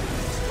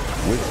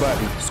 Which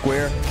button?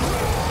 Square?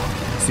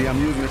 See, I'm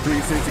using the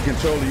 360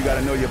 controller. You got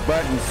to know your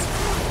buttons.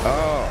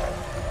 Oh.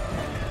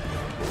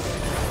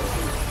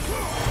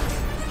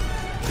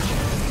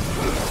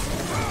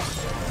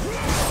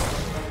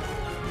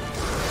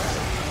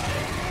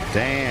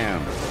 Damn.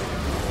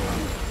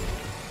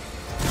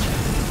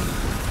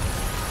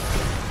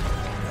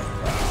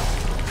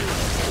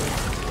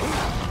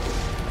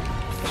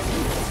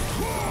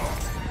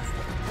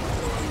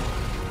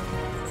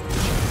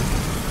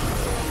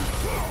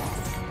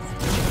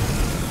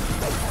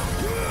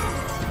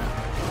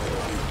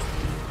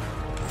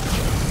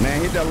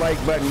 Man, hit that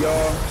like button,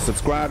 y'all.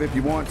 Subscribe if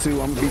you want to.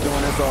 I'm gonna be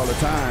doing this all the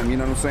time. You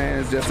know what I'm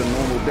saying? It's just a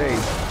normal day.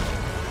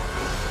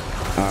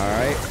 All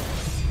right.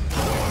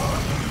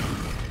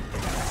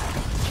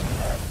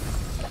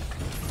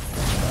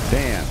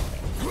 Damn.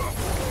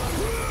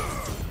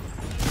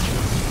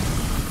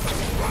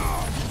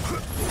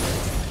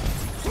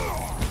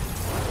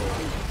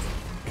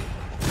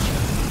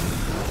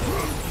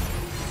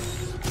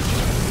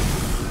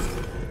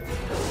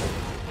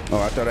 Oh,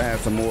 I thought I had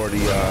some more of the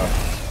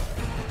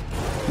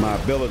my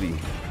ability.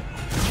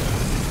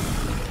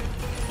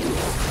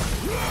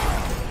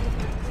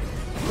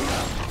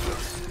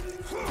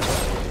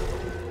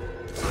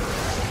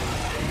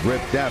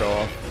 Rip that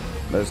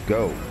off. Let's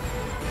go.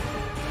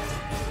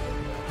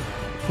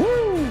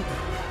 Woo!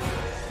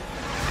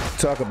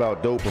 Talk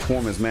about dope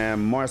performance, man.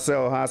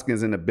 Marcel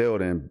Hoskins in the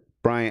building.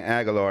 Brian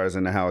Aguilar is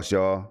in the house,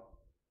 y'all.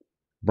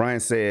 Brian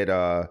said,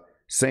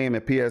 saying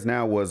that PS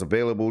Now was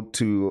available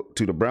to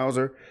the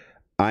browser.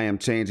 I am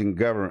changing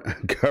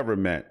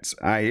governments.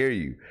 I hear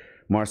you.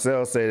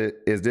 Marcel said,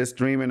 is this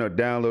streaming or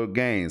download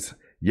games?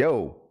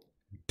 Yo,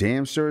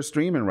 damn sure it's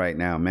streaming right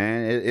now,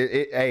 man.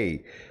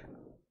 Hey,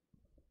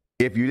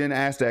 if you didn't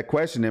ask that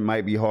question, it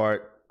might be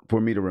hard for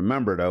me to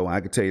remember, though.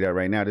 I can tell you that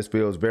right now. This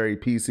feels very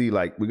PC.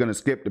 Like, we're going to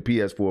skip the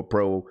PS4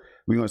 Pro.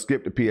 We're going to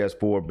skip the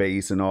PS4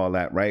 base and all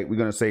that, right? We're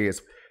going to say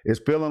it's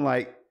feeling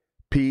like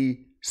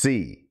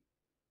PC.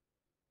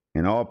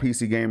 And all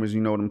PC gamers,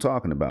 you know what I'm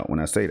talking about when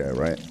I say that,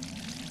 right?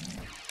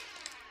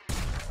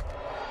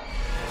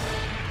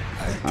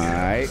 All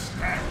right.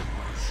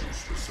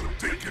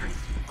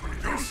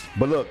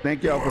 But look,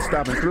 thank y'all for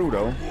stopping through,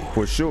 though.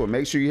 For sure.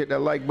 Make sure you hit that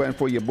like button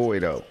for your boy,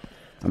 though.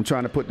 I'm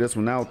trying to put this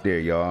one out there,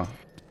 y'all.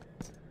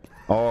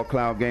 All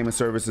cloud gaming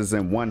services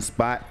in one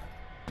spot.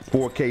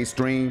 4K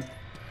stream.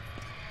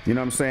 You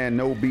know what I'm saying?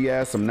 No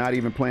BS. I'm not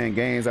even playing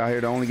games out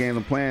here. The only games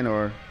I'm playing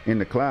are in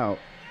the cloud.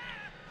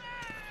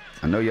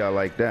 I know y'all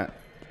like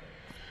that.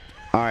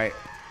 All right.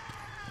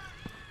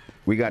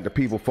 We got the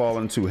people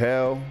falling to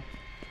hell.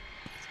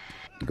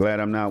 Glad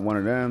I'm not one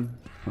of them.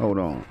 Hold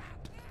on.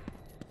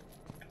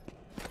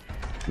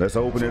 Let's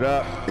open it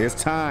up.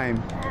 It's time.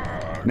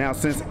 Now,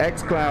 since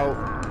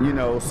Xcloud, you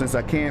know, since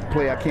I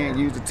can't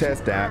use the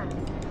test app,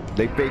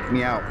 they faked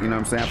me out. You know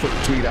what I'm saying? I put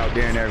the tweet out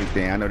there and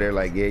everything. I know they're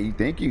like, yeah, you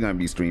think you're going to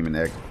be streaming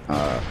the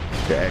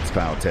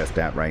Xcloud test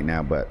app right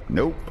now, but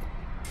nope.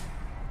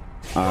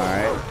 All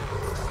right.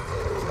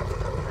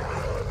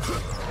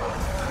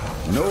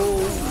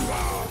 No.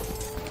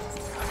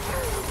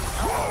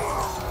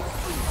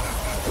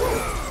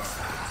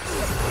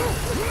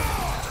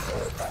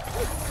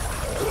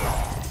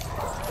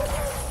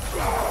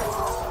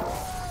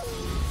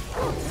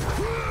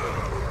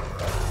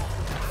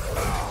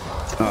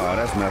 Oh,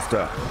 that's messed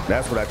up.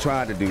 That's what I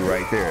tried to do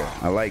right there.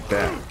 I like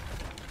that.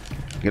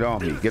 Get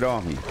off me. Get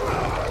off me.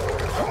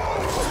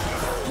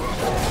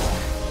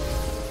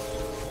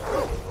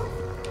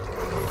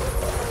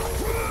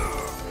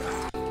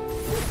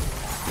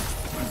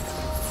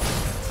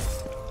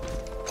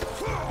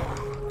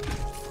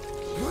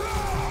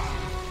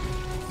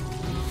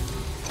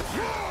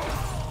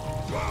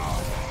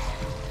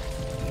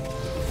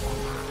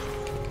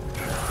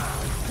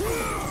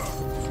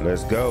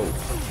 Let's go.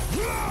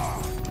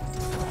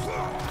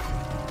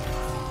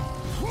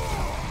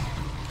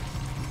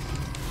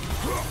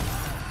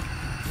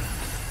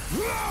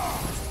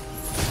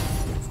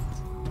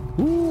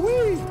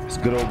 Woo-wee. It's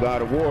good old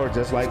God of War,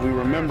 just like we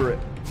remember it.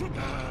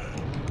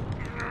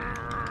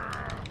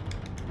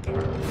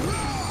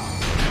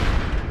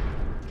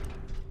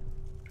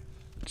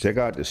 Check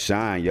out the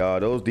shine, y'all.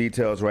 Those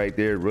details right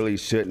there really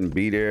shouldn't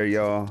be there,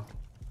 y'all.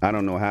 I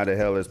don't know how the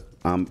hell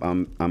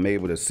I'm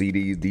able to see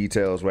these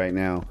details right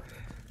now,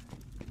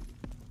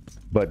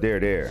 but they're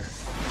there.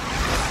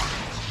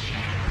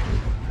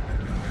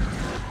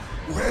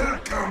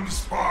 Welcome,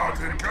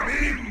 Spartan. Come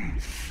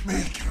in.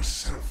 Make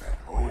yourself at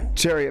home.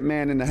 Chariot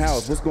man in the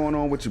house. What's going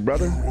on with you,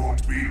 brother? You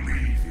won't be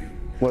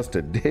leaving. What's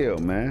the deal,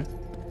 man?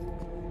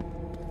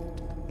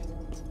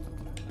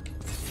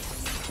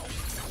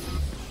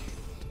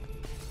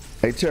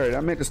 Hey, Chariot, I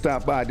meant to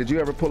stop by. Did you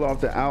ever pull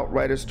off the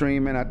Outriders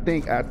stream, man? I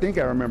think I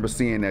remember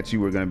seeing that you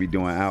were going to be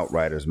doing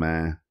Outriders,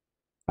 man.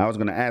 I was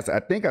going to ask. I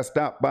think I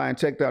stopped by and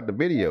checked out the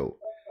video,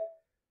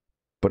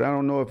 but I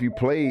don't know if you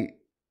played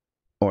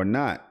or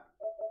not.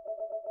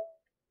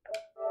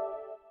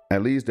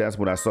 At least that's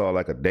what I saw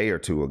like a day or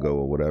two ago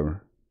or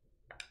whatever.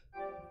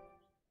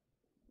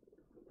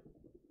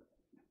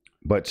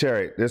 But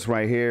Chariot, this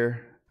right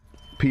here,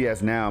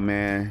 PS Now,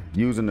 man,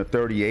 using the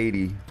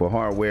 3080 for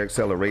hardware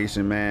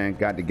acceleration, man.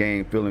 Got the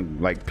game feeling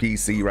like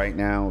PC right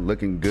now,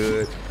 looking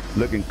good,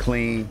 looking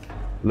clean,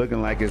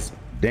 looking like it's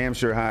damn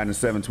sure higher than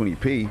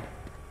 720p.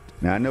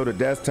 Now I know the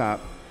desktop,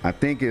 it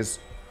comes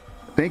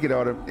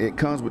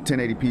with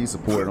 1080p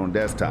support on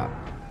desktop.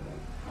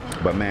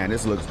 But man,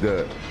 this looks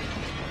good.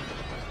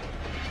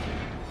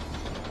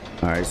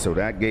 All right, so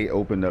that gate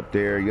opened up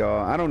there,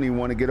 y'all. I don't even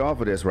want to get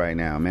off of this right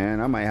now,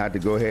 man. I might have to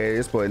go ahead.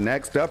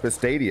 Next up is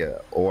Stadia,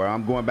 or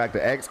I'm going back to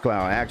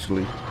Xcloud,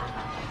 actually.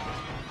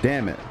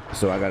 Damn it.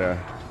 So I gotta...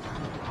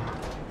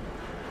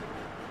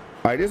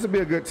 All right, this would be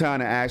a good time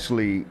to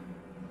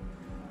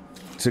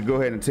go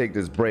ahead and take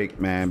this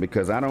break, man,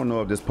 because I don't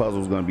know if this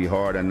puzzle is going to be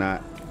hard or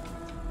not.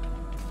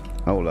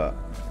 Hold up.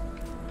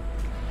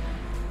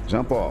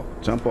 Jump off.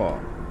 Jump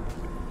off.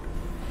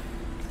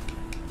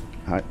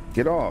 All right,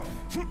 get off.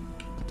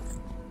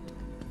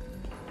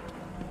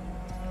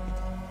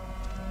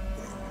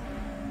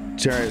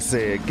 Chariot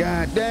said,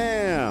 God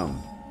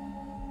damn.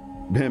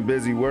 Been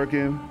busy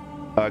working.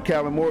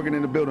 Calvin Morgan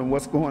in the building.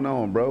 What's going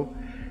on, bro?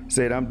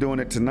 Said, I'm doing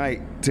it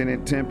tonight,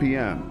 10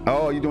 p.m.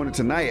 Oh, you doing it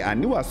tonight? I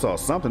knew I saw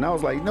something. I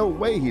was like, no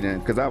way he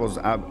didn't, because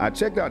I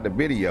checked out the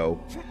video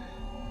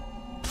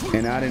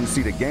and I didn't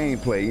see the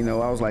gameplay. You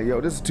know, I was like,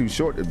 yo, this is too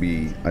short to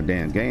be a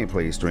damn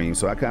gameplay stream.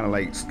 So I kind of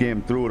like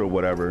skimmed through it or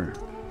whatever.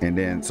 And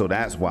then, so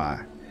that's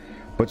why.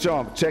 But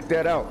y'all, check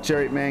that out.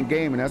 Chariot Man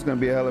Gaming. That's going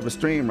to be a hell of a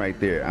stream right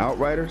there.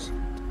 Outriders.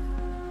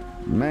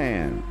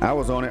 Man, I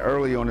was on it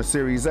early on the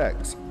Series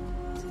X.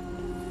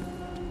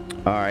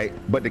 All right.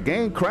 But the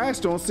game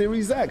crashed on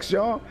Series X,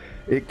 y'all.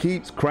 It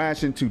keeps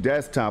crashing to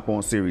desktop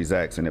on Series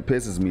X, and it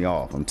pisses me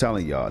off. I'm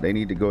telling y'all, they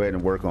need to go ahead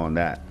and work on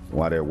that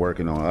while they're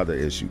working on other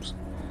issues.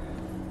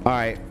 All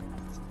right.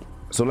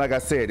 So like I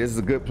said, this is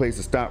a good place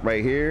to stop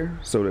right here.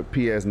 So the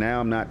PS Now,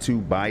 I'm not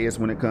too biased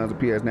when it comes to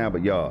PS Now,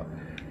 but y'all,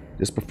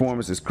 this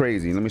performance is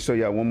crazy. Let me show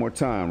y'all one more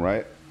time,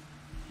 right?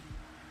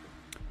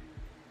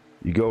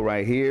 You go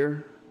right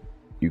here.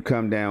 You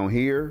come down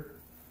here.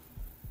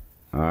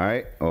 All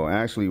right. Oh,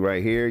 actually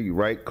right here, you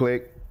right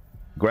click,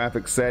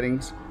 graphic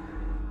settings,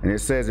 and it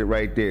says it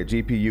right there.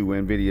 GPU,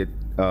 NVIDIA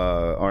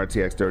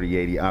RTX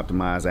 3080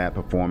 optimized app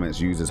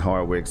performance, uses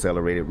hardware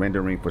accelerated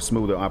rendering for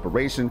smoother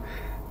operation.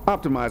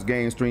 Optimized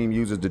game stream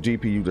uses the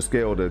GPU to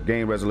scale the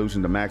game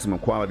resolution to maximum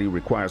quality,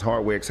 requires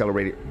hardware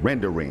accelerated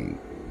rendering.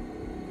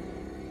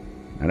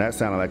 Now that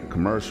sounded like a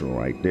commercial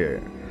right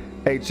there.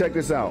 Hey, check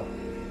this out.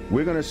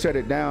 We're gonna shut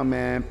it down,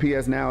 man.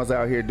 PS Now is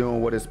out here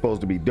doing what it's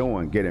supposed to be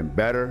doing, getting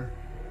better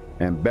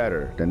and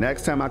better. The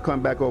next time I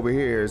come back over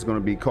here, it's gonna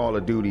be Call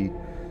of Duty.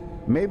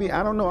 Maybe,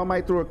 I don't know, I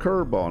might throw a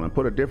curveball and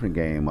put a different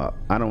game up.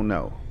 I don't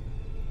know.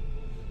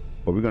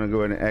 But we're gonna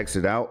go ahead and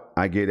exit out.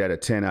 I get that a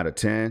 10 out of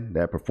 10.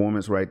 That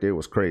performance right there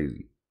was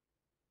crazy.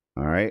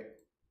 All right,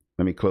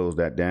 let me close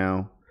that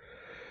down.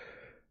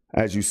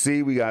 As you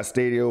see, we got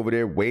Stadia over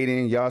there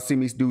waiting. Y'all see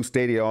me do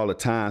Stadia all the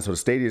time, so the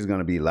Stadia is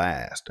gonna be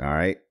last, all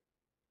right?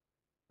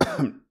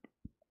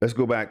 Let's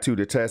go back to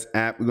the test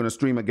app. We're gonna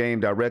stream a game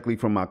directly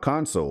from my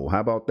console. How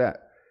about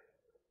that?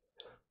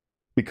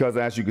 Because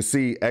as you can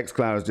see,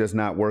 Xcloud is just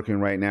not working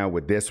right now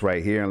with this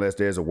right here unless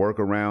there's a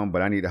workaround,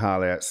 but I need to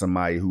holler at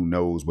somebody who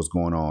knows what's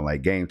going on,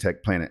 like Game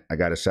Tech Planet. I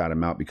got to shout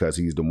him out because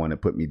he's the one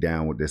that put me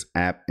down with this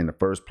app in the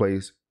first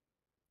place,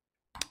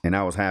 and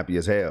I was happy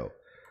as hell.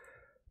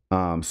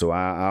 So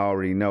I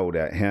already know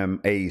that him,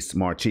 Ace,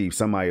 Marchief,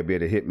 somebody will be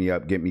able to hit me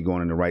up, get me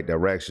going in the right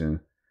direction.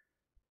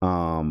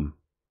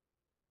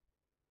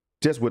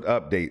 Just with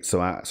updates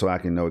so I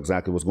can know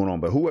exactly what's going on.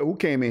 But who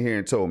came in here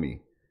and told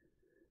me?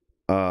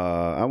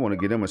 I want to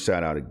give them a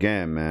shout out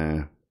again,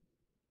 man.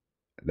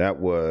 That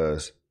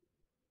was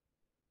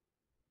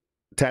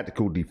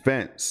Tactical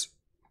Defense.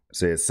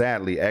 Said,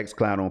 sadly,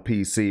 Xcloud on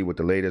PC with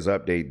the latest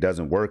update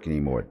doesn't work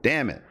anymore.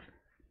 Damn it.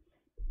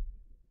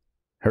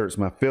 Hurts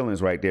my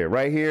feelings right there.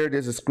 Right here,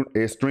 this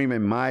is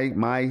streaming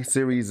my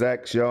Series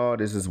X, y'all.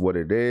 This is what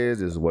it is.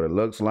 This is what it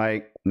looks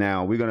like.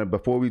 Now, we're going to,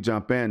 before we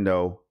jump in,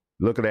 though,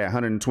 look at that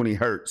 120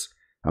 hertz.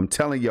 I'm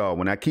telling y'all,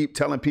 when I keep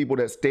telling people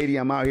that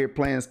Stadia, I'm out here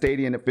playing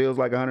Stadia and it feels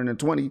like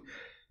 120,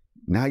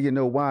 now you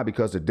know why.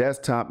 Because the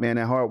desktop, man,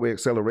 that hardware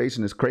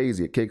acceleration is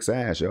crazy. It kicks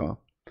ass, y'all.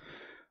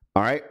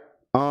 All right.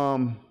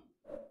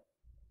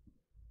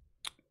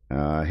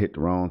 Hit the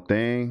wrong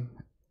thing.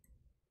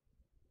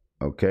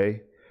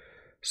 Okay.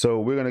 So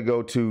we're going to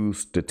go to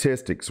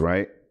statistics,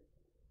 right?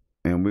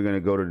 And we're going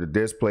to go to the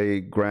display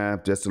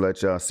graph just to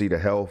let y'all see the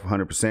health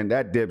 100%.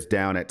 That dips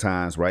down at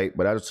times, right?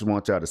 But I just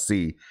want y'all to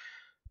see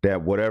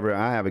that whatever,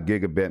 I have a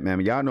gigabit, man.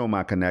 Y'all know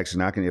my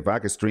connection. If I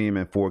could stream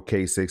in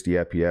 4K 60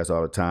 FPS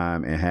all the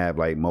time and have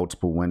like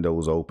multiple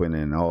windows open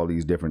and all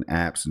these different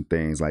apps and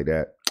things like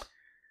that,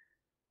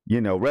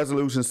 you know,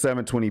 resolution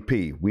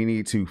 720p. We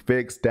need to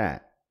fix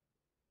that.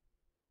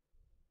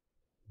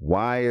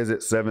 Why is it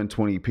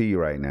 720p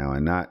right now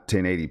and not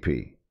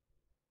 1080p?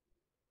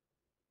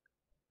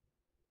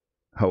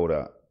 Hold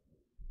up.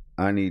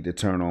 I need to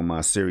turn on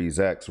my Series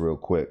X real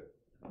quick.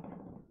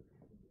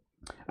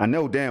 I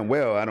know damn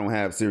well I don't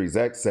have Series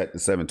X set to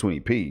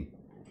 720p.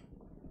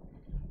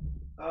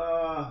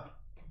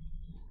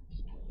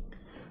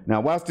 Now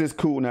watch this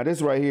cool. Now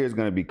this right here is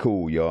going to be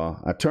cool, y'all.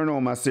 I turn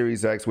on my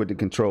Series X with the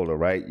controller,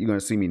 right? You're going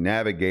to see me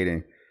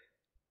navigating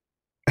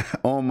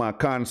on my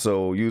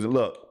console using,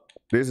 look,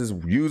 this is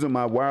using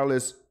my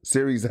wireless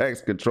Series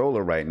X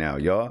controller right now,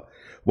 y'all.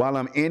 While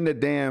I'm in the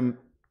damn,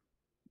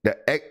 the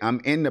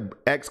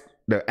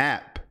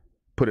app,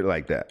 put it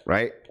like that,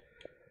 right?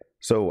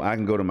 So I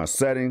can go to my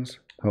settings.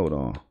 Hold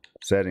on.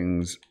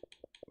 Settings.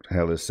 What the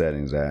hell is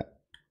settings at?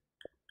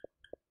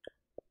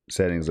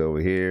 Settings over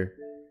here.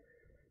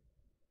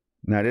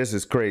 Now this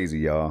is crazy,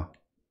 y'all.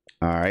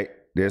 All right.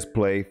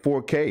 Display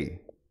 4K.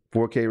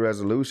 4K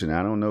resolution.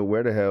 I don't know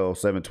where the hell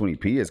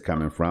 720p is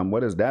coming from.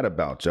 What is that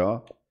about,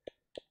 y'all?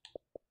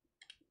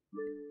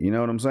 You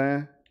know what I'm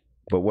saying?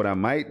 But what I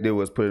might do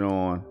is put it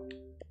on.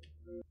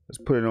 Let's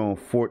put it on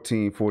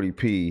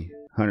 1440p,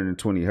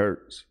 120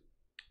 hertz.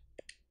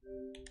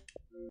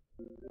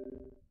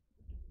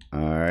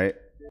 All right.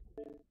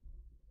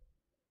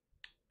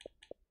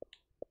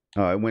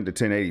 Oh, it went to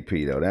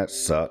 1080p though. That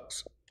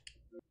sucks.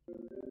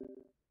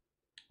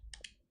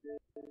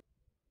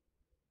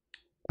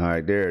 All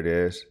right, there it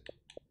is.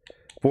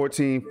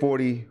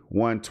 1440,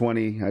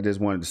 120. I just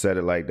wanted to set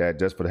it like that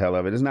just for the hell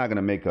of it. It's not going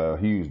to make a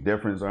huge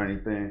difference or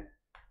anything.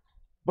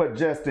 But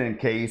just in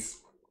case,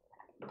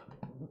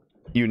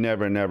 you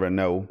never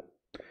know.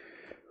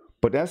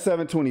 But that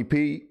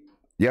 720p,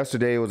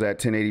 yesterday it was at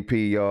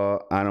 1080p,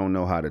 y'all. I don't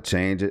know how to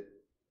change it.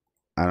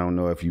 I don't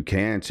know if you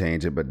can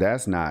change it, but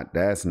that's not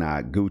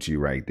Gucci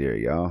right there,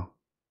 y'all.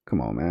 Come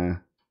on,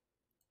 man.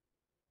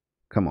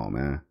 Come on,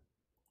 man.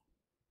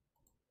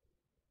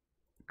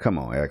 Come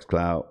on,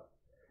 Xcloud.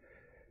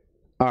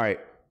 All right.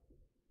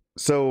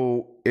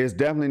 So it's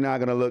definitely not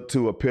going to look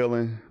too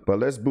appealing, but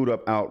let's boot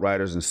up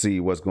Outriders and see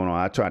what's going on.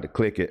 I tried to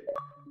click it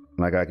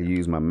like I could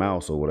use my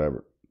mouse or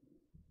whatever.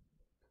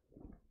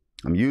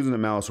 I'm using the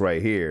mouse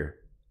right here.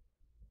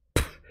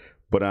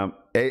 But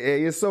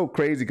it's so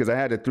crazy because I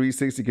had a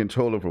 360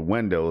 controller for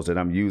Windows that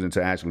I'm using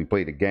to actually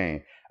play the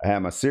game. I had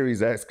my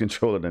Series X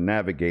controller to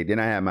navigate. Then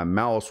I have my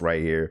mouse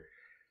right here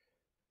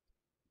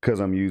because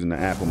I'm using the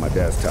app on my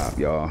desktop,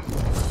 y'all.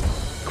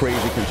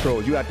 Crazy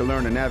controls. You have to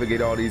learn to navigate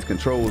all these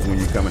controls when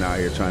you're coming out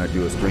here trying to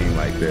do a stream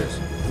like this.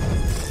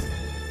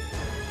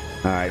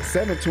 All right,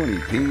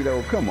 720p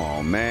though. Come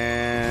on,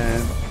 man.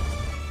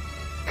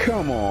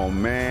 Come on,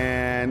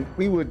 man.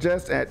 We were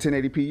just at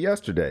 1080p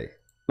yesterday.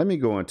 Let me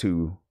go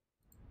into...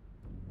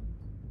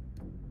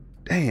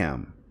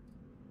 Damn.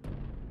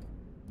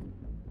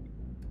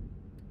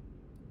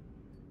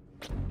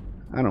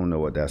 I don't know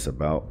what that's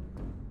about.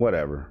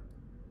 Whatever.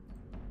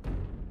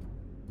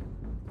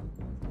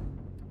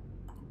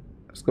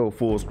 Let's go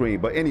full screen.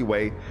 But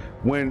anyway,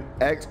 when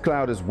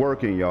Xcloud is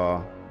working,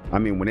 y'all, I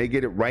mean, when they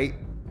get it right,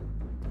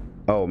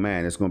 oh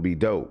man, it's gonna be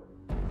dope.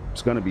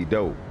 It's gonna be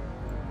dope.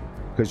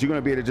 Because you're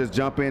gonna be able to just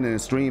jump in and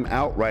stream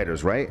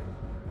Outriders, right?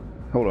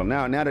 Hold on,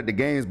 now that the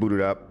game's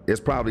booted up,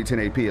 it's probably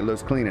 1080p. It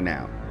looks cleaner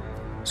now.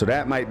 So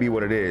that might be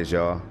what it is,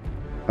 y'all.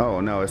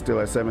 Oh no, it's still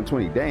at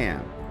 720.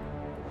 Damn.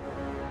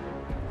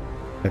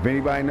 If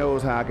anybody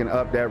knows how I can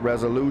up that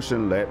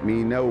resolution, let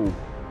me know.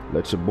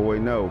 Let your boy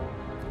know.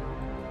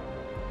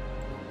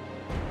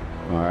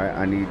 All right,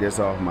 I need this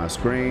off my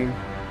screen.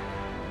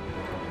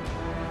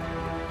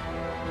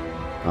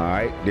 All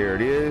right, there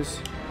it is.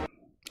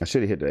 I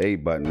should have hit the A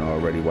button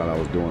already while I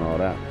was doing all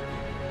that.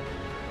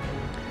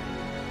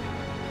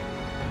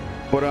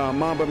 But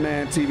Mamba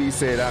Man TV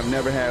said, I've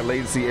never had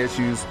latency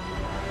issues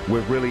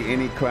with really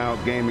any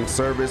cloud gaming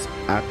service.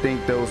 I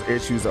think those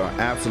issues are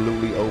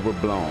absolutely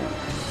overblown.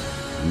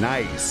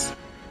 Nice.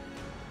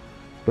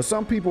 But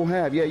some people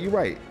have. Yeah, you're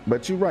right.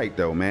 But you're right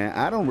though, man.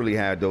 I don't really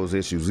have those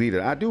issues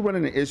either. I do run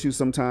into issues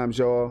sometimes,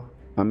 y'all.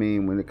 I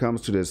mean, when it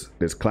comes to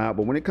this cloud,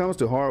 but when it comes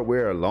to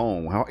hardware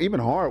alone, even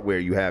hardware,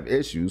 you have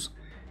issues.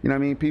 You know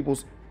what I mean?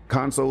 People's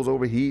consoles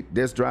overheat,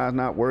 disk drives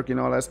not working,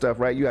 all that stuff,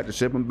 right? You have to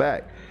ship them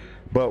back.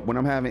 But when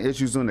I'm having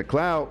issues on the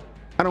cloud,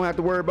 I don't have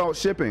to worry about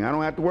shipping. I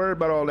don't have to worry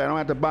about all that. I don't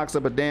have to box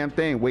up a damn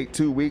thing. Wait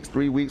 2 weeks,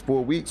 3 weeks,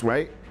 4 weeks,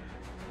 right?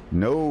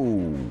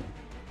 No.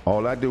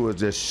 All I do is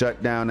just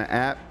shut down the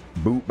app,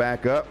 boot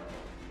back up.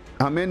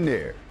 I'm in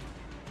there.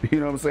 You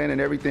know what I'm saying? And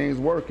everything's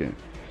working.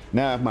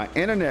 Now, if my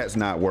internet's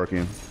not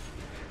working,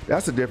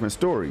 that's a different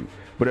story.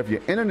 But if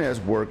your internet's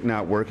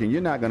not working,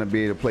 you're not going to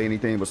be able to play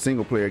anything but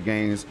single player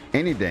games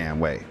any damn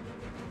way,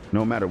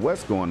 no matter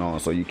what's going on.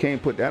 So you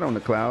can't put that on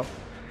the cloud.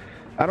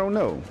 I don't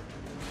know.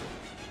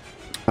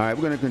 All right,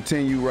 we're going to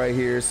continue right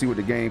here, see what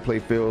the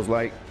gameplay feels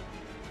like.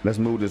 Let's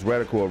move this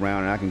reticle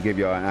around and I can give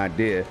y'all an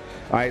idea.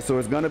 All right, so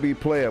it's going to be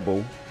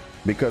playable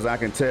because I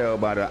can tell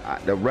by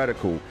the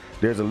reticle.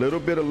 There's a little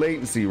bit of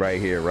latency right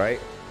here, right?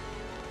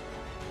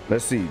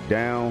 Let's see,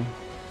 down.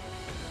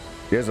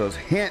 There's a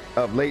hint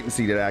of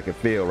latency that I can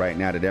feel right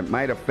now that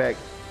might affect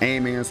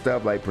aiming and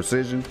stuff like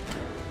precision.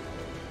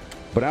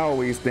 But I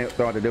always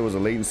thought that there was a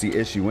latency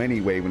issue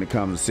anyway when it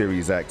comes to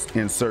Series X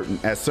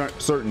at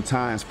certain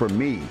times for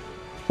me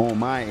on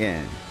my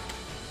end.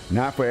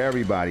 Not for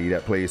everybody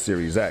that plays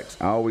Series X.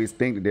 I always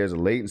think that there's a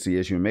latency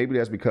issue. And maybe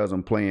that's because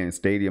I'm playing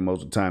Stadia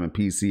most of the time in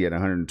PC at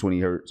 120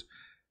 hertz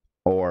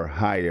or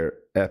higher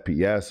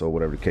FPS or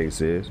whatever the case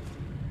is.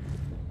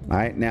 All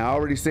right, now I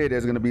already said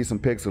there's going to be some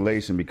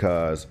pixelation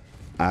because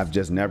I've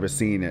just never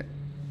seen it.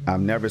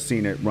 I've never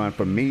seen it run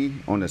for me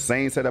on the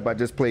same setup I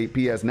just played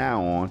PS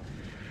Now on,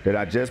 that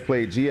I just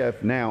played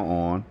GF Now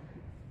on,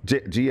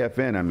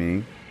 GFN I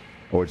mean,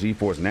 or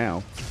GeForce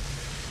Now,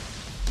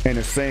 and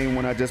the same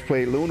one I just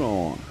played Luna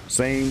on.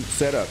 Same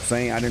setup,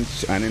 same. I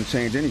didn't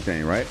change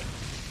anything, right?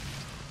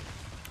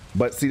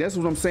 But see, that's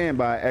what I'm saying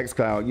by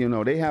Xcloud. You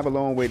know, they have a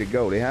long way to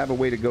go. They have a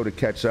way to go to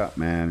catch up,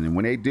 man. And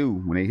when they do,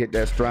 when they hit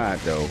that stride,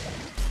 though,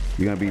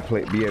 you're gonna be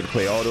able to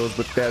play all those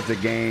Bethesda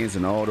games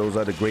and all those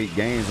other great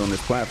games on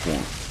this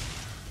platform,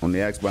 on the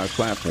Xbox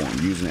platform,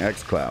 using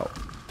Xcloud.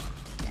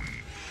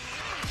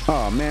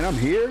 Oh man, I'm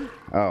here.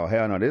 Oh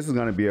hell no, this is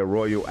gonna be a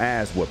royal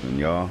ass whooping,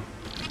 y'all.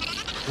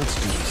 Let's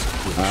do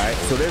this. All right,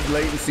 so there's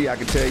latency. I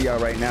can tell y'all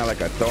right now,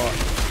 like I thought,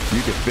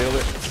 you can feel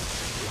it.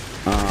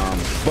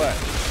 But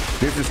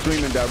this is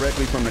streaming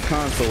directly from the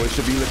console. It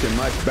should be looking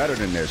much better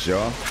than this,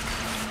 y'all.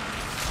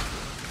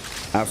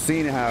 I've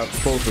seen how it's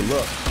supposed to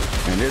look,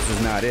 and this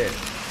is not it.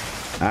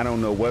 I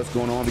don't know what's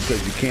going on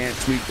because you can't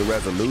tweak the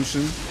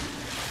resolution,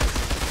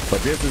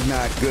 but this is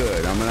not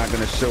good. I'm not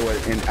going to show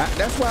it, and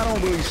that's why I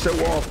don't really show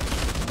off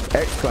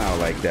Xcloud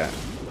like that,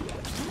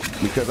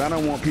 because I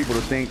don't want people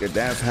to think that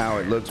that's how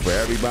it looks for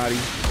everybody.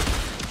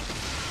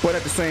 But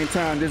at the same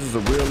time, this is a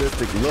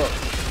realistic look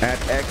at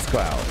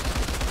Xcloud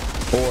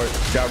or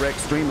direct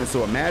streaming.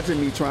 So imagine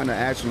me trying to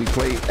actually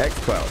play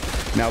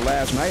Xcloud. Now,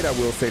 last night I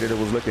will say that it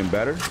was looking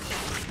better.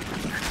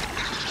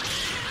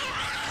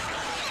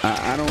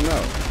 I don't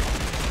know.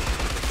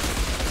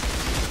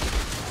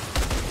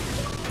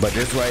 But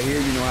this right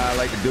here, you know how I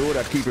like to do it.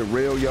 I keep it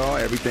real, y'all.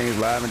 Everything's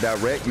live and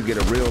direct. You get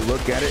a real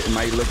look at it. It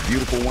might look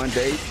beautiful one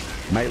day,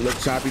 might look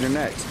choppy the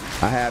next.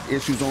 I have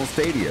issues on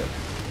Stadia.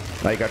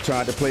 Like I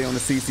tried to play on the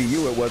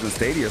CCU. It wasn't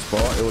Stadia's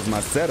fault. It was my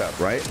setup,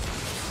 right?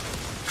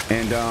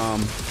 And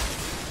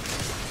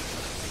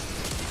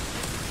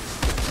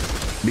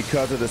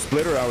because of the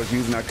splitter I was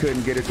using, I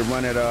couldn't get it to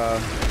run at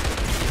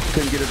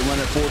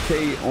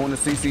 4K on the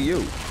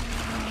CCU.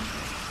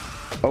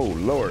 Oh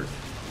Lord.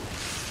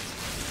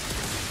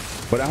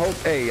 But I hope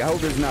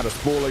it's not a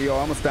spoiler,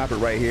 y'all. I'm gonna stop it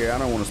right here. I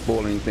don't want to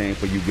spoil anything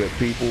for you good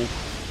people.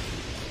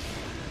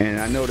 And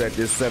I know that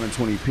this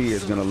 720p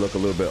is gonna look a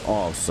little bit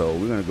off, so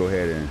we're gonna go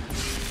ahead and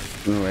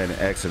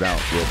exit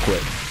out real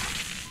quick.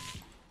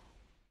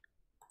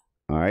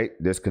 All right,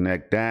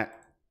 disconnect that.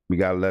 We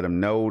gotta let them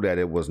know that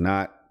it was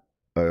not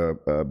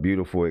a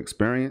beautiful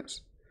experience.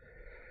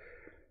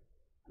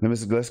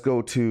 Let's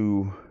go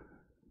to.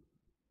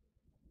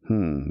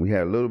 We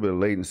had a little bit of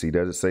latency.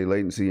 Does it say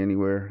latency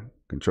anywhere?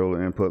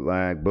 Controller input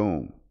lag,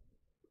 boom.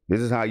 This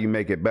is how you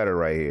make it better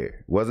right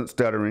here. Wasn't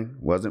stuttering,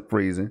 wasn't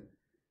freezing.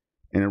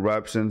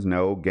 Interruptions,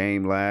 no.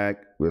 Game lag,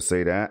 we'll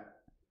say that.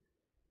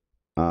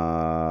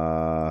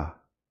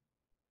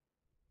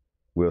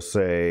 We'll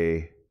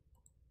say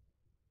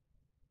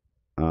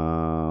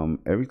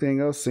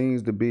everything else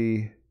seemed to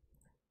be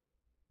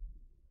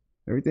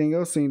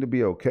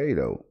okay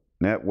though.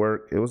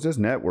 Network, it was just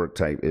network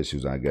type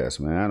issues, I guess,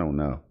 man. I don't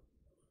know.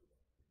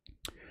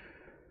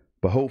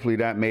 But hopefully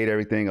that made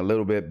everything a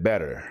little bit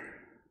better.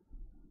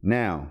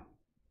 Now,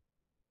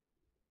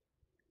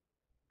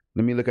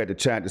 let me look at the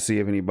chat to see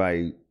if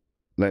anybody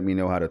let me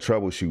know how to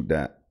troubleshoot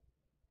that.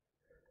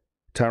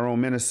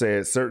 Tyrone Menace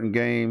said certain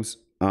games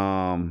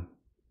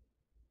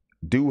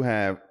do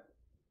have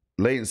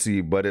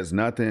latency, but it's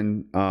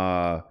nothing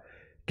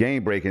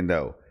game breaking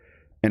though.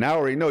 And I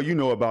already know you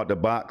know about the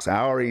box.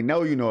 I already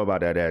know you know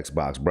about that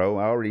Xbox, bro.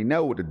 I already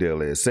know what the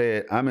deal is.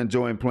 Said, I'm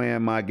enjoying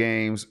playing my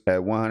games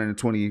at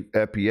 120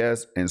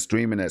 FPS and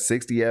streaming at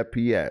 60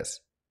 FPS.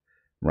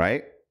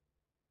 Right?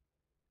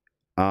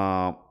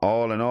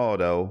 All in all,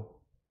 though.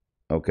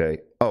 Okay.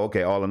 Oh,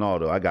 okay. All in all,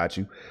 though. I got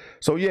you.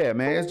 So, yeah,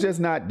 man, it's just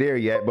not there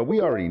yet. But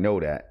we already know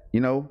that. You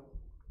know?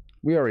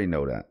 We already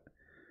know that.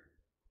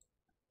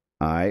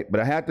 All right. But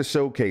I have to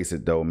showcase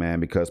it, though, man,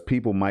 because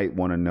people might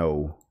want to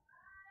know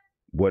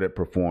what it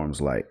performs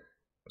like.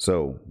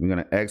 So we're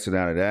gonna exit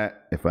out of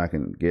that. If I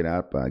can get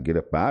up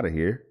out of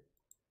here.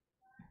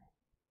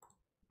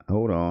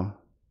 Hold on.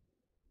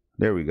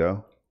 There we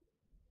go.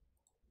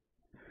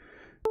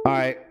 All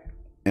right.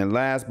 And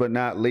last but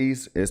not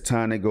least, it's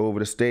time to go over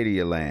to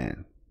Stadia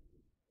land.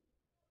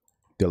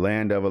 The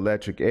land of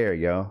electric air,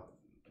 y'all.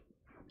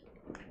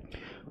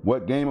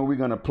 What game are we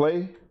gonna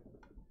play?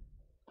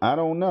 I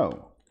don't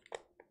know.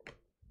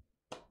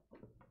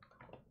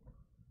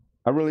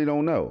 I really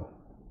don't know.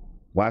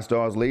 Watch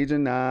Dogs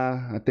Legion,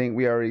 I think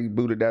we already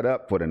booted that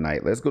up for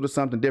tonight. Let's go to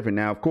something different.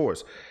 Now, of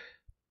course,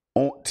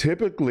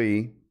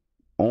 typically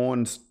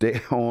on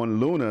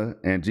Luna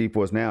and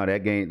GeForce Now,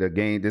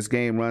 this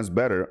game runs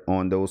better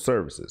on those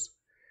services.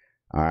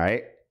 All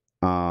right.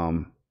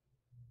 The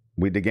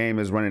game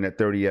is running at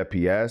 30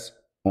 FPS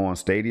on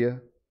Stadia.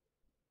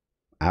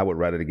 I would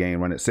rather the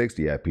game run at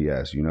 60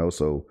 FPS, you know,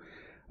 so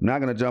I'm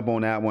not going to jump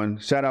on that one.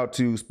 Shout out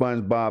to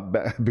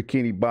SpongeBob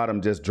Bikini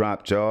Bottom just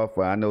dropped off.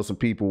 I know some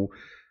people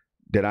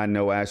that I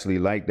know actually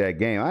like that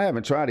game. I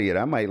haven't tried it yet.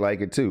 I might like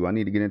it too. I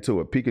need to get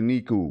into it.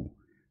 Pikaniku.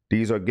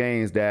 These are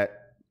games that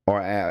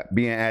are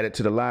being added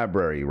to the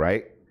library,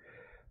 right?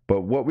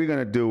 But what we're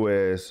going to do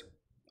is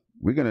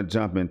we're going to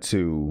jump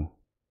into,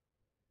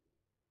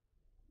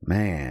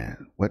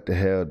 man, what the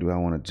hell do I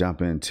want to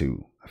jump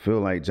into? I feel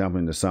like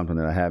jumping into something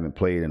that I haven't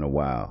played in a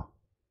while.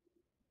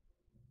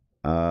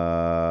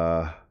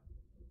 I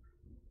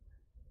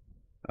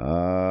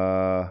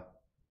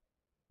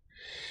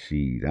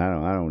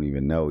don't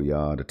even know,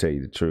 y'all, to tell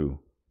you the truth.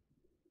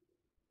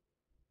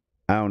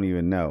 I don't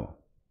even know.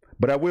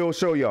 But I will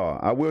show y'all.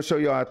 I will show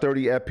y'all a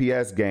 30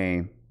 FPS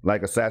game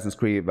like Assassin's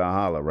Creed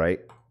Valhalla, right?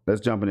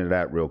 Let's jump into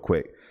that real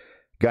quick.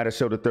 Got to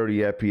show the 30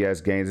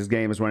 FPS games. This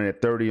game is running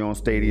at 30 on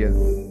Stadia.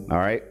 All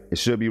right. It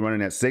should be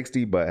running at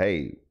 60, but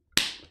hey,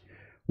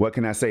 what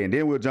can I say? And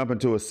then we'll jump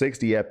into a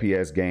 60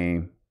 FPS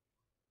game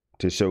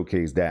to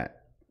showcase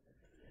that.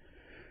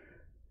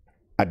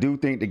 I do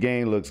think the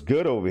game looks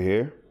good over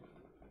here.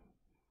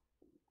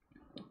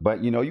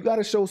 But you know, you got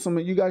to show some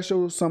of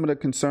the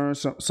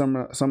concerns, some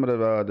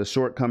of the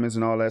shortcomings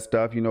and all that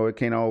stuff. You know, it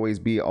can't always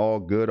be all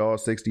good, all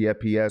 60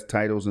 FPS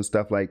titles and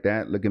stuff like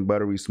that, looking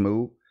buttery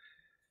smooth.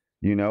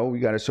 You know, we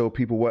got to show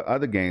people what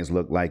other games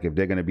look like if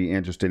they're going to be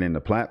interested in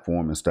the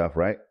platform and stuff,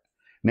 right?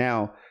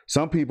 Now,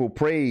 some people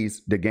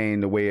praise the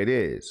game the way it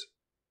is.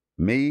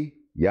 Me,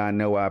 y'all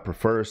know I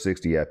prefer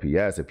 60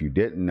 FPS. If you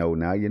didn't know,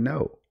 now you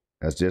know.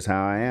 That's just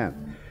how I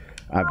am.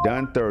 I've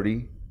done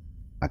 30.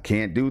 I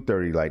can't do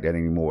 30 like that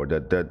anymore.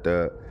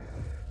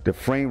 The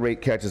frame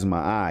rate catches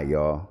my eye,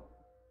 y'all.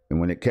 And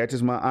when it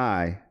catches my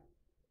eye,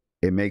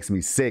 it makes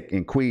me sick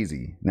and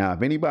queasy. Now,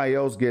 if anybody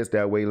else gets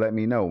that way, let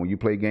me know. When you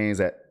play games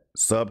at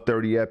sub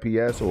 30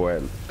 FPS or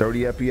at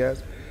 30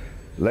 FPS,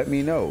 let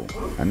me know.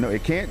 I know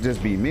it can't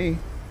just be me.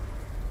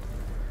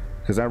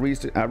 Because I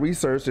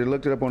researched it,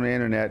 looked it up on the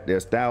internet.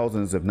 There's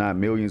thousands, if not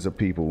millions of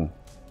people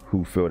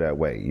who feel that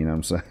way. You know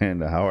what I'm saying?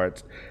 The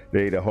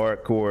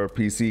hardcore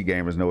PC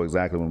gamers know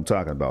exactly what I'm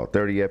talking about.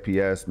 30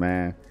 FPS,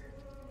 man,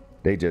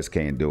 they just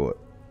can't do it.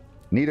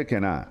 Neither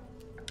can I.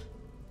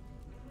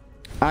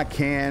 I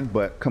can,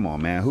 but come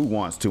on, man. Who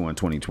wants to in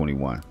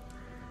 2021?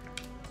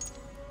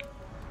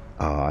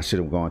 Oh, I should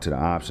have gone to the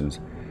options.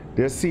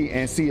 See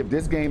if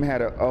this game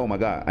had a, oh my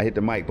God, I hit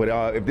the mic. But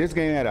if this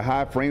game had a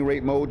high frame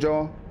rate mode,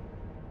 y'all,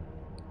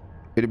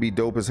 it'd be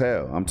dope as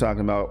hell. I'm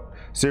talking about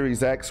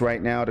Series X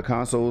right now. The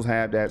consoles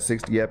have that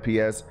 60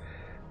 FPS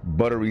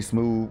buttery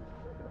smooth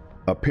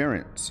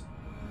appearance.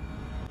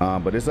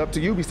 But it's up to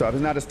Ubisoft.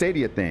 It's not a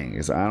Stadia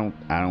thing. I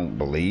don't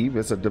believe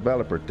it's a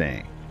developer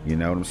thing. You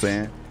know what I'm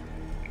saying?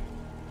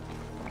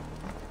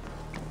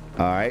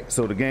 All right,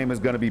 so the game is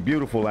gonna be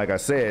beautiful, like I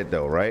said,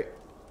 though, right?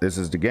 This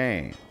is the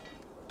game.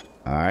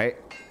 All right,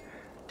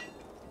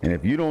 and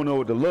if you don't know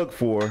what to look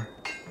for,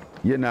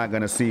 you're not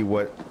gonna see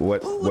what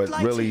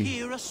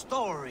really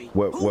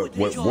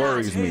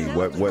worries me,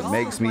 what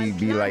makes me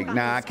be like,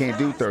 nah, I can't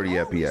do 30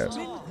 FPS.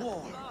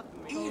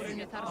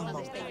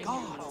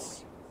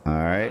 All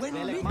right,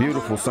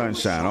 beautiful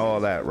sunshine, all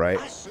that, right?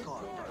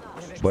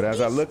 But as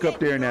I look up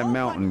there in that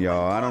mountain,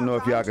 y'all, I don't know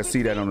if y'all can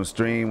see that on the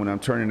stream when I'm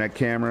turning that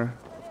camera,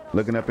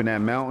 looking up in that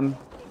mountain.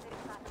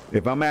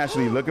 If I'm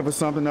actually looking for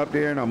something up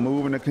there and I'm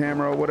moving the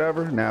camera or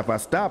whatever, now if I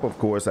stop, of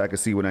course, I can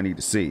see what I need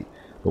to see.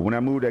 But when I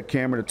move that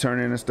camera to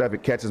turn in and stuff,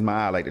 it catches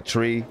my eye, like the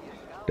tree,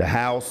 the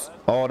house,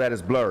 all that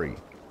is blurry.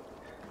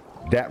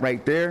 That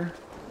right there,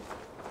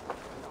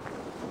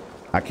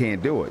 I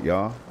can't do it,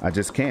 y'all. I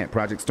just can't.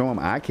 Project Storm,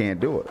 I can't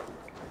do it.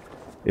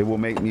 It will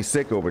make me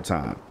sick over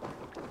time.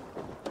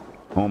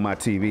 On my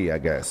TV, I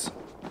guess.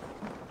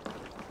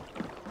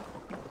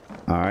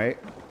 All right.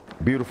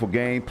 Beautiful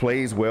game,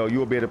 plays well.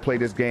 You'll be able to play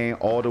this game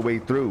all the way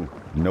through.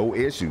 No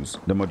issues.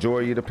 The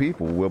majority of the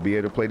people will be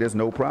able to play this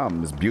no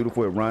problem. It's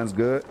beautiful. It runs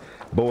good.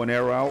 Bow and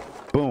arrow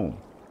out. Boom.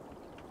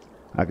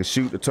 I can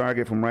shoot the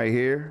target from right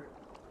here.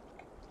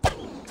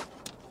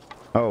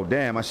 Oh,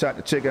 damn. I shot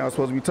the chick I was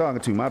supposed to be talking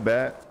to. My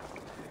bad.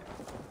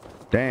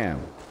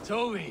 Damn.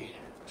 Toby,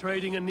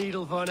 trading a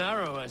needle for an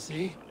arrow, I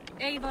see.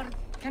 Eivor,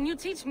 can you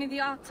teach me the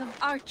art of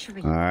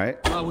archery? All right.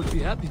 I would be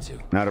happy to.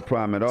 Not a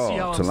problem at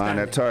all. To line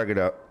that target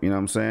up. You know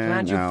what I'm saying?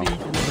 Plant your now, feet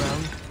in the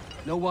ground,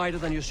 no wider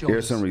than your shoulders.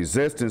 Here's some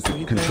resistance,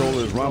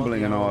 controllers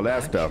rumbling and all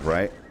that stuff,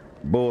 right?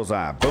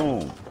 Bullseye.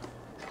 Boom.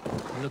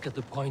 Look at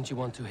the point you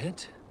want to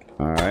hit.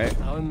 All right.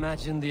 Now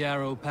imagine the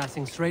arrow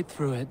passing straight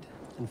through it.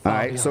 And all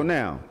right. So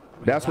now,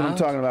 that's what I'm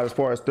talking about as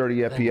far as 30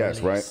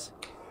 FPS, right?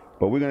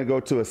 But we're going to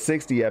go to a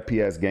 60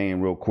 FPS game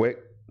real quick.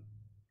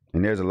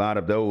 And there's a lot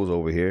of those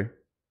over here.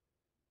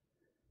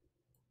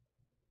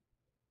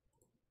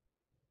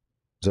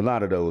 There's a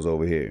lot of those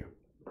over here.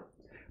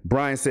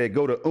 Brian said,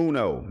 go to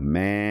Uno.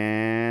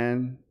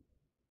 Man,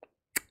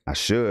 I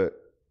should.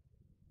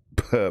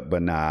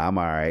 But nah, I'm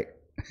all right.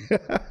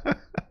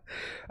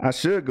 I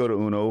should go to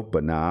Uno,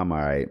 but nah, I'm all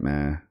right,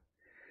 man.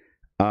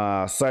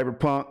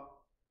 Cyberpunk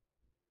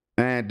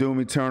and Doom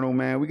Eternal,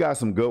 man. We got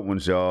some good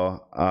ones,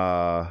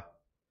 y'all.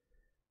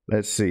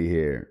 Let's see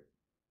here.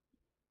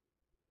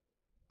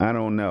 I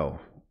don't know.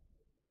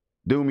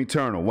 Doom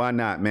Eternal, why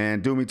not, man?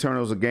 Doom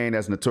Eternal is a game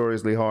that's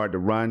notoriously hard to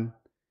run.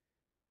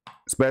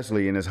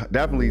 Especially, and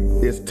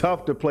it's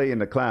tough to play in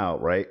the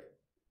cloud, right?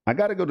 I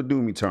got to go to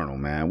Doom Eternal,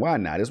 man. Why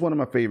not? It's one of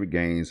my favorite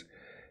games.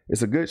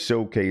 It's a good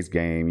showcase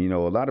game. You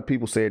know, a lot of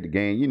people said the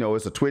game, you know,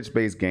 it's a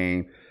Twitch-based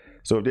game.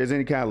 So if there's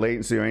any kind of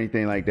latency or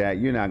anything like that,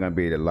 you're not going to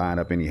be able to line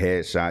up any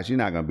headshots. You're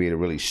not going to be able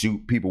to really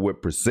shoot people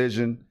with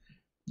precision.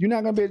 You're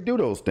not going to be able to do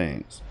those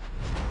things.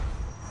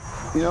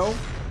 You know?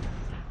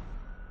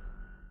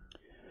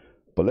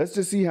 But let's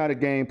just see how the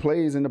game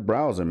plays in the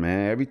browser,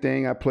 man.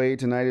 Everything I played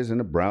tonight is in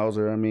the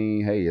browser. I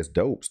mean, hey, it's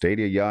dope.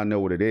 Stadia, y'all know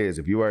what it is.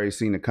 If you already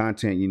seen the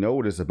content, you know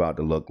what it's about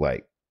to look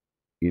like.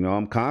 You know,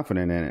 I'm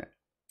confident in it.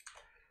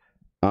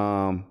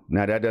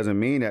 Now, that doesn't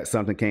mean that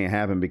something can't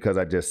happen because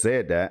I just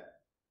said that.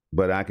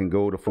 But I can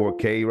go to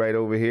 4K right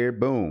over here.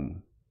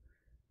 Boom.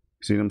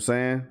 See what I'm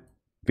saying?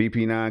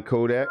 VP9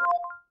 codec.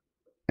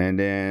 And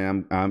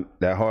then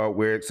that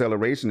hardware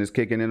acceleration is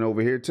kicking in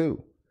over here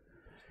too.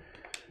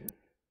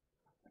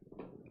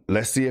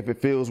 Let's see if it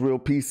feels real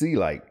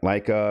PC-like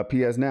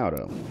PS Now,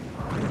 though.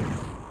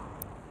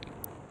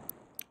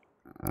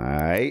 All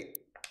right.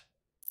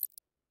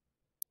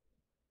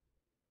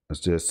 Let's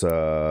just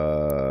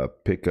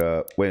pick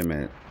up, wait a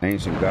minute,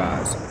 Ancient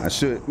Gods. I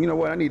should, you know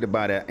what? I need to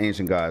buy that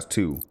Ancient Gods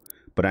too.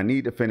 But I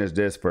need to finish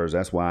this first.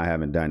 That's why I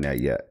haven't done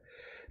that yet.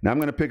 Now I'm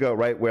going to pick up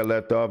right where I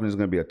left off, and it's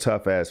going to be a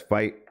tough-ass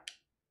fight.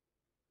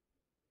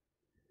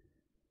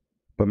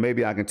 But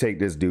maybe I can take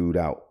this dude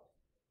out.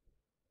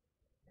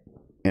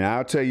 And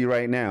I'll tell you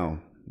right now,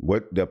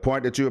 what the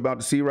part that you're about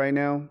to see right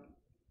now,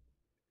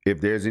 if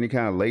there's any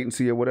kind of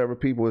latency or whatever,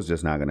 people, it's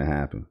just not going to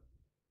happen.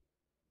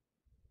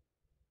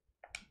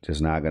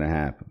 Just not going to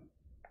happen.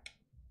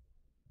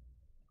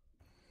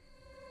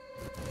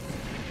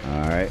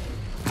 All right.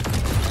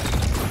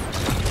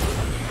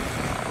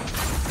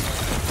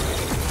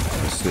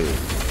 Let's see.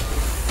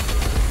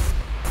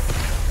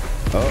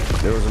 Oh,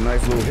 there was a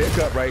nice little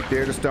hiccup right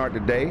there to start the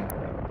day.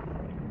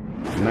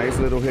 Nice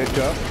little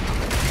hiccup.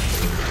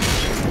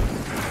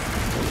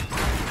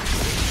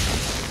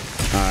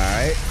 All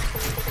right.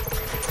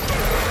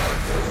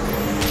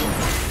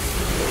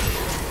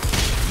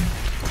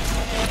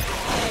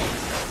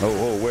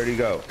 Oh, where'd he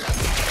go?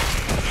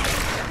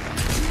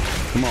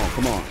 Come on,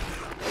 come on.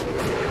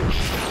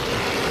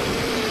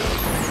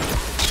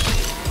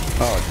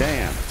 Oh,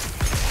 damn.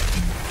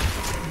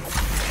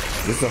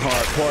 This is a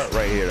hard part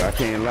right here. I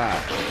can't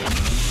lie.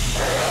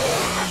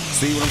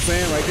 See what I'm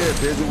saying right there?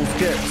 Visual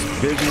skips.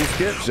 Visual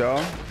skips,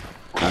 y'all.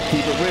 I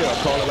keep it real. I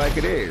call it like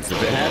it is.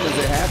 If it happens,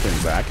 it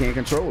happens. But I can't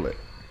control it.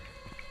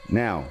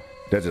 Now,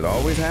 does it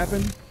always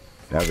happen?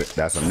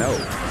 That's a no.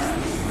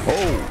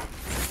 Oh.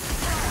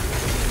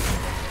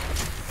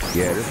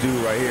 Yeah, this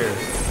dude right here.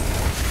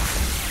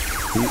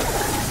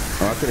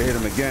 Oh, I could have hit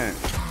him again.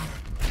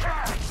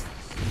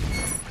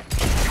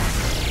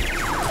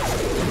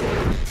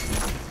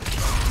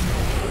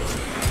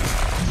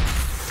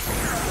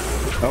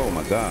 Oh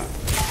my God.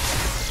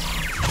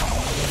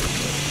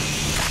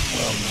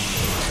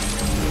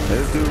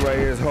 This dude right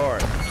here is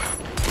hard.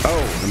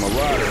 Oh, the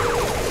Marauder.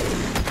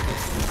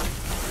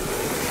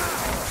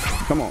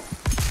 Come on.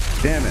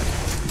 Damn it.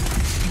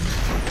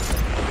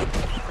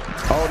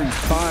 All these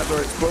pods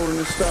are exploding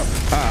and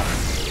stuff. Ah.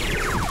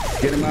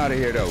 Get him out of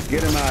here, though.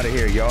 Get him out of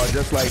here, y'all.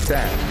 Just like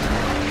that.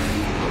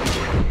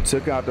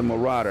 Took out the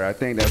Marauder. I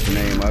think that's the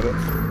name of it.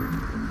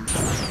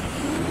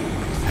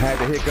 Had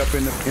the hiccup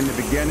in the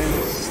beginning.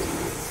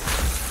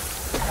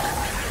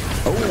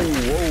 Oh,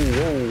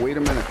 whoa. Wait a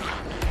minute.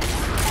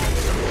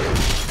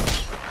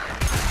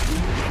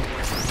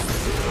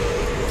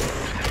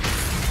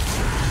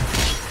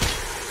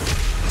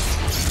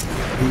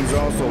 He's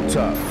also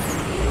tough.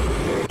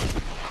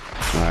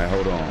 All right,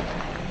 hold on.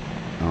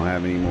 I don't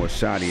have any more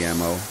shoddy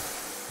ammo.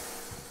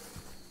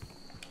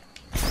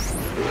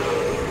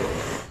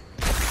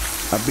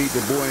 I beat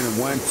the boy in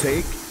one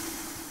take.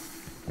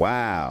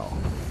 Wow.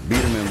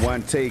 Beat him in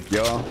one take,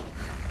 y'all.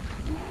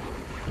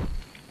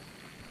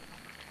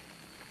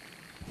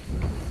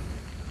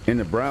 In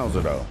the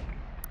browser, though.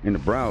 In the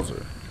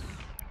browser.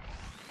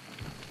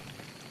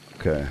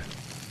 Okay.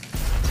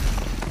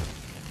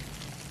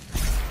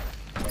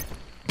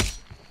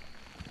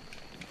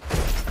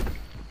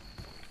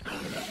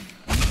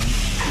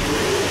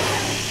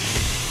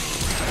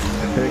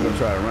 They're gonna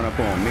try to run up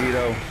on me,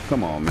 though.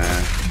 Come on,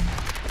 man.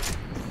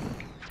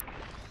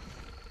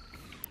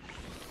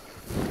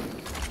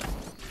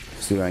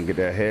 See if I can get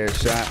that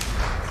headshot.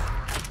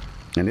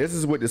 And this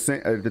is with the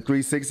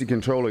 360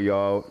 controller,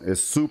 y'all. It's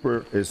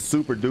super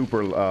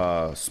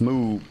duper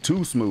smooth.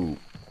 Too smooth.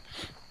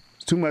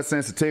 It's too much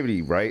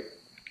sensitivity, right?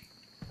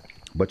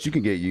 But you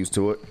can get used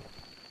to it.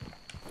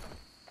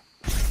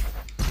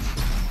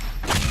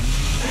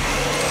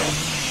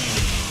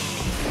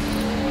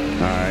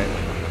 All right,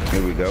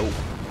 here we go.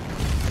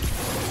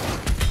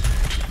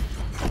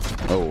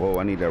 Oh,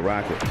 I need that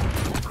rocket.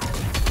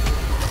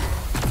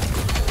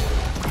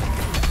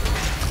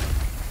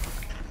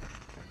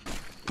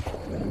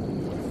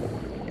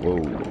 Whoa.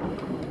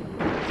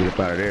 Get up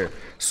out of there.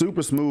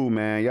 Super smooth,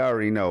 man. Y'all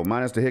already know.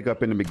 Minus the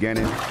hiccup in the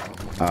beginning.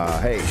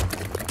 Hey.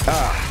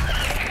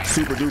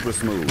 Super duper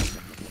smooth.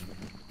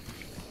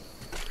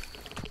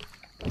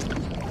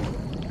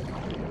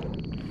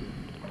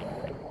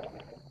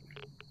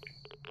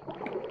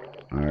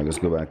 All right, let's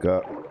go back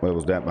up. What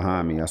was that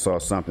behind me? I saw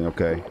something.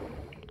 Okay.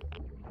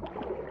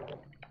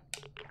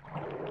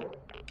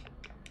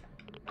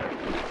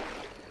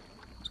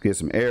 Let's get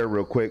some air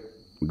real quick.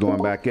 We're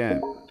going back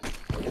in.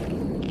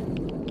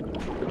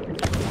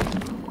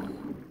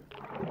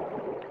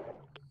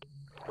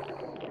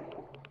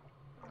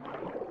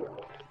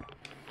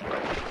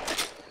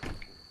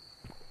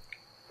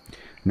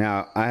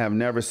 Now, I have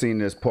never seen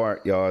this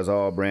part, y'all. It's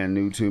all brand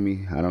new to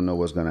me. I don't know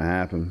what's going to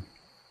happen.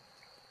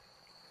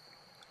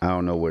 I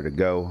don't know where to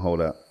go.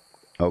 Hold up.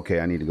 Okay,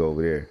 I need to go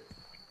over there.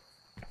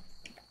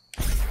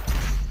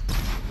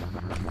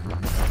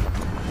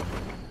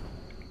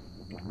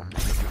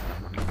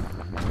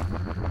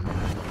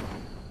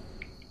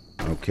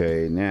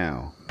 Okay,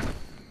 now.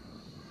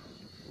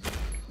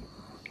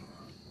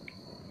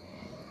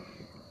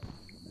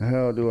 The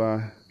hell do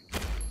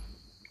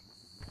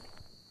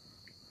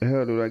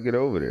I get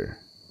over there?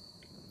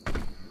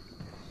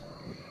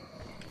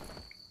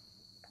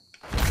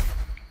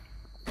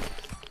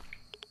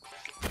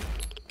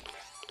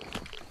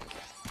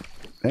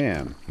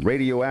 Damn,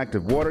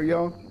 radioactive water,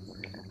 y'all.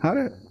 How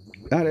the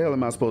hell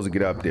am I supposed to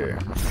get up there?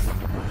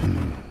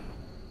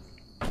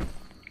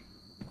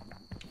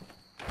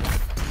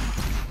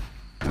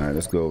 All right,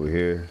 let's go over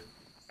here.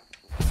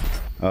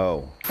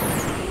 Oh.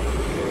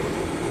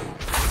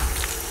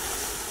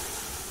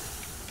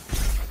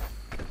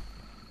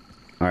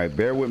 All right,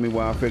 bear with me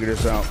while I figure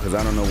this out, because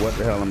I don't know what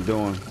the hell I'm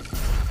doing.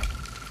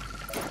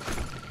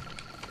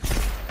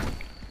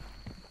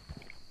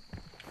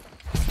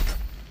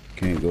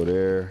 Can't go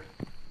there.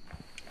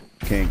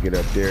 Can't get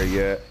up there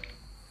yet.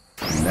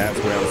 And that's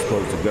where I'm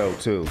supposed to go,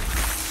 too.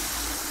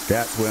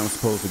 That's where I'm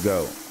supposed to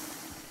go.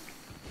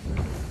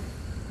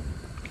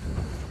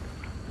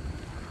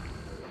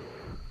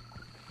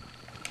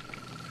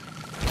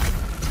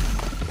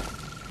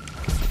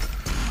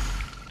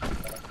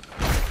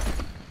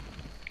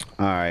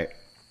 All right.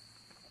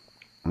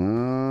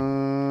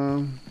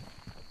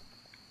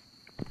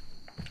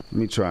 Let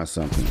me try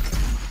something.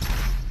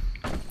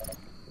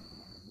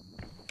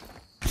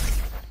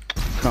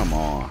 Come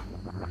on.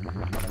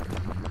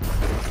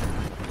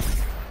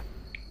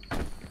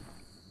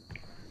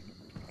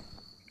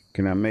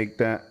 Can I make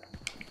that?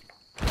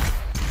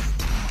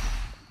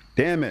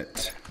 Damn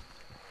it.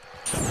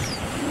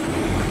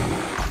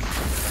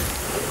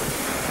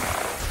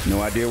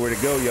 No idea where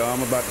to go, y'all.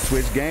 I'm about to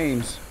switch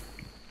games.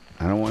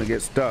 I don't want to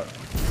get stuck.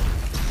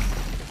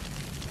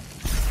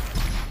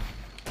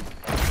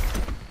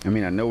 I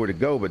mean, I know where to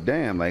go, but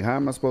damn, like, how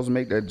am I supposed to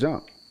make that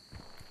jump?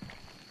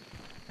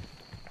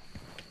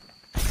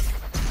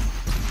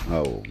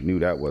 Oh, knew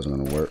that wasn't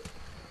gonna work.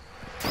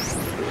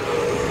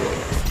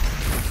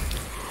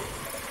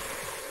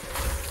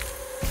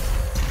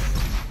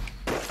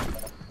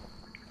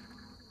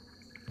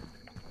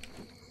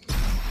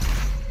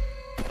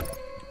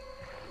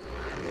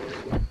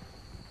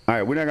 All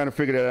right, we're not gonna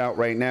figure that out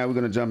right now. We're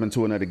gonna jump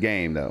into another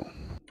game, though.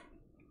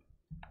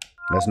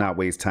 Let's not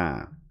waste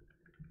time.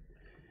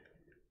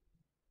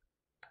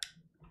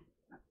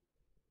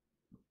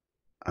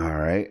 All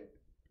right,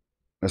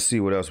 let's see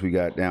what else we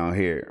got down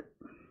here.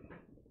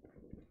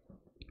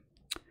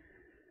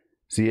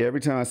 See,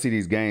 every time I see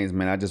these games,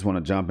 man, I just want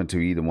to jump into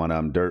either one of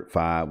them. Dirt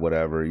 5,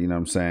 whatever, you know what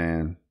I'm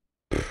saying?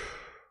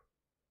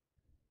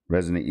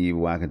 Resident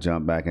Evil, I can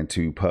jump back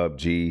into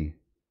PUBG.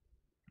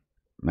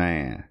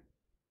 Man.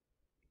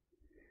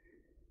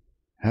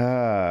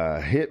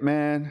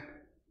 Hitman.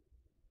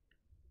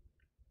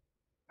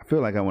 I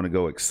feel like I want to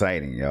go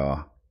exciting,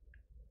 y'all.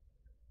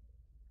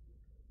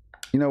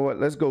 You know what?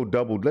 Let's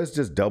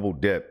just double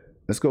dip.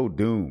 Let's go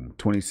Doom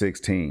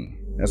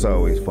 2016. That's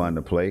always fun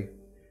to play.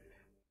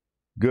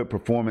 Good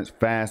performance,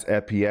 fast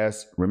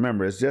FPS.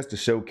 Remember, it's just to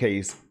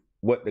showcase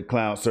what the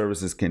cloud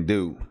services can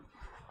do.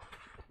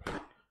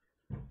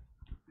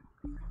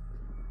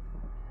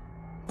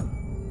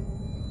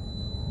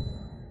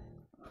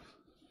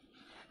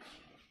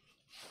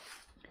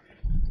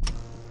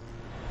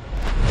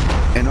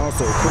 And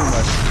also pretty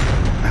much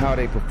how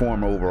they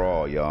perform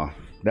overall, y'all.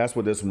 That's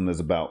what this one is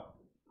about.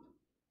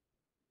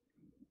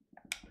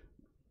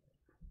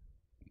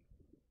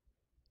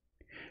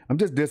 I'm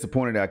just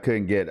disappointed I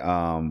couldn't get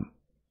the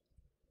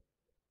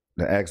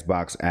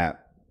Xbox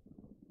app.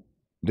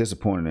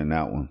 Disappointed in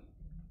that one.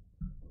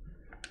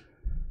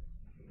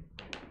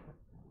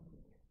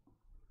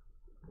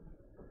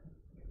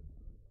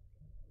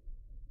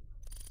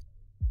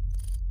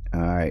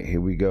 All right,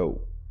 here we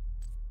go.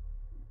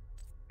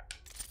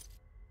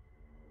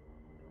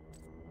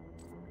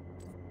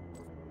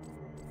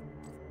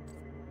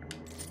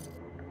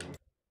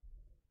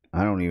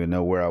 I don't even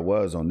know where I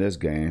was on this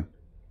game.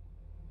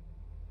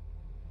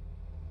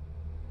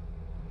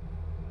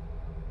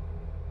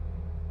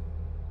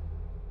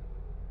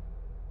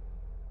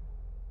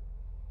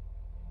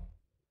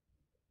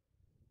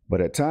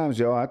 But at times,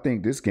 y'all, I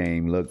think this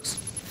game looks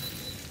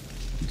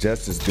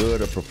just as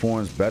good or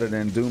performs better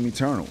than Doom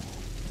Eternal.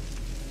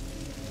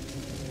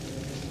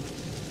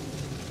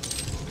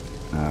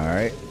 All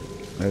right,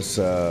 let's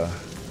oh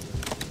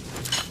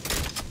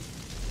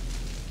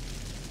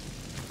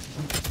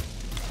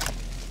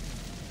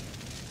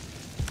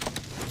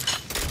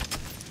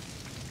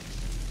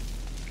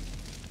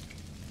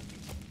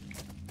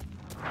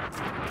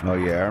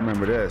yeah, I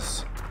remember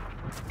this.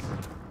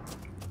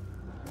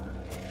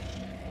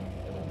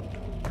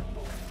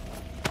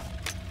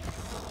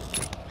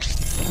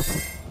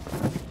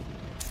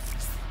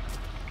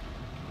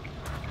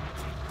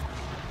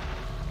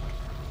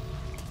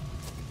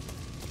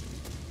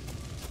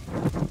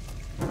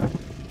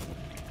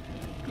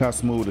 How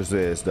smooth this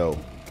is, though.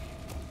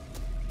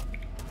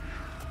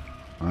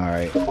 All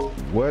right,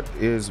 what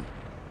is?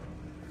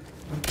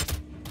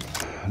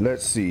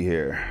 Let's see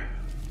here.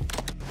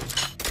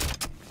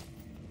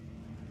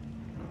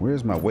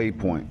 Where's my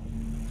waypoint?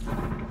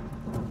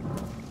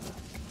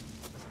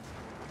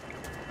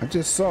 I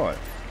just saw it.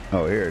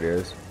 Oh, here it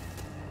is.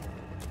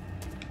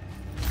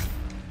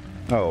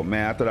 Oh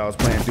man, I thought I was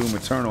playing Doom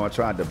Eternal. I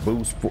tried to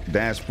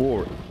dash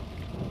forward.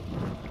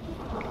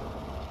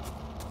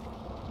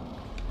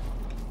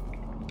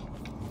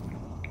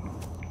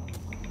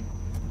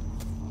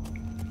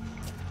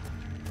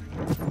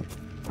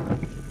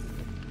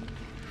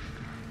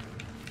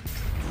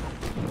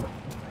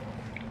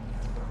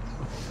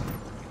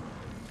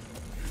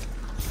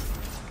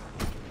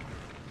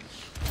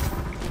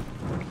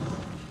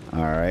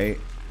 All right.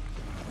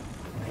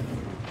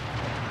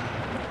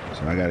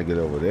 So I gotta get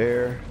over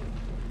there.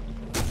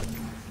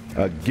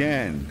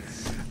 Again,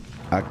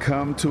 I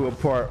come to a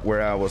part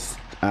where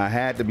I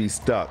had to be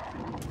stuck.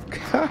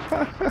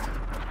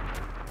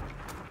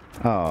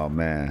 Oh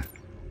man.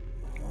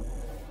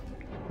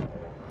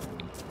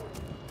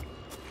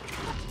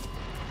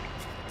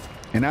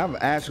 And I've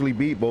actually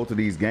beat both of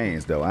these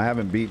games though. I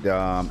haven't beat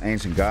the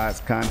Ancient Gods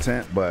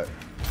content, but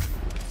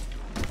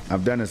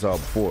I've done this all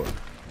before.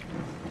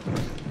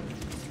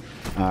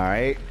 All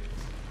right.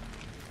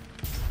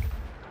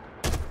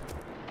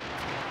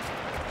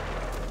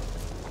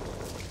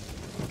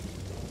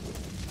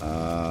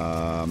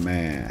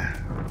 Man.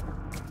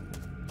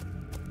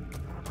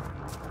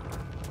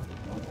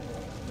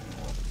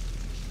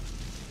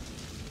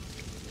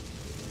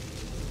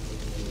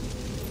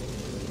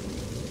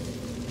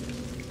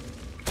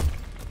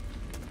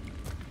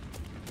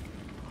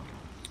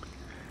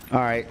 All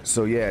right,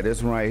 so yeah,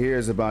 this one right here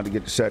is about to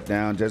get shut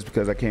down just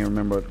because I can't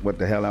remember what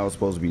the hell I was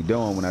supposed to be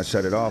doing when I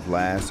shut it off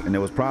last, and it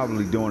was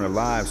probably doing a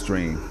live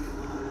stream.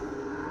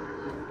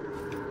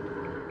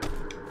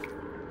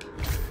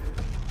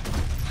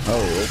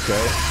 Oh,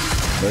 okay.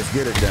 Let's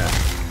get it done.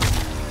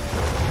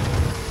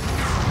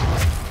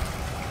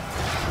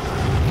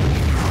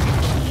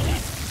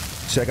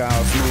 Check out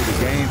how smooth the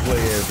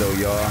gameplay is though,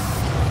 y'all.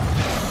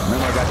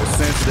 Remember I got the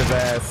sensitive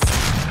ass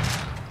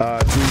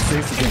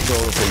 360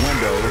 controller for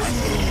Windows.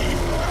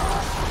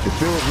 It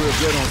feels real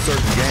good on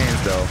certain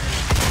games though.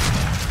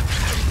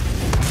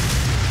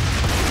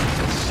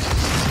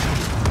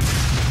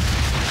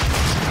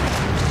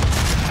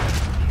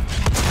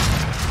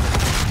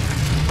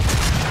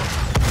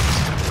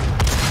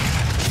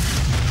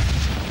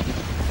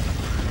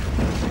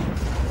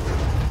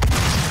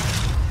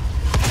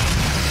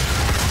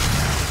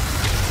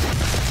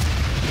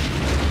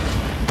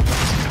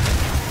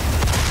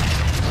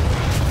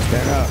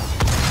 Stand up.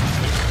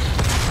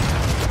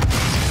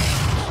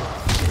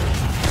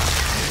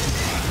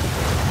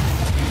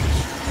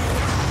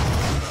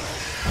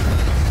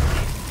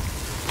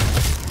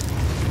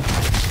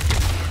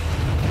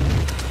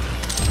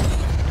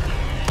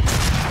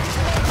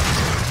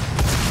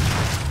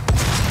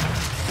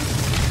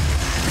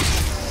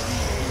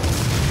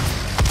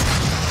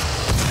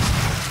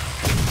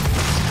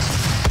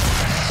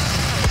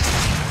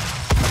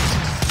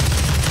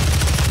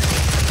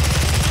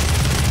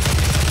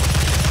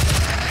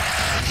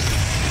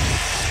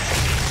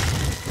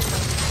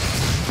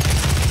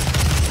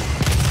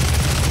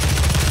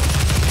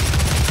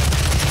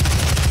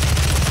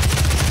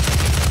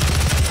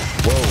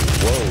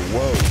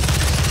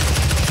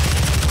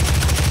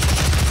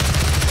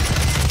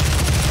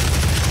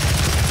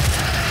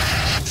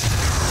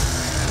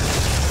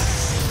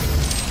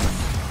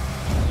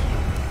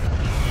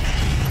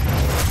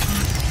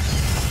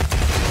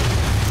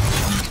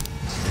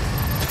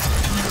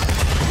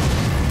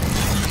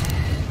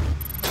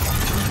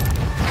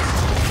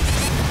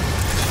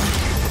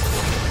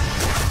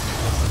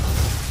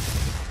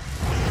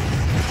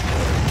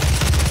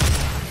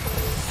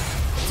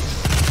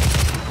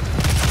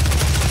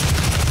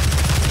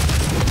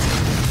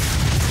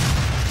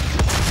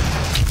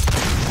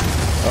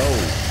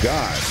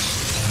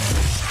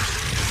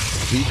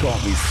 He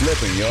caught me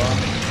slipping, y'all.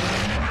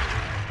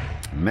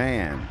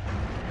 Man.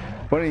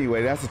 But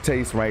anyway, that's a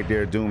taste right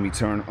there. Doom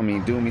Eternal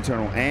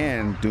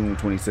and Doom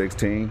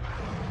 2016.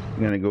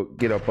 I'm gonna go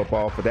get up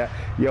off of that.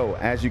 Yo,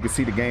 as you can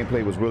see, the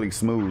gameplay was really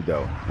smooth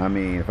though. I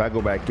mean, if I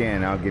go back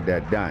in, I'll get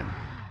that done.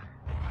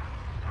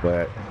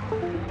 But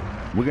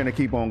we're gonna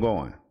keep on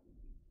going.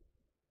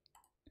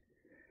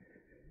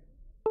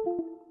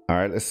 All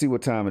right, let's see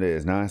what time it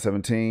is.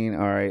 9:17.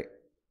 All right,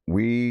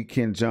 we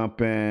can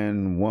jump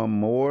in one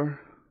more.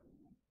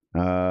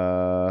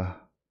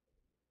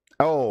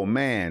 Oh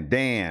man,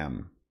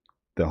 damn.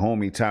 The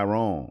homie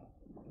Tyrone.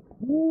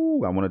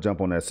 Woo, I want to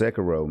jump on that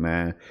Sekiro,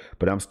 man.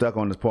 But I'm stuck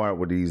on this part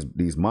with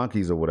these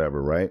monkeys or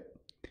whatever, right?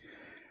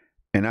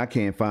 And I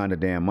can't find the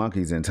damn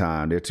monkeys in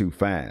time. They're too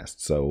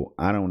fast. So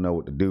I don't know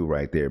what to do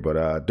right there.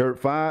 But Dirt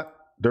 5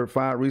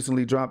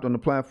 recently dropped on the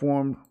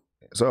platform.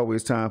 It's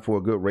always time for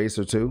a good race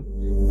or two.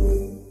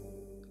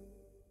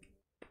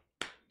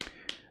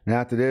 And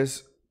after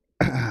this,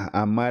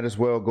 I might as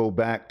well go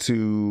back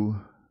to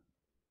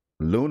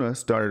Luna,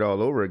 start it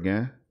all over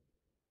again.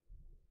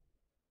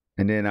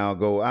 And then I'll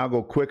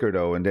go quicker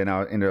though, and then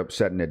I'll end up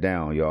shutting it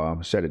down, y'all.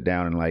 I'll shut it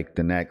down in like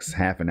the next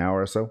half an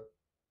hour or so.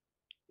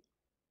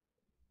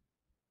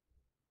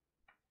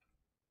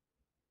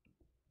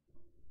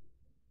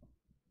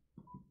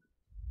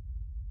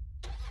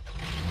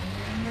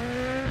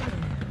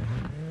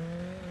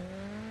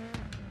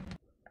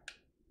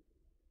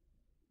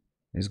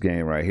 This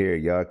game right here,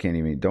 y'all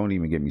don't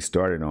even get me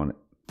started on it.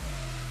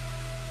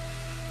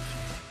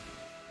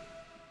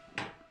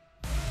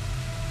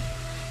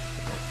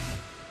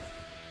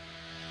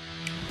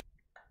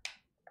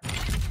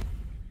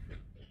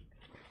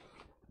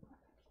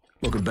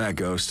 Welcome back,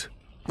 Ghost.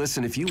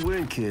 Listen, if you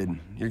win, kid,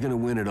 you're gonna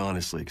win it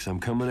honestly, because I'm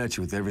coming at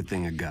you with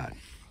everything I got.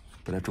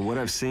 But after what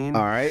I've seen...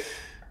 All right.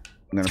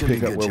 I'm gonna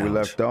pick up where we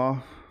left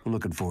off. I'm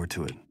looking forward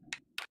to it.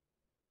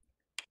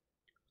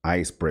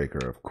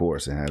 Icebreaker, of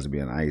course. It has to be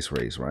an ice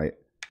race, right?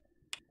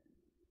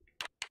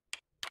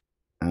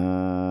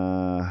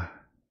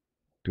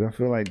 Do I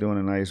feel like doing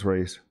an ice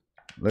race?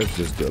 Let's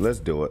just do it. Let's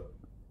do it.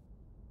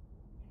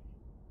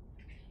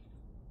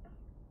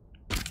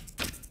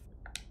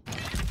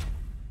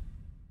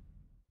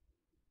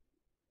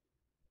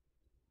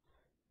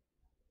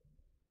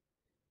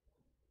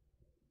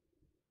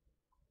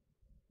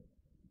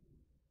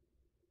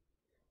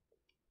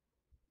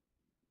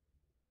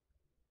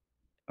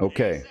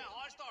 Okay,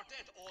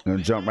 I'm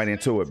gonna jump right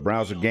into it.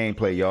 Browser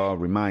gameplay, y'all.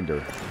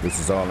 Reminder, this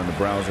is all in the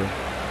browser.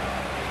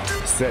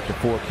 Set to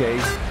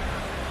 4K.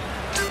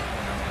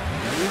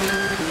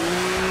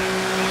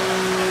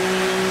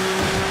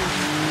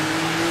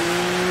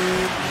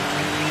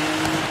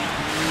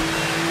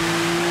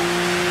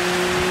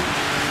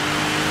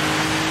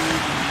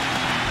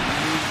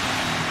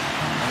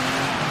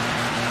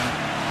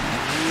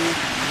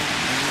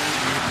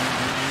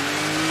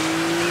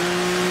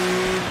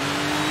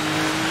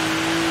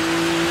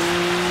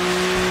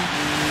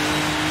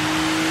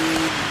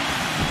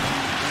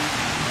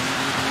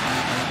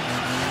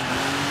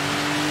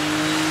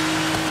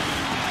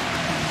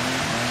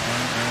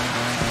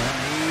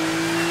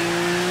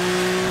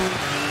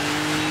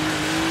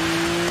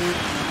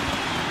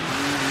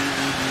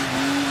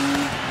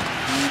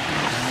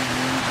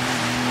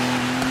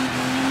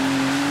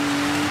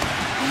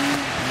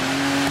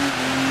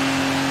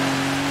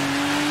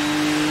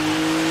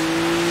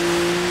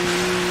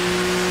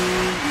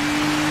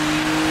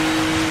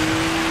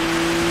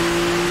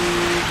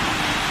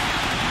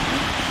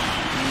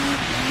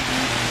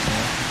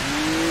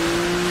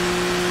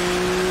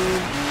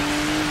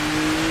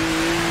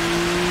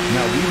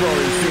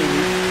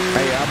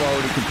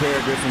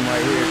 Compared this one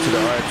right here to the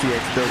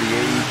RTX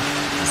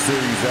 3080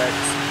 Series X.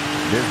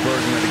 This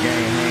version of the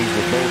game hangs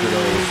with both of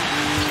those.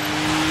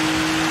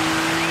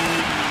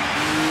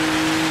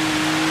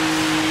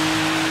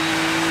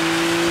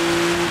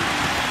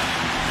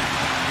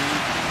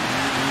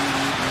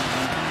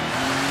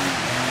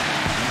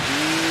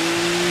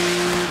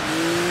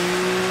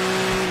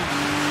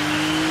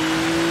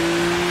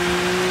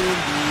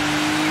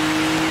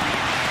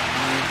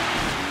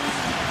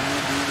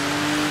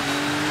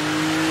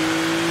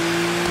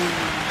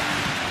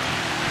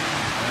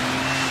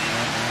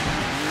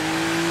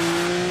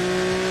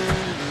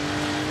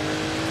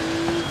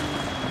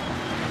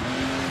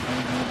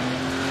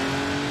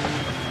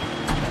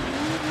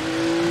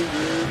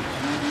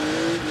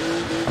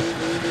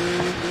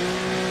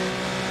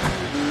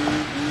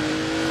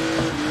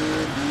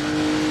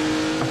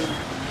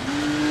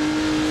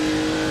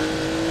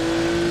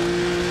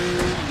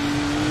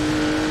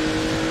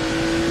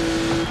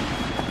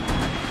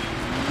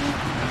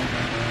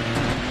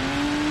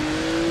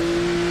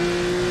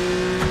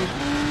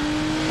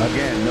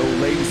 Again, no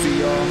latency,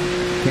 y'all.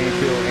 Can't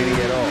feel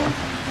any at all.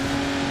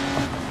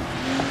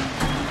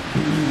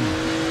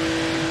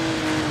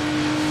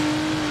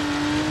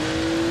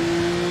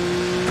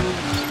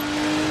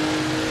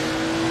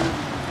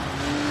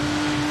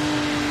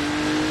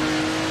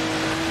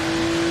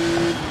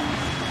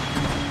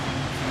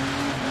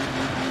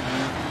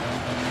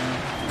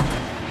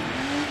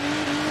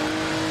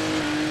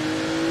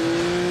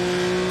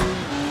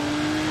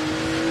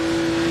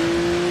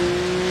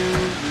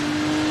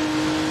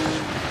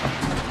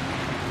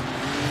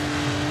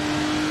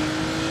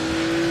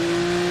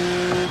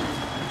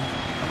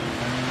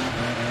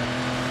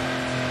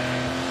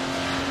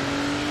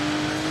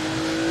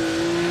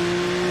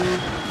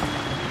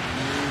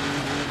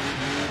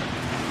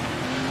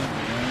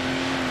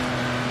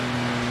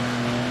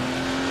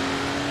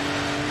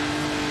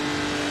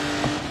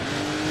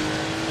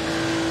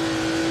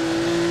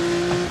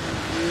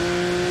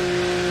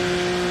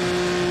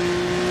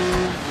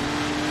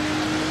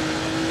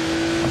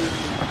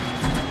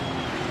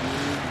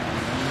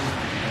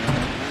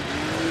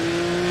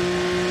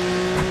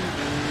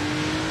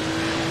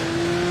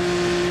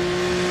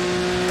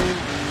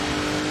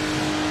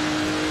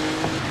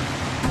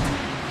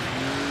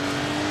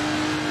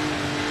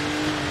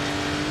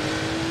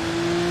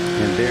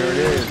 And there it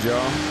is, y'all.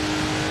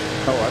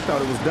 Oh, I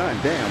thought it was done.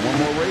 Damn, one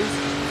more race?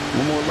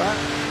 One more lap?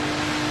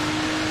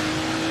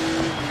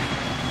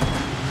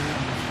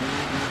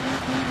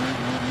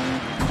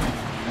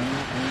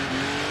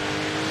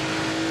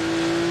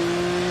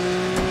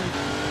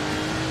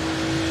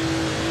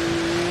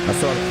 I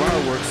saw the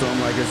fireworks, so I'm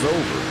like, it's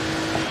over.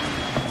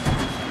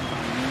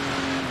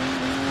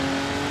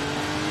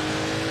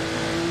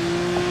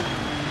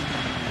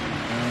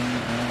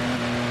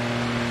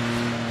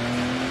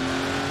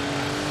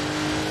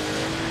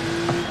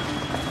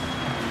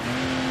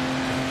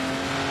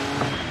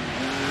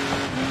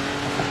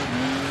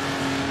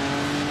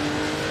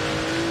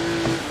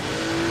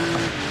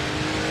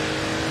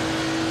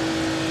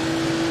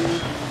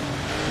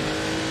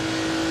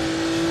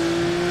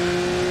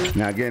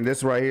 Now, again,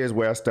 this right here is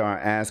where I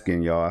start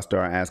asking y'all. I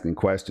start asking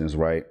questions,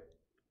 right?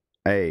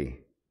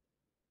 Hey,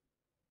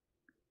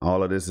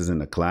 all of this is in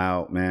the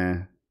cloud,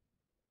 man.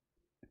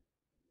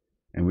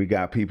 And we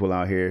got people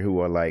out here who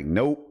are like,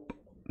 nope,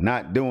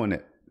 not doing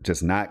it.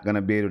 Just not going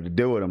to be able to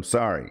do it. I'm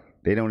sorry.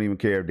 They don't even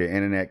care if their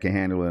internet can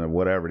handle it or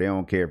whatever. They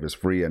don't care if it's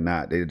free or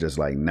not. They're just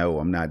like, no,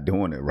 I'm not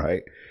doing it,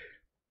 right?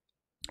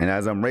 And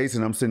as I'm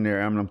racing, I'm sitting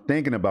there, I'm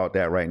thinking about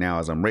that right now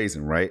as I'm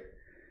racing, right?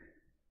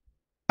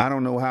 I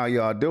don't know how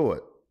y'all do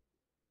it.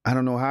 I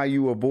don't know how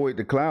you avoid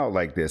the cloud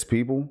like this,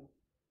 people.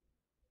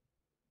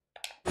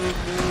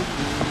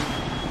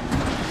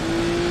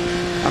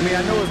 I mean,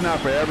 I know it's not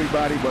for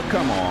everybody, but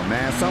come on,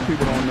 man. Some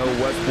people don't know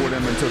what's for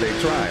them until they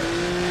try it.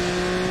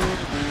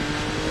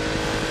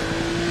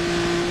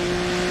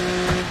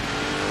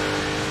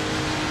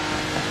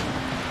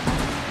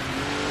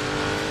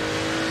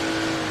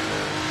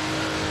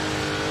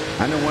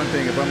 I know one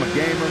thing, if I'm a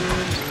gamer,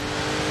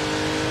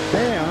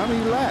 damn, how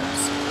many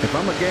laps? If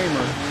I'm a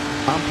gamer,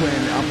 I'm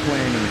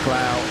playing in the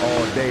cloud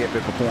all day if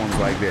it performs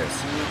like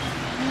this.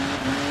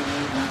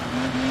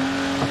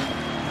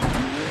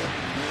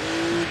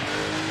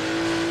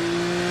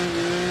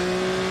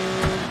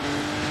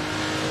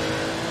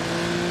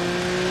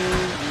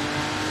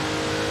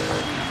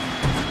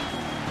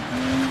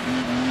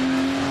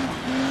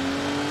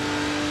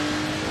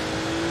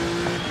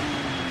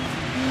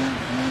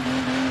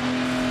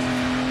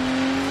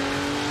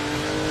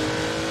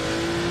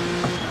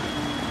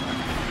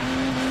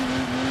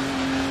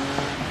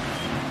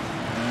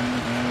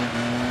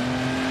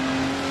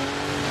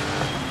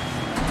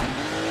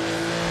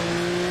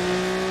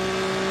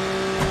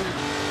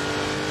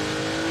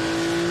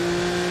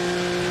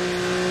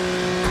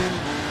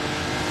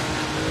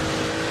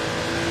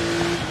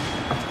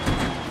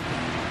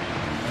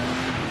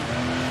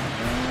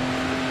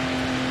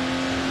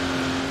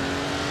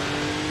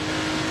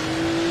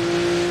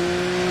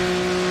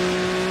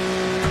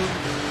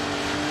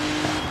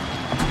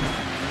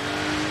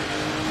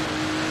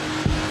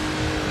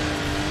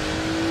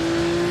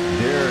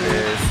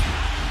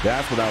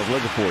 That's what I was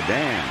looking for.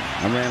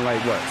 Damn. I ran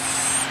like, what,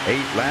 8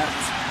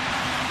 laps?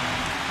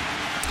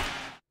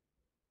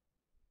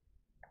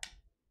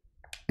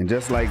 And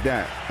just like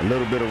that, a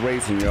little bit of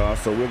racing, y'all.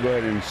 So we'll go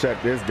ahead and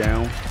shut this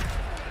down.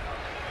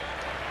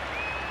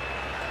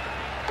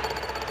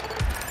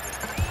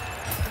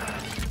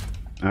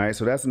 All right,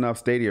 so that's enough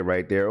Stadia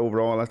right there.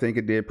 Overall, I think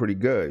it did pretty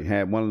good.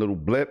 Had one little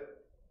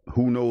blip.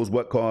 Who knows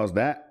what caused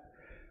that?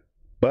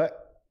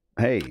 But,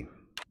 hey.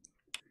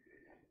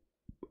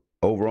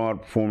 Overall, the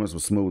performance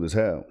was smooth as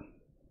hell.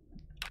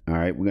 All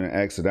right, we're going to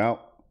exit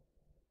out.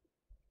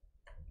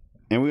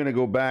 And we're going to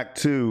go back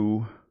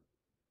to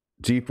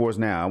GeForce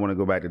Now. I want to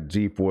go back to the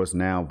GeForce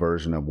Now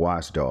version of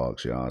Watch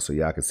Dogs, y'all, so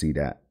y'all can see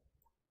that.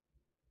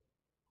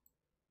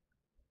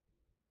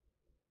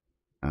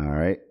 All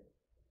right,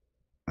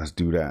 let's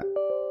do that.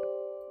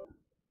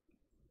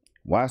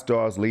 Watch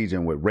Dogs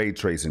Legion with ray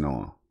tracing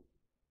on.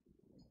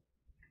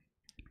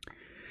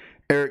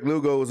 Eric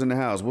Lugo was in the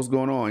house. What's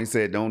going on? He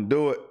said, don't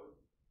do it.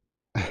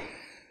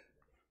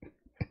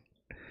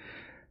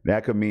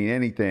 That could mean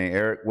anything,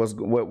 Eric.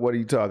 What are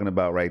you talking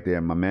about right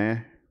there, my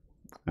man?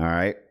 All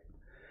right.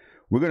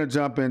 We're going to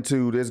jump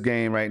into this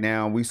game right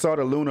now. We saw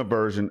the Luna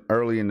version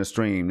early in the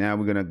stream. Now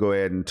we're going to go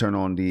ahead and turn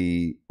on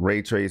the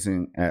ray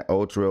tracing at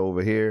Ultra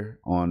over here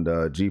on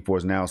the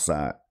GeForce Now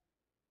side.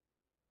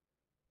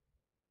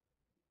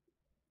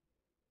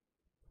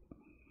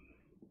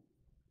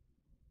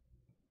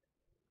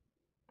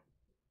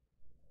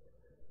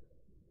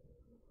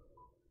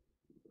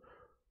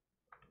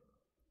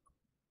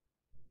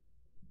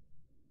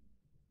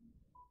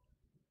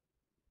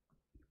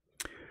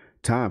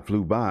 Time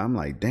flew by. I'm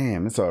like,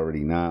 damn, it's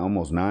already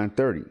almost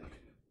 9:30.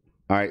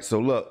 All right, so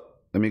look,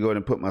 let me go ahead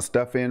and put my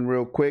stuff in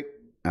real quick.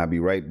 I'll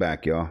be right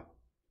back, y'all.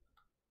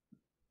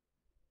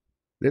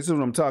 This is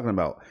what I'm talking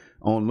about.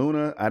 On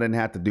Luna, I didn't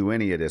have to do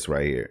any of this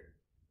right here.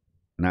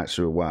 Not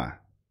sure why.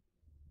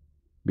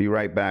 Be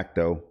right back,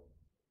 though.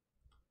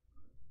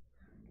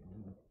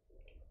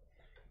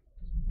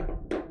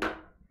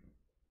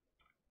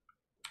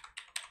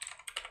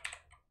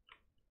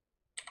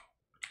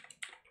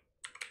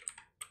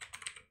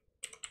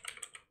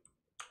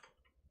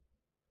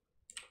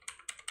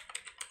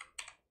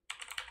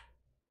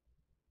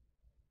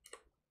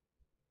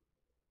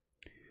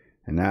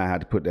 And now I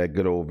had to put that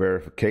good old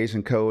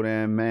verification code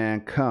in, man.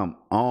 Come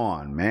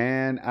on,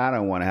 man. I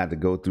don't want to have to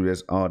go through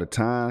this all the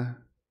time.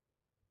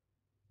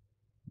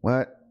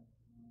 What?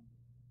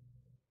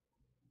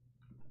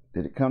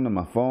 Did it come to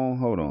my phone?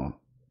 Hold on.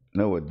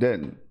 No, it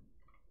didn't.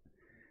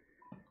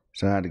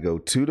 So I had to go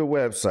to the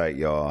website,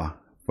 y'all.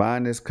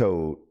 Find this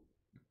code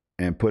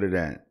and put it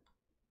in.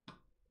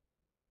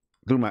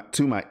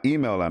 To my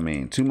email, I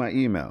mean. To my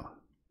email.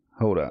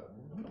 Hold up.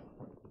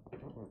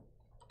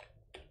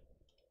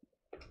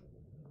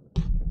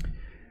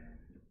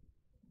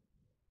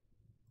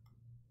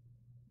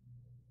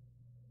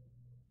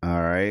 All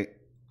right,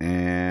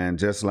 and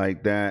just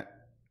like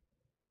that,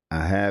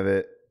 I have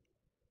it.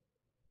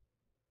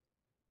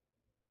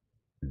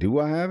 Do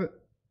I have it?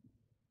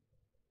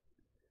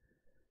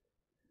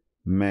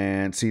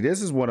 Man, see, this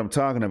is what I'm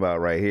talking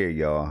about right here,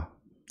 y'all.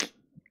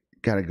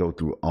 gotta go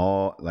through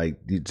all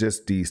like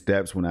just these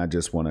steps when I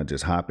just want to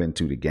just hop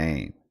into the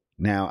game.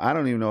 Now I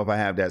don't even know if I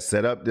have that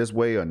set up this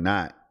way or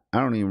not. I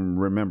don't even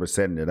remember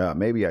setting it up.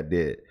 Maybe I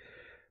did.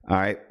 All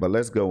right, but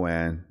let's go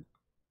in.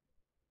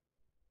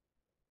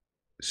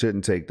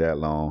 Shouldn't take that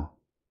long.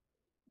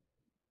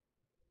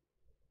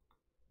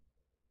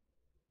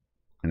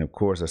 And of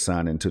course I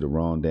signed into the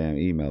wrong damn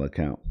email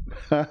account.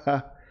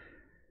 All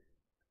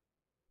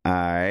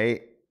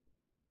right.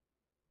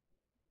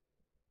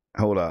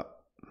 Hold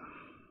up.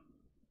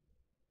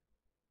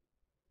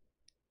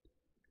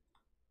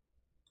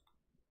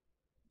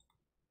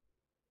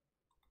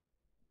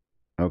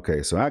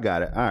 Okay, so I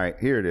got it. All right,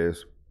 here it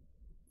is.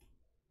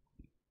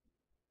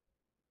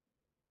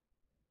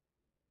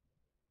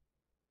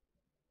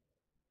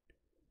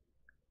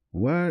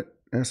 What?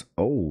 That's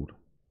old.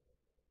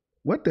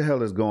 What the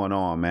hell is going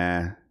on,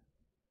 man?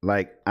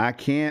 Like, I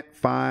can't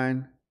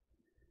find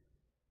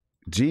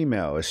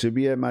Gmail. It should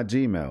be at my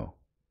Gmail.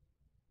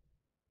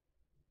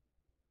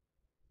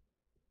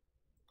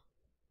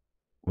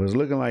 Well, it's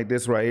looking like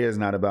this right here is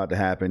not about to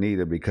happen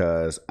either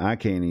because I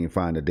can't even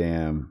find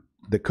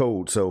the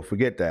code. So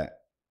forget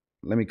that.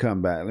 Let me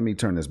come back. Let me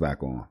turn this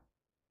back on.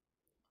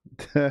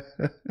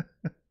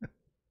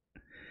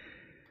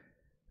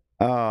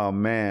 Oh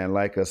man,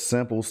 like a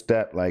simple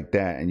step like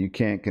that, and you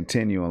can't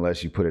continue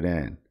unless you put it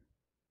in.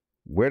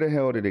 Where the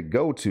hell did it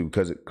go to?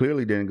 Because it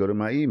clearly didn't go to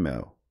my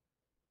email.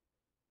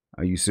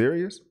 Are you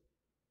serious?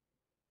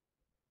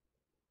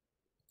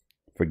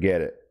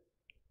 Forget it.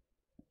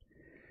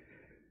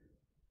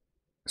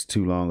 It's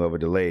too long of a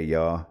delay,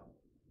 y'all.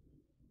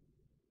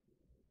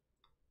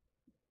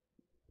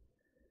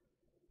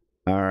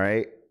 All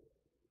right.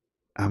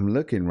 I'm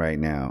looking right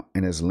now,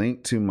 and it's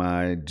linked to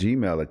my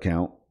Gmail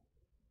account.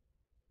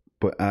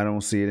 But I don't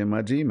see it in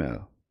my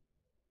Gmail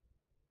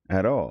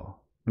at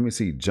all. Let me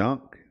see,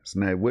 junk. So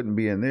now it wouldn't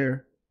be in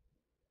there.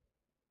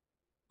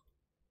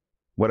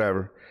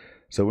 Whatever.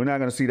 So we're not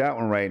going to see that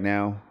one right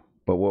now.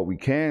 But what we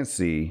can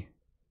see,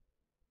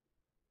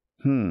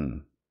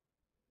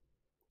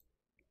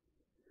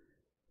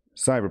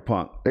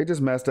 Cyberpunk. They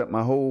just messed up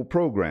my whole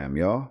program,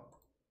 y'all.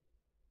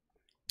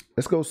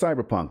 Let's go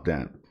Cyberpunk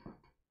then.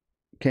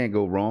 Can't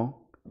go wrong.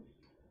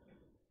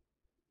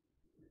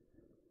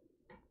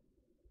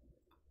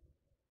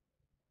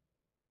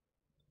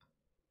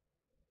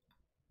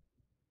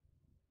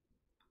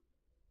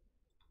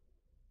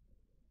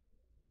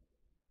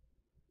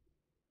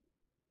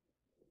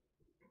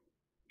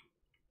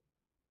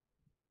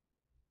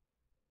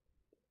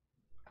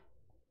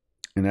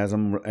 And as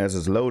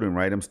it's loading,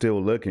 right, I'm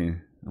still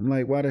looking. I'm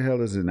like, why the hell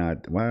is it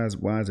not? Why is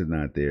it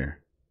not there?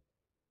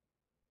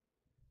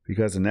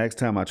 Because the next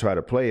time I try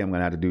to play, I'm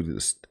gonna have to do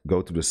this,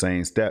 go through the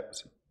same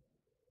steps.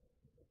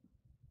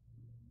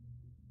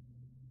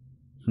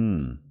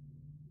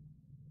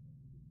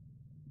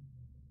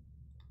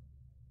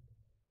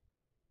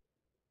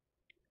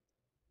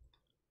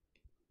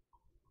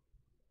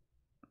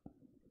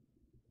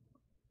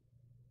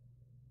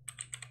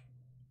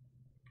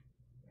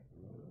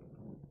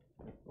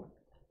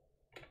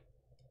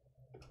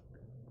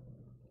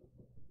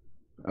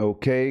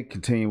 Okay,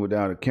 continue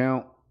without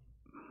account.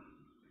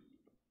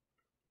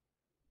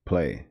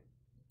 Play.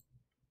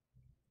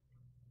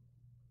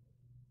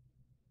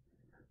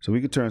 So we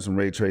could turn some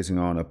ray tracing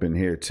on up in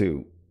here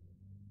too.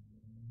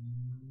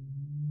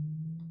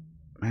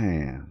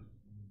 Man.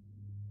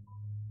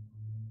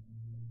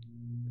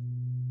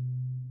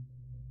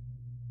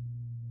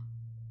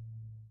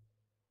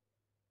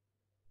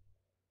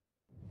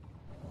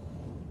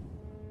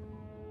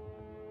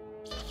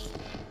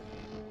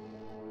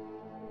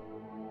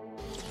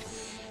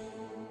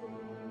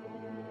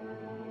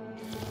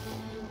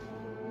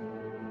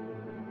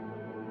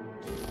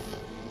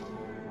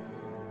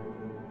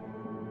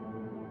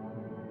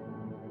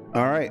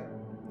 All right,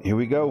 here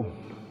we go.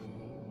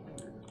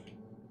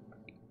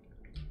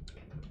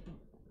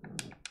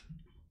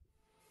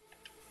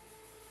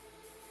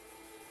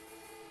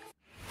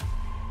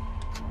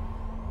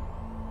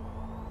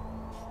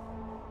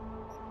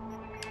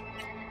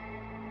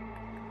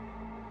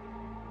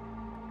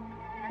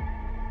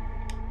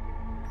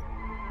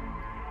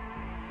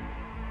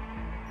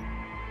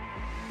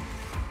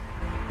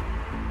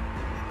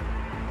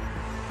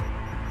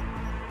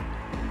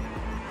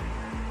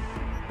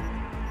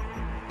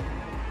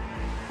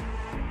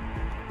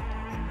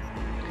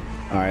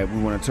 All right,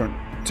 we want to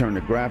turn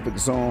the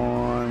graphics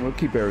on. We'll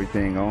keep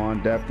everything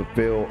on. Depth of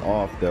field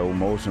off though.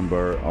 Motion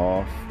blur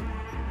off.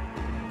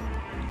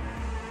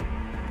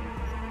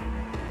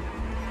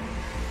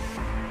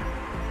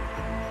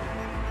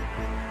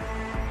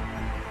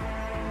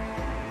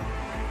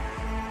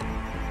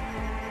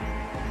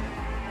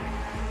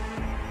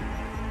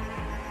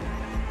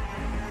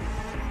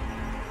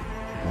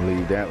 We'll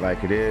leave that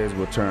like it is.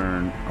 We'll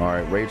turn, all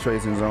right, ray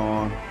tracing's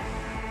on.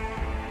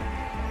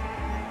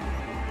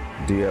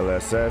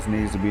 DLSS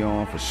needs to be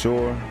on for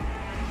sure.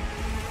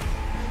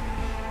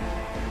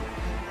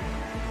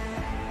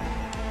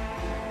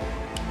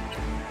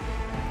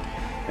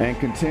 And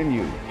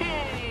continue.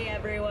 Hey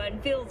everyone,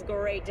 feels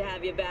great to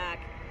have you back.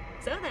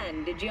 So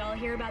then, did you all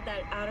hear about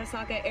that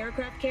Arasaka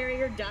aircraft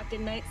carrier docked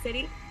in Night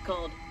City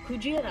called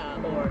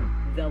Kujira, or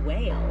the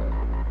Whale?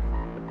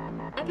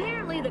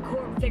 Apparently, the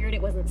Corp figured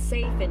it wasn't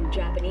safe in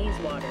Japanese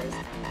waters.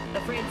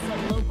 Afraid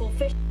some local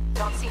fish...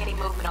 Don't see any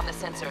movement on the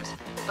sensors.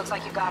 Looks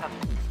like you got them.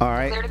 All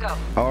right. Clear to go.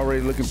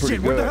 Already looking pretty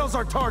good. Where the hell's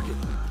our target?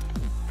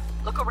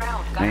 Look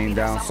around. Gotta Aim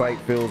down sight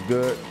feels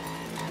good.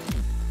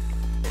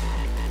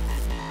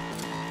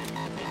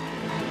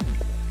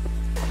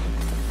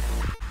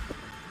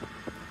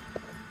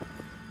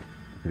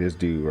 This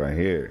dude right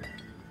here.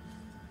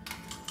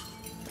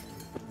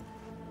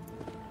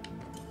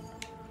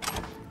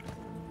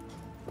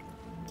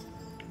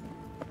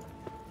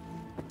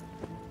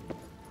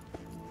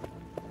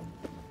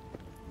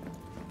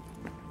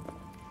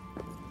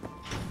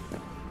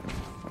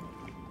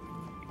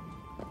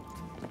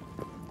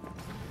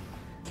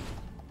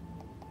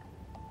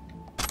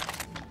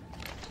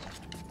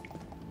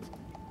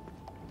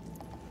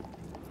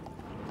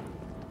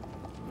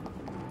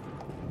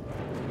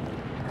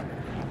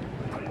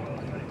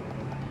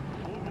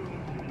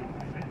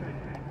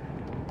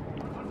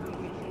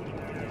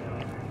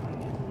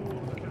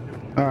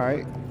 All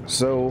right,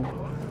 so,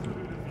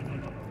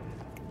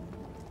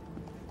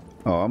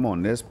 oh, I'm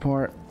on this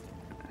part.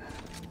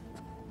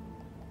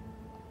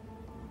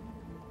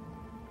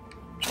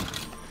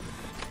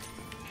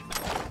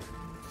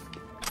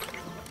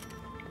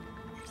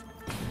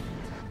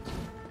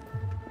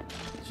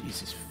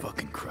 Jesus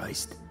fucking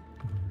Christ.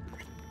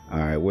 All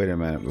right, wait a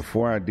minute.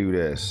 Before I do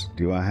this,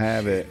 do I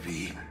have it?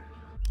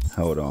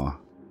 Hold on.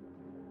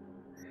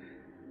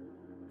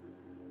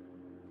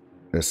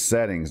 The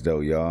settings though,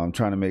 y'all. I'm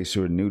trying to make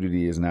sure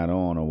nudity is not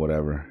on or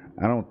whatever.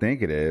 I don't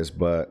think it is,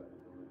 but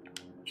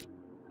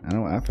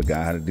I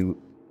forgot how to do.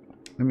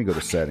 Let me go to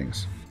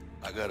settings.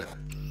 I got it.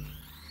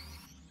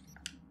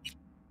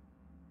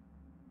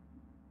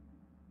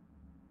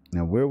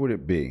 Now where would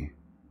it be?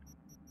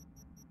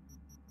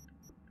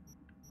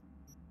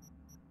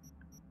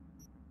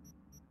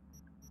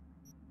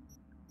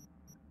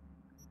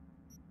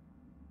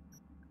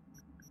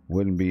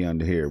 Wouldn't be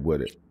under here,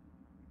 would it?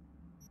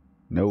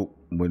 Nope,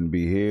 wouldn't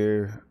be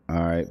here.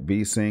 All right,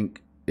 VSync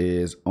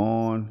is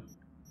on.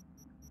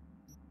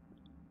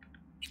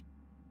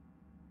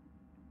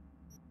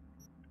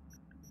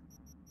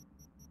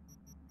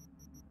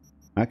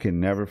 I can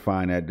never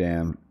find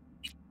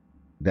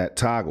that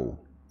toggle.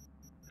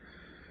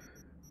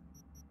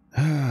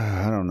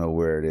 I don't know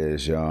where it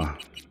is, y'all.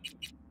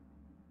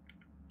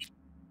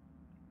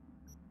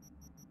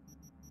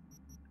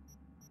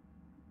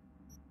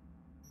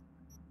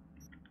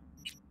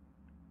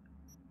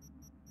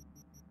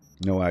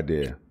 No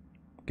idea.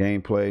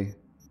 Gameplay.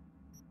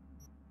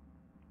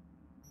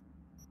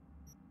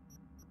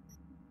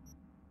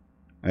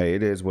 Hey,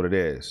 it is what it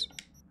is.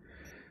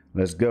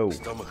 Let's go.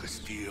 Stomach is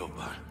steel,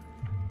 but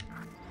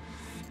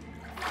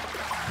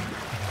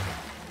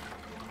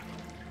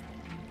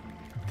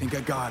think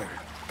I got her.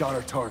 Got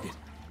our target.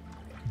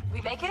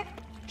 We make it?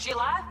 She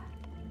alive?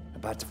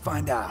 About to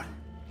find out.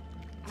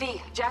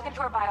 V, jack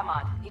into her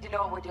biomod. Need to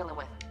know what we're dealing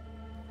with.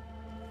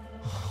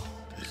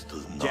 This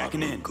does not Jacking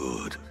look in.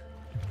 good.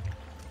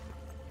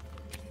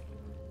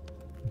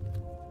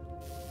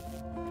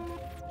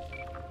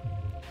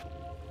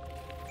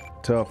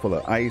 Tub full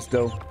of ice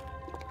though.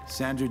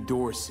 Sandra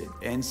Dorset,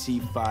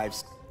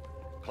 NC5.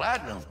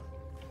 Platinum.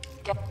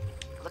 Look.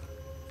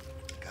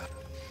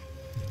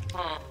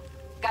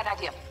 Got an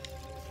idea.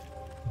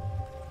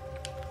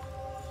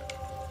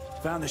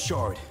 Found the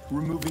shard.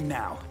 We're moving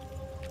now.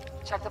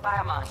 Check the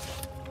biomon.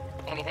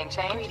 Anything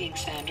change?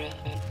 Greetings, Sandra.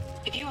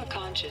 If you are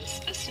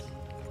conscious,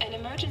 an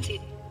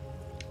emergency...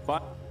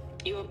 What?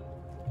 You're...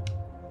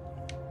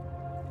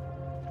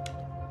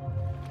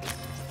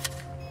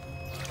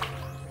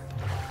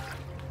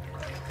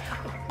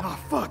 Oh,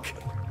 fuck.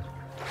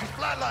 He's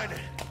flatlining.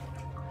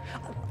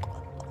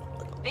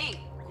 V,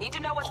 need to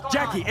know what's going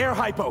Jackie, on. air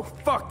hypo.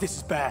 Fuck, this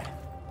is bad.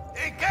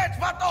 Hey, catch,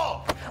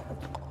 vato!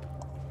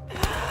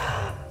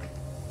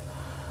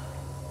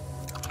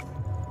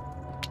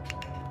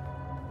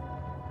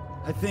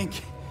 I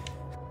think...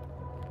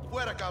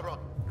 Fuera, cabrón.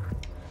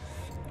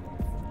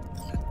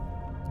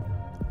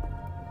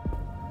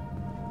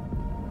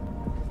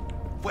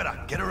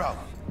 Fuera, get her out.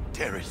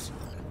 Terrace.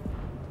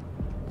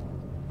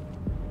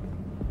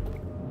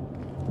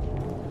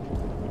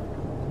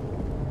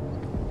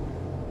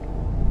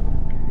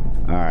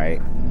 All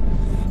right.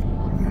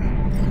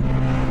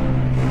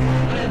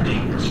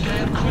 Landing,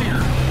 stand clear.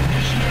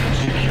 Initiate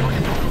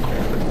security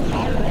protocol.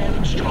 Follow all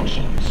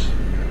instructions.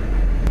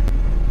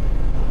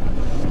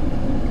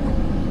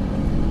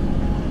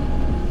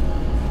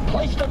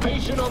 Place the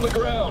patient on the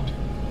ground.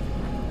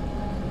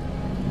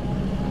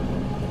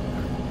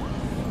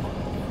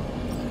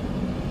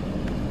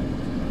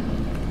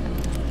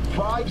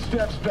 Five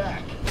steps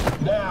back.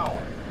 Now.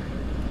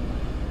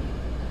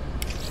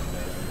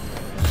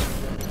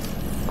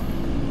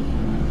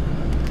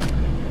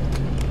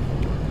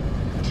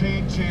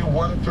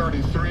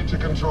 TT-133 to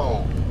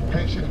control.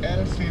 Patient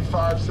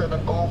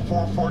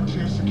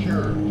NC570442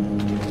 secured.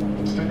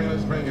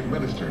 Stimulus being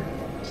administered.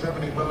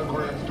 70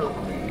 milligrams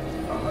dopamine,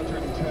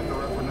 110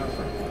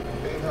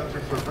 norepinephrine,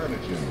 800 for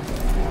Venogen.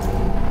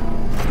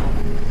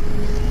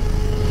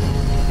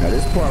 Now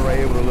this part right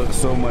here would look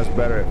so much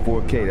better at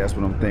 4K. That's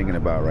what I'm thinking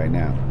about right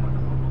now.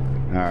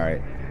 All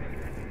right.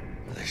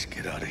 Let's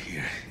get out of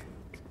here.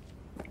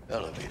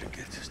 Elevator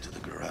gets us to the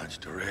garage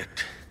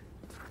direct.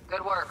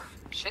 Good work.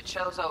 Shit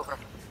show's over.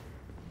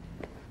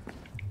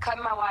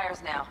 Cutting my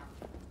wires now.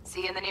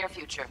 See you in the near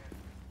future.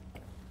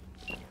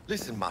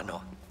 Listen,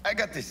 Mano. I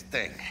got this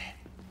thing.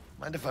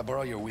 Mind if I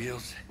borrow your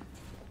wheels?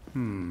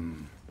 I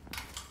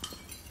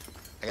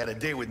got a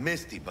date with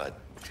Misty, but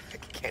I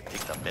can't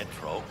take the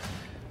metro.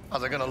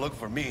 How's it gonna look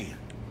for me?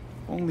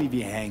 Won't leave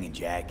you hanging,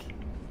 Jack.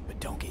 But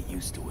don't get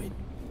used to it.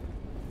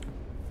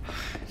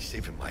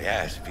 Saving my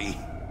ass, V.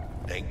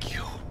 Thank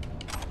you.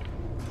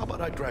 How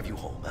about I drive you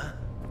home, huh?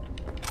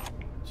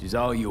 She's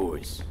all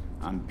yours.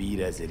 I'm beat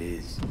as it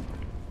is.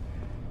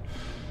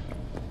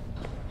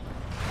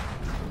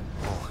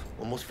 Oh,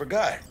 almost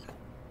forgot.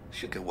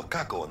 Should get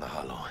Wakako in the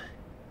hollow.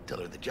 Tell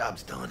her the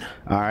job's done.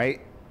 All right.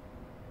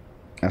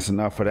 That's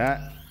enough for that.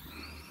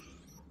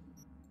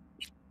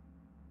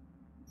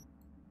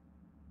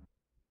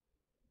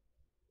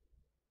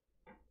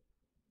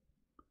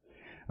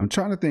 I'm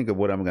trying to think of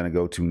what I'm going to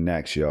go to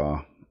next,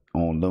 y'all,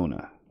 on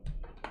Luna.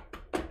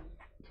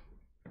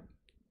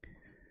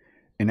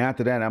 And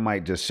after that, I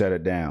might just shut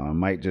it down. I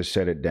might just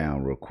shut it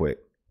down real quick.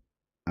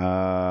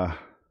 That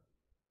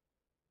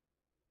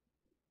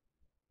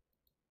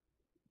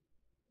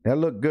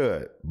looked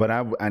good, but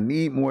I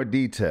need more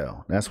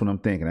detail. That's what I'm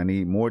thinking. I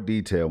need more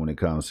detail when it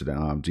comes to the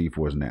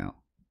GeForce Now.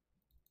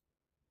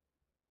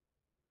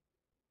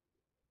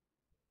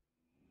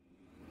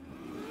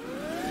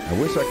 I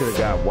wish I could have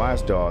got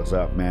Watch Dogs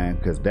up, man,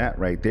 because that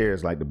right there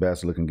is like the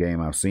best looking game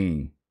I've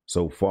seen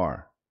so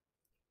far.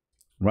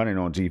 Running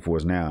on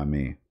GeForce Now, I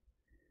mean.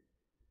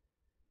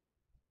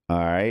 All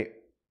right.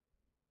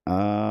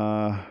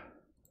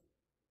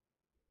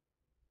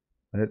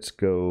 Let's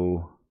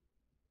go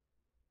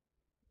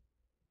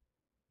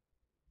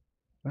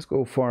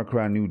Far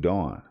Cry New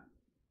Dawn.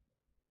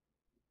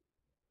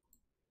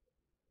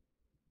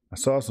 I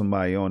saw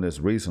somebody on this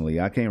recently.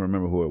 I can't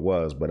remember who it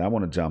was, but I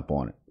want to jump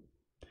on it.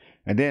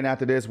 And then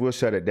after this, we'll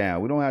shut it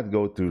down. We don't have to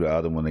go through the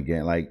other one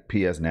again, like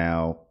PS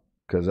Now,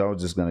 because I was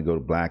just going to go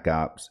to Black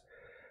Ops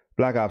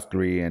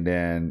 3, and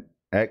then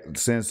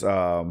since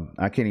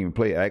I can't even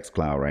play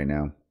Xcloud right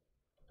now.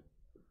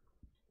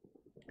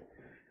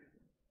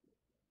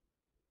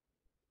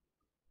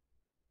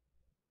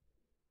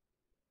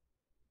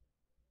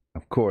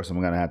 Of course, I'm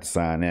going to have to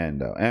sign in,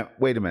 though. And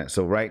wait a minute.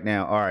 So right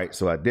now, all right,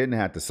 so I didn't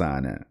have to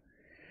sign in.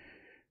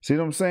 See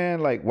what I'm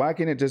saying? Like, why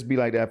can't it just be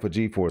like that for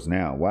GeForce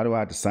Now? Why do I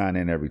have to sign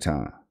in every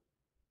time?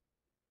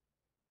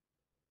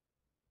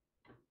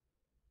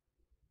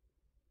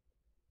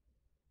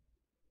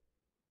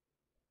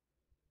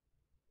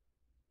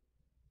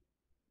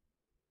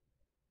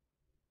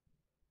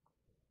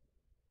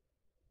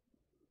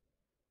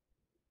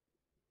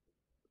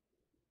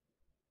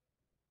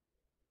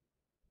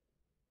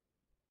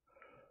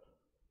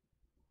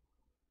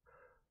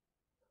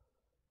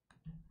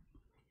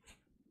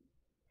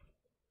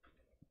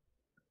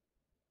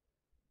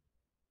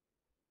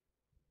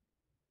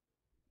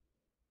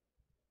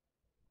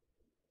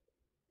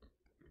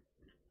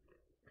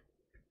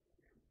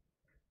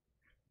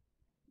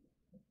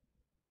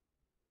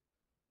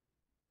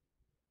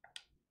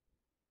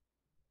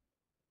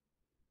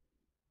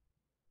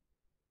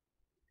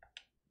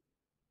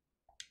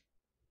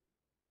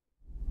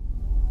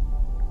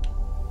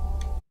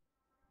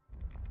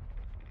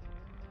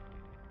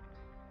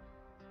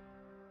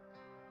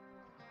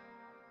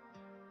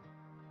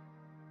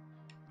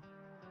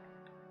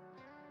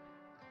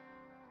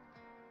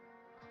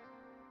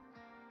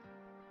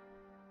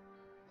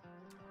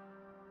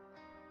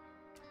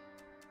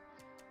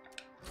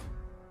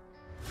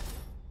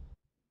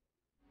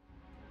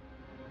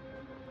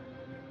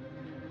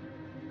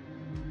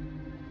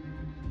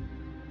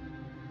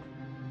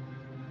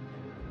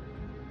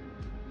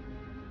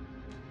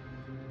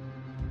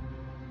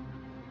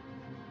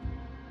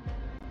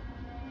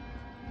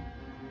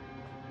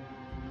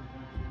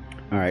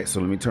 All right, so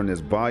let me turn this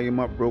volume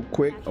up real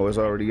quick. Oh, it's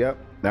already up.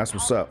 That's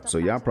what's up. So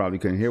y'all probably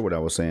couldn't hear what I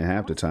was saying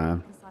half the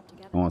time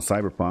on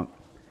Cyberpunk.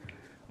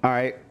 All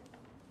right,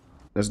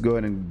 let's go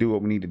ahead and do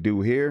what we need to do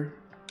here.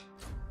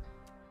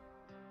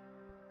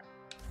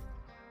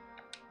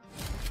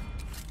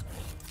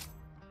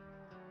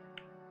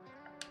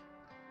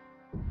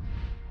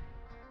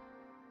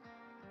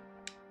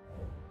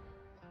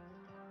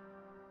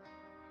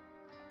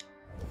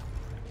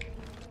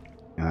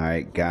 All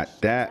right,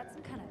 got that.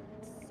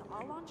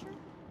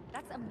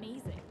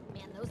 Amazing.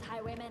 Man, those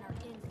highwaymen are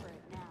in for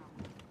it now.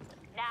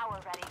 Now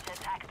we're ready to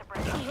attack the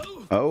bridge.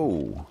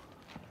 Oh.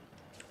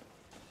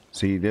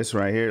 See, this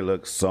right here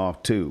looks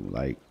soft too.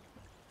 Like,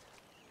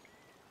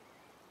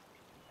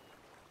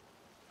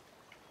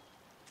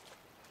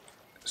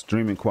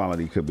 streaming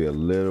quality could be a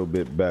little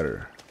bit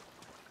better.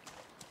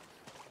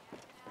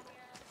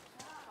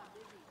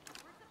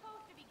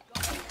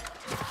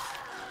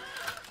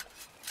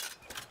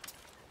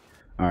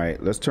 All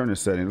right, let's turn the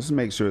setting. Let's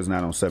make sure it's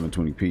not on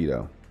 720p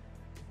though.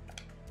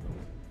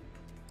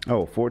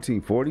 Oh,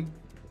 1440?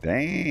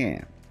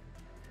 Damn.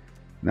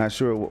 Not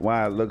sure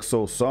why it looks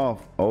so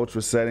soft.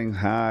 Ultra settings,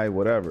 high,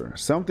 whatever.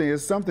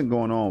 There's something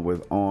going on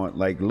with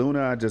like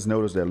Luna. I just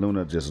noticed that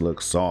Luna just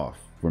looks soft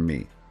for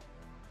me.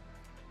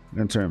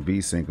 Then turn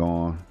VSync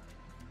on.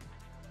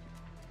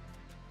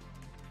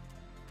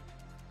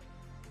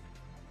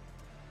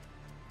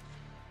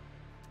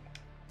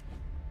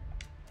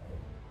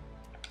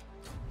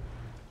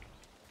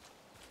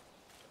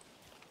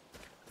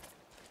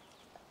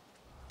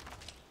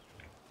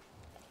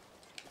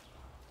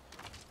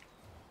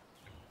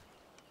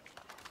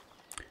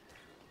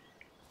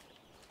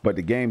 But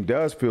the game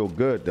does feel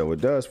good, though. It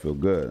does feel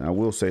good. I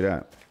will say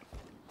that.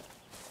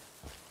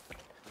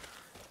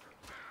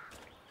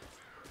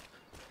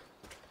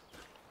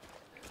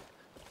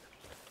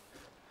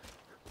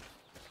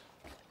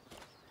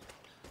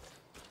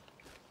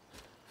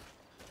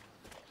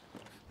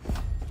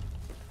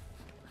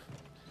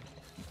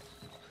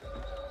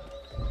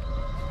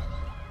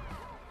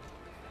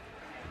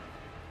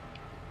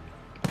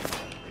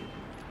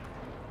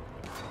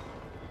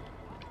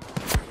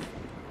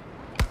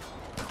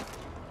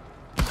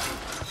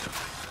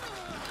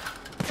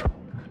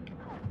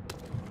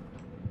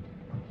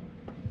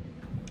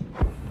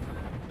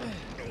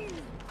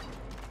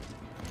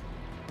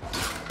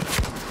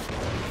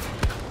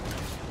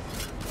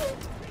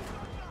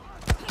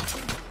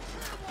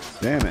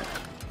 Damn it.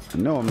 I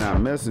know I'm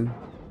not missing.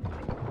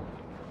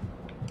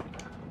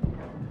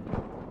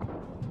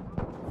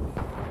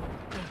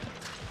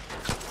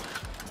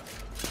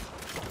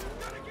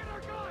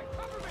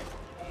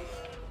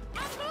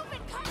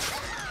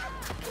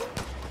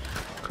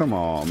 Come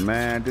on,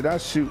 man. Did I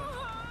shoot?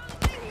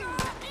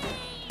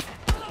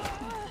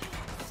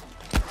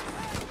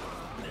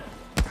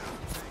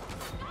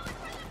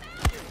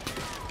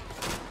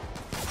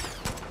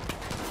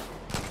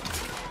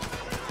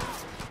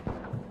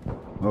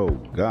 Oh,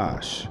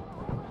 gosh.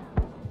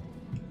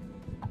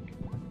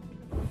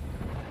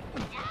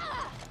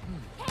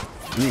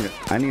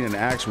 I need an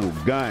actual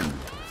gun.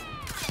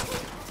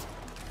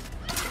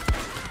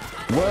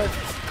 What?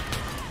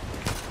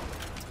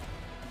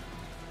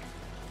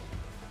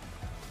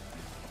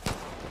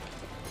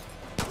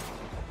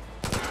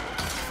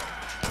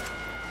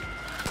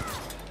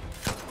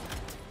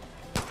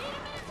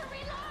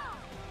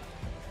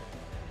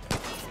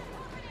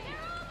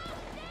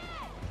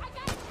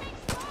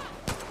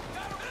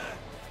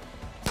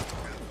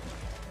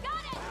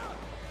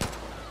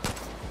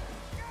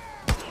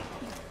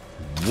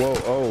 Whoa,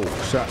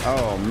 oh, shot,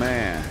 oh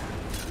man.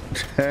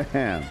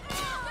 Damn.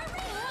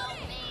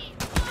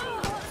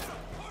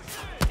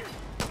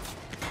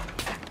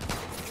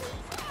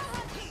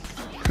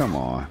 Come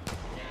on.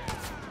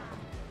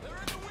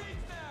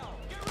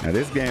 Now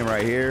this game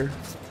right here,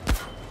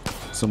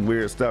 some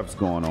weird stuff's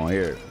going on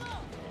here.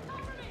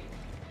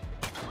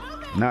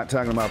 Not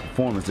talking about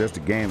performance, just the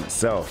game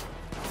itself.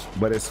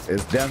 But it's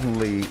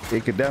definitely,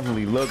 it could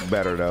definitely look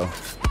better though.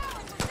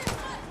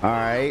 All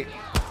right.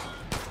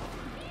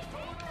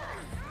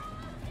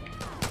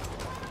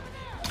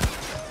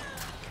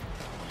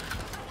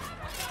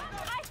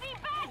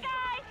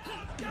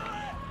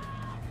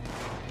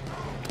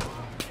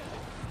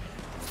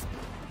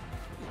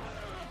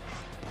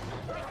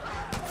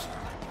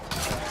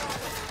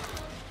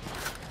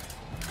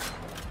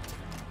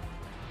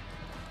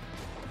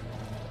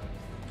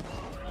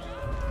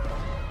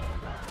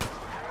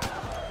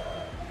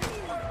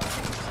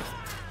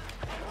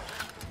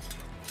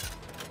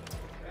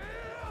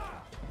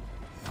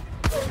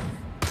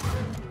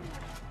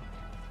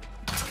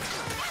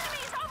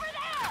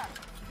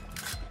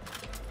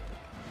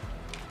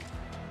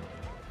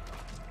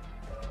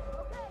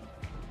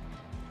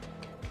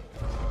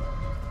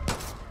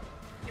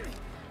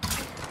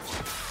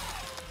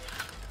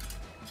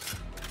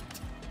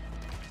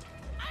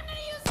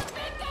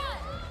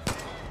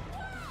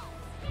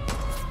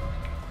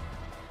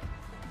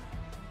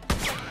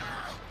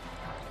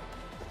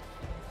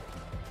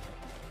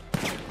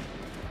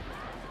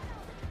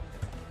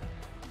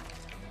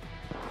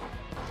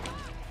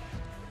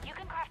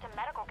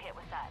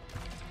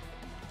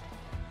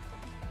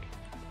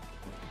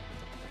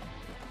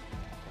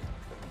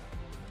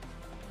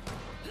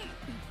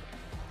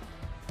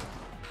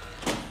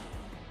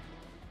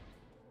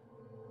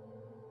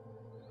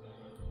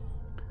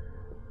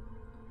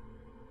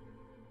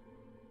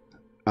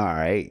 All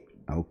right.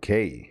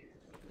 Okay.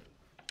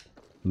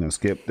 I'm gonna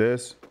skip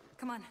this.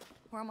 Come on,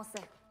 we're almost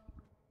there.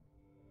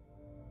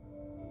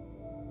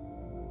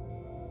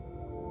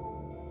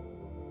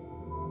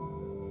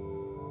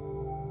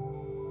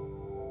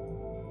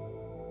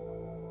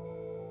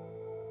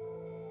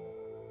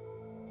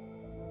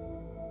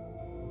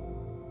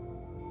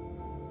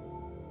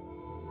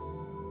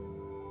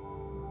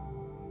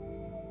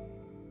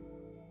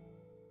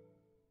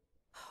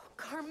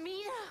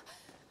 Carmina!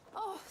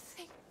 Oh,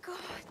 thank God.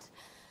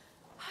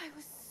 I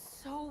was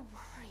so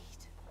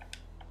worried.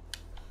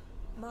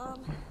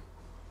 Mom.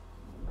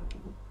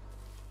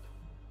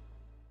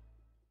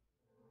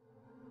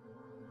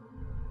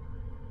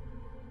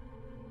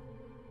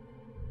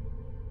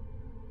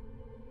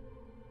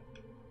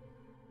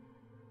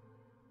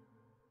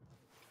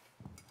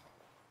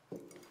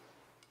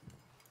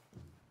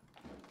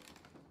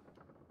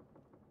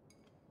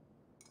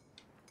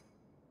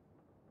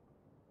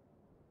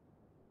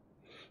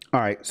 All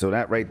right, so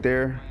that right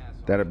there,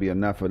 that'll be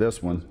enough for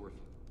this one.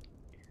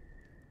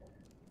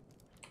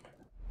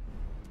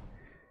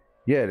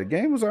 Yeah, the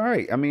game was all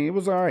right. I mean, it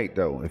was all right,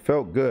 though. It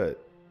felt good.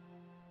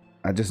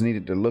 I just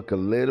needed to look a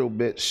little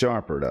bit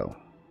sharper, though.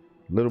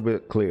 A little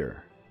bit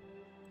clearer.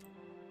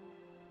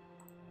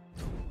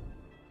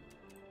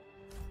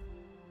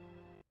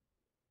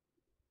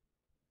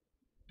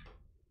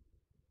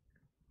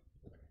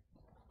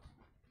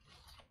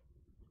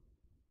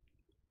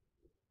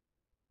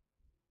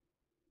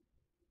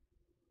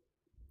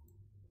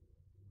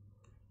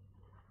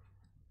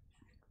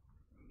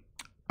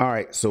 All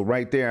right, so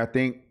right there, I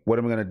think what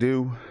I'm going to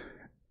do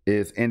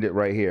is end it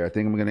right here. I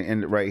think I'm going to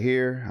end it right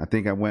here. I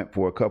think I went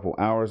for a couple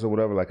hours or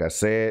whatever, like I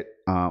said.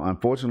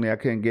 Unfortunately, I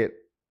couldn't get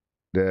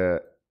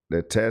the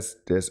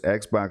test, this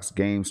Xbox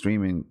game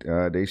streaming.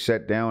 They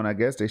shut down, I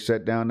guess they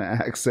shut down the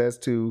access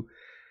to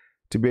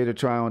be able to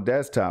try on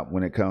desktop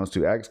when it comes to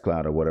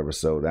Xcloud or whatever.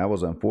 So that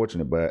was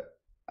unfortunate, but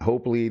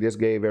hopefully this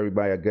gave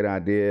everybody a good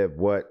idea of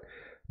what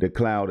the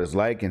cloud is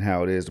like and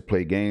how it is to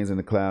play games in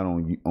the cloud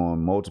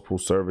on multiple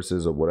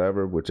services or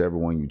whatever, whichever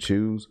one you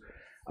choose.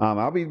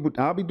 I'll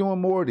be doing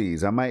more of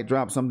these. I might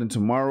drop something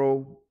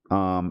tomorrow.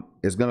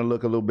 It's gonna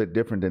look a little bit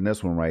different than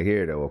this one right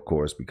here, though, of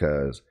course,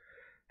 because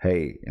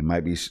hey, it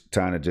might be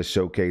trying to just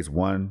showcase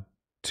 1,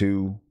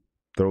 2,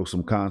 throw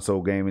some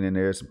console gaming in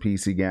there, some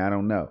PC game. I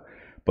don't know,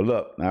 but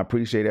look, I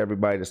appreciate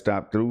everybody that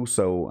stopped through.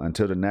 So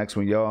until the next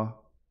one,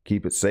 y'all,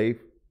 keep it safe,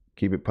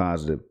 keep it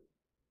positive,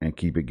 and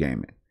keep it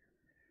gaming.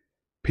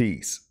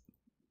 Peace.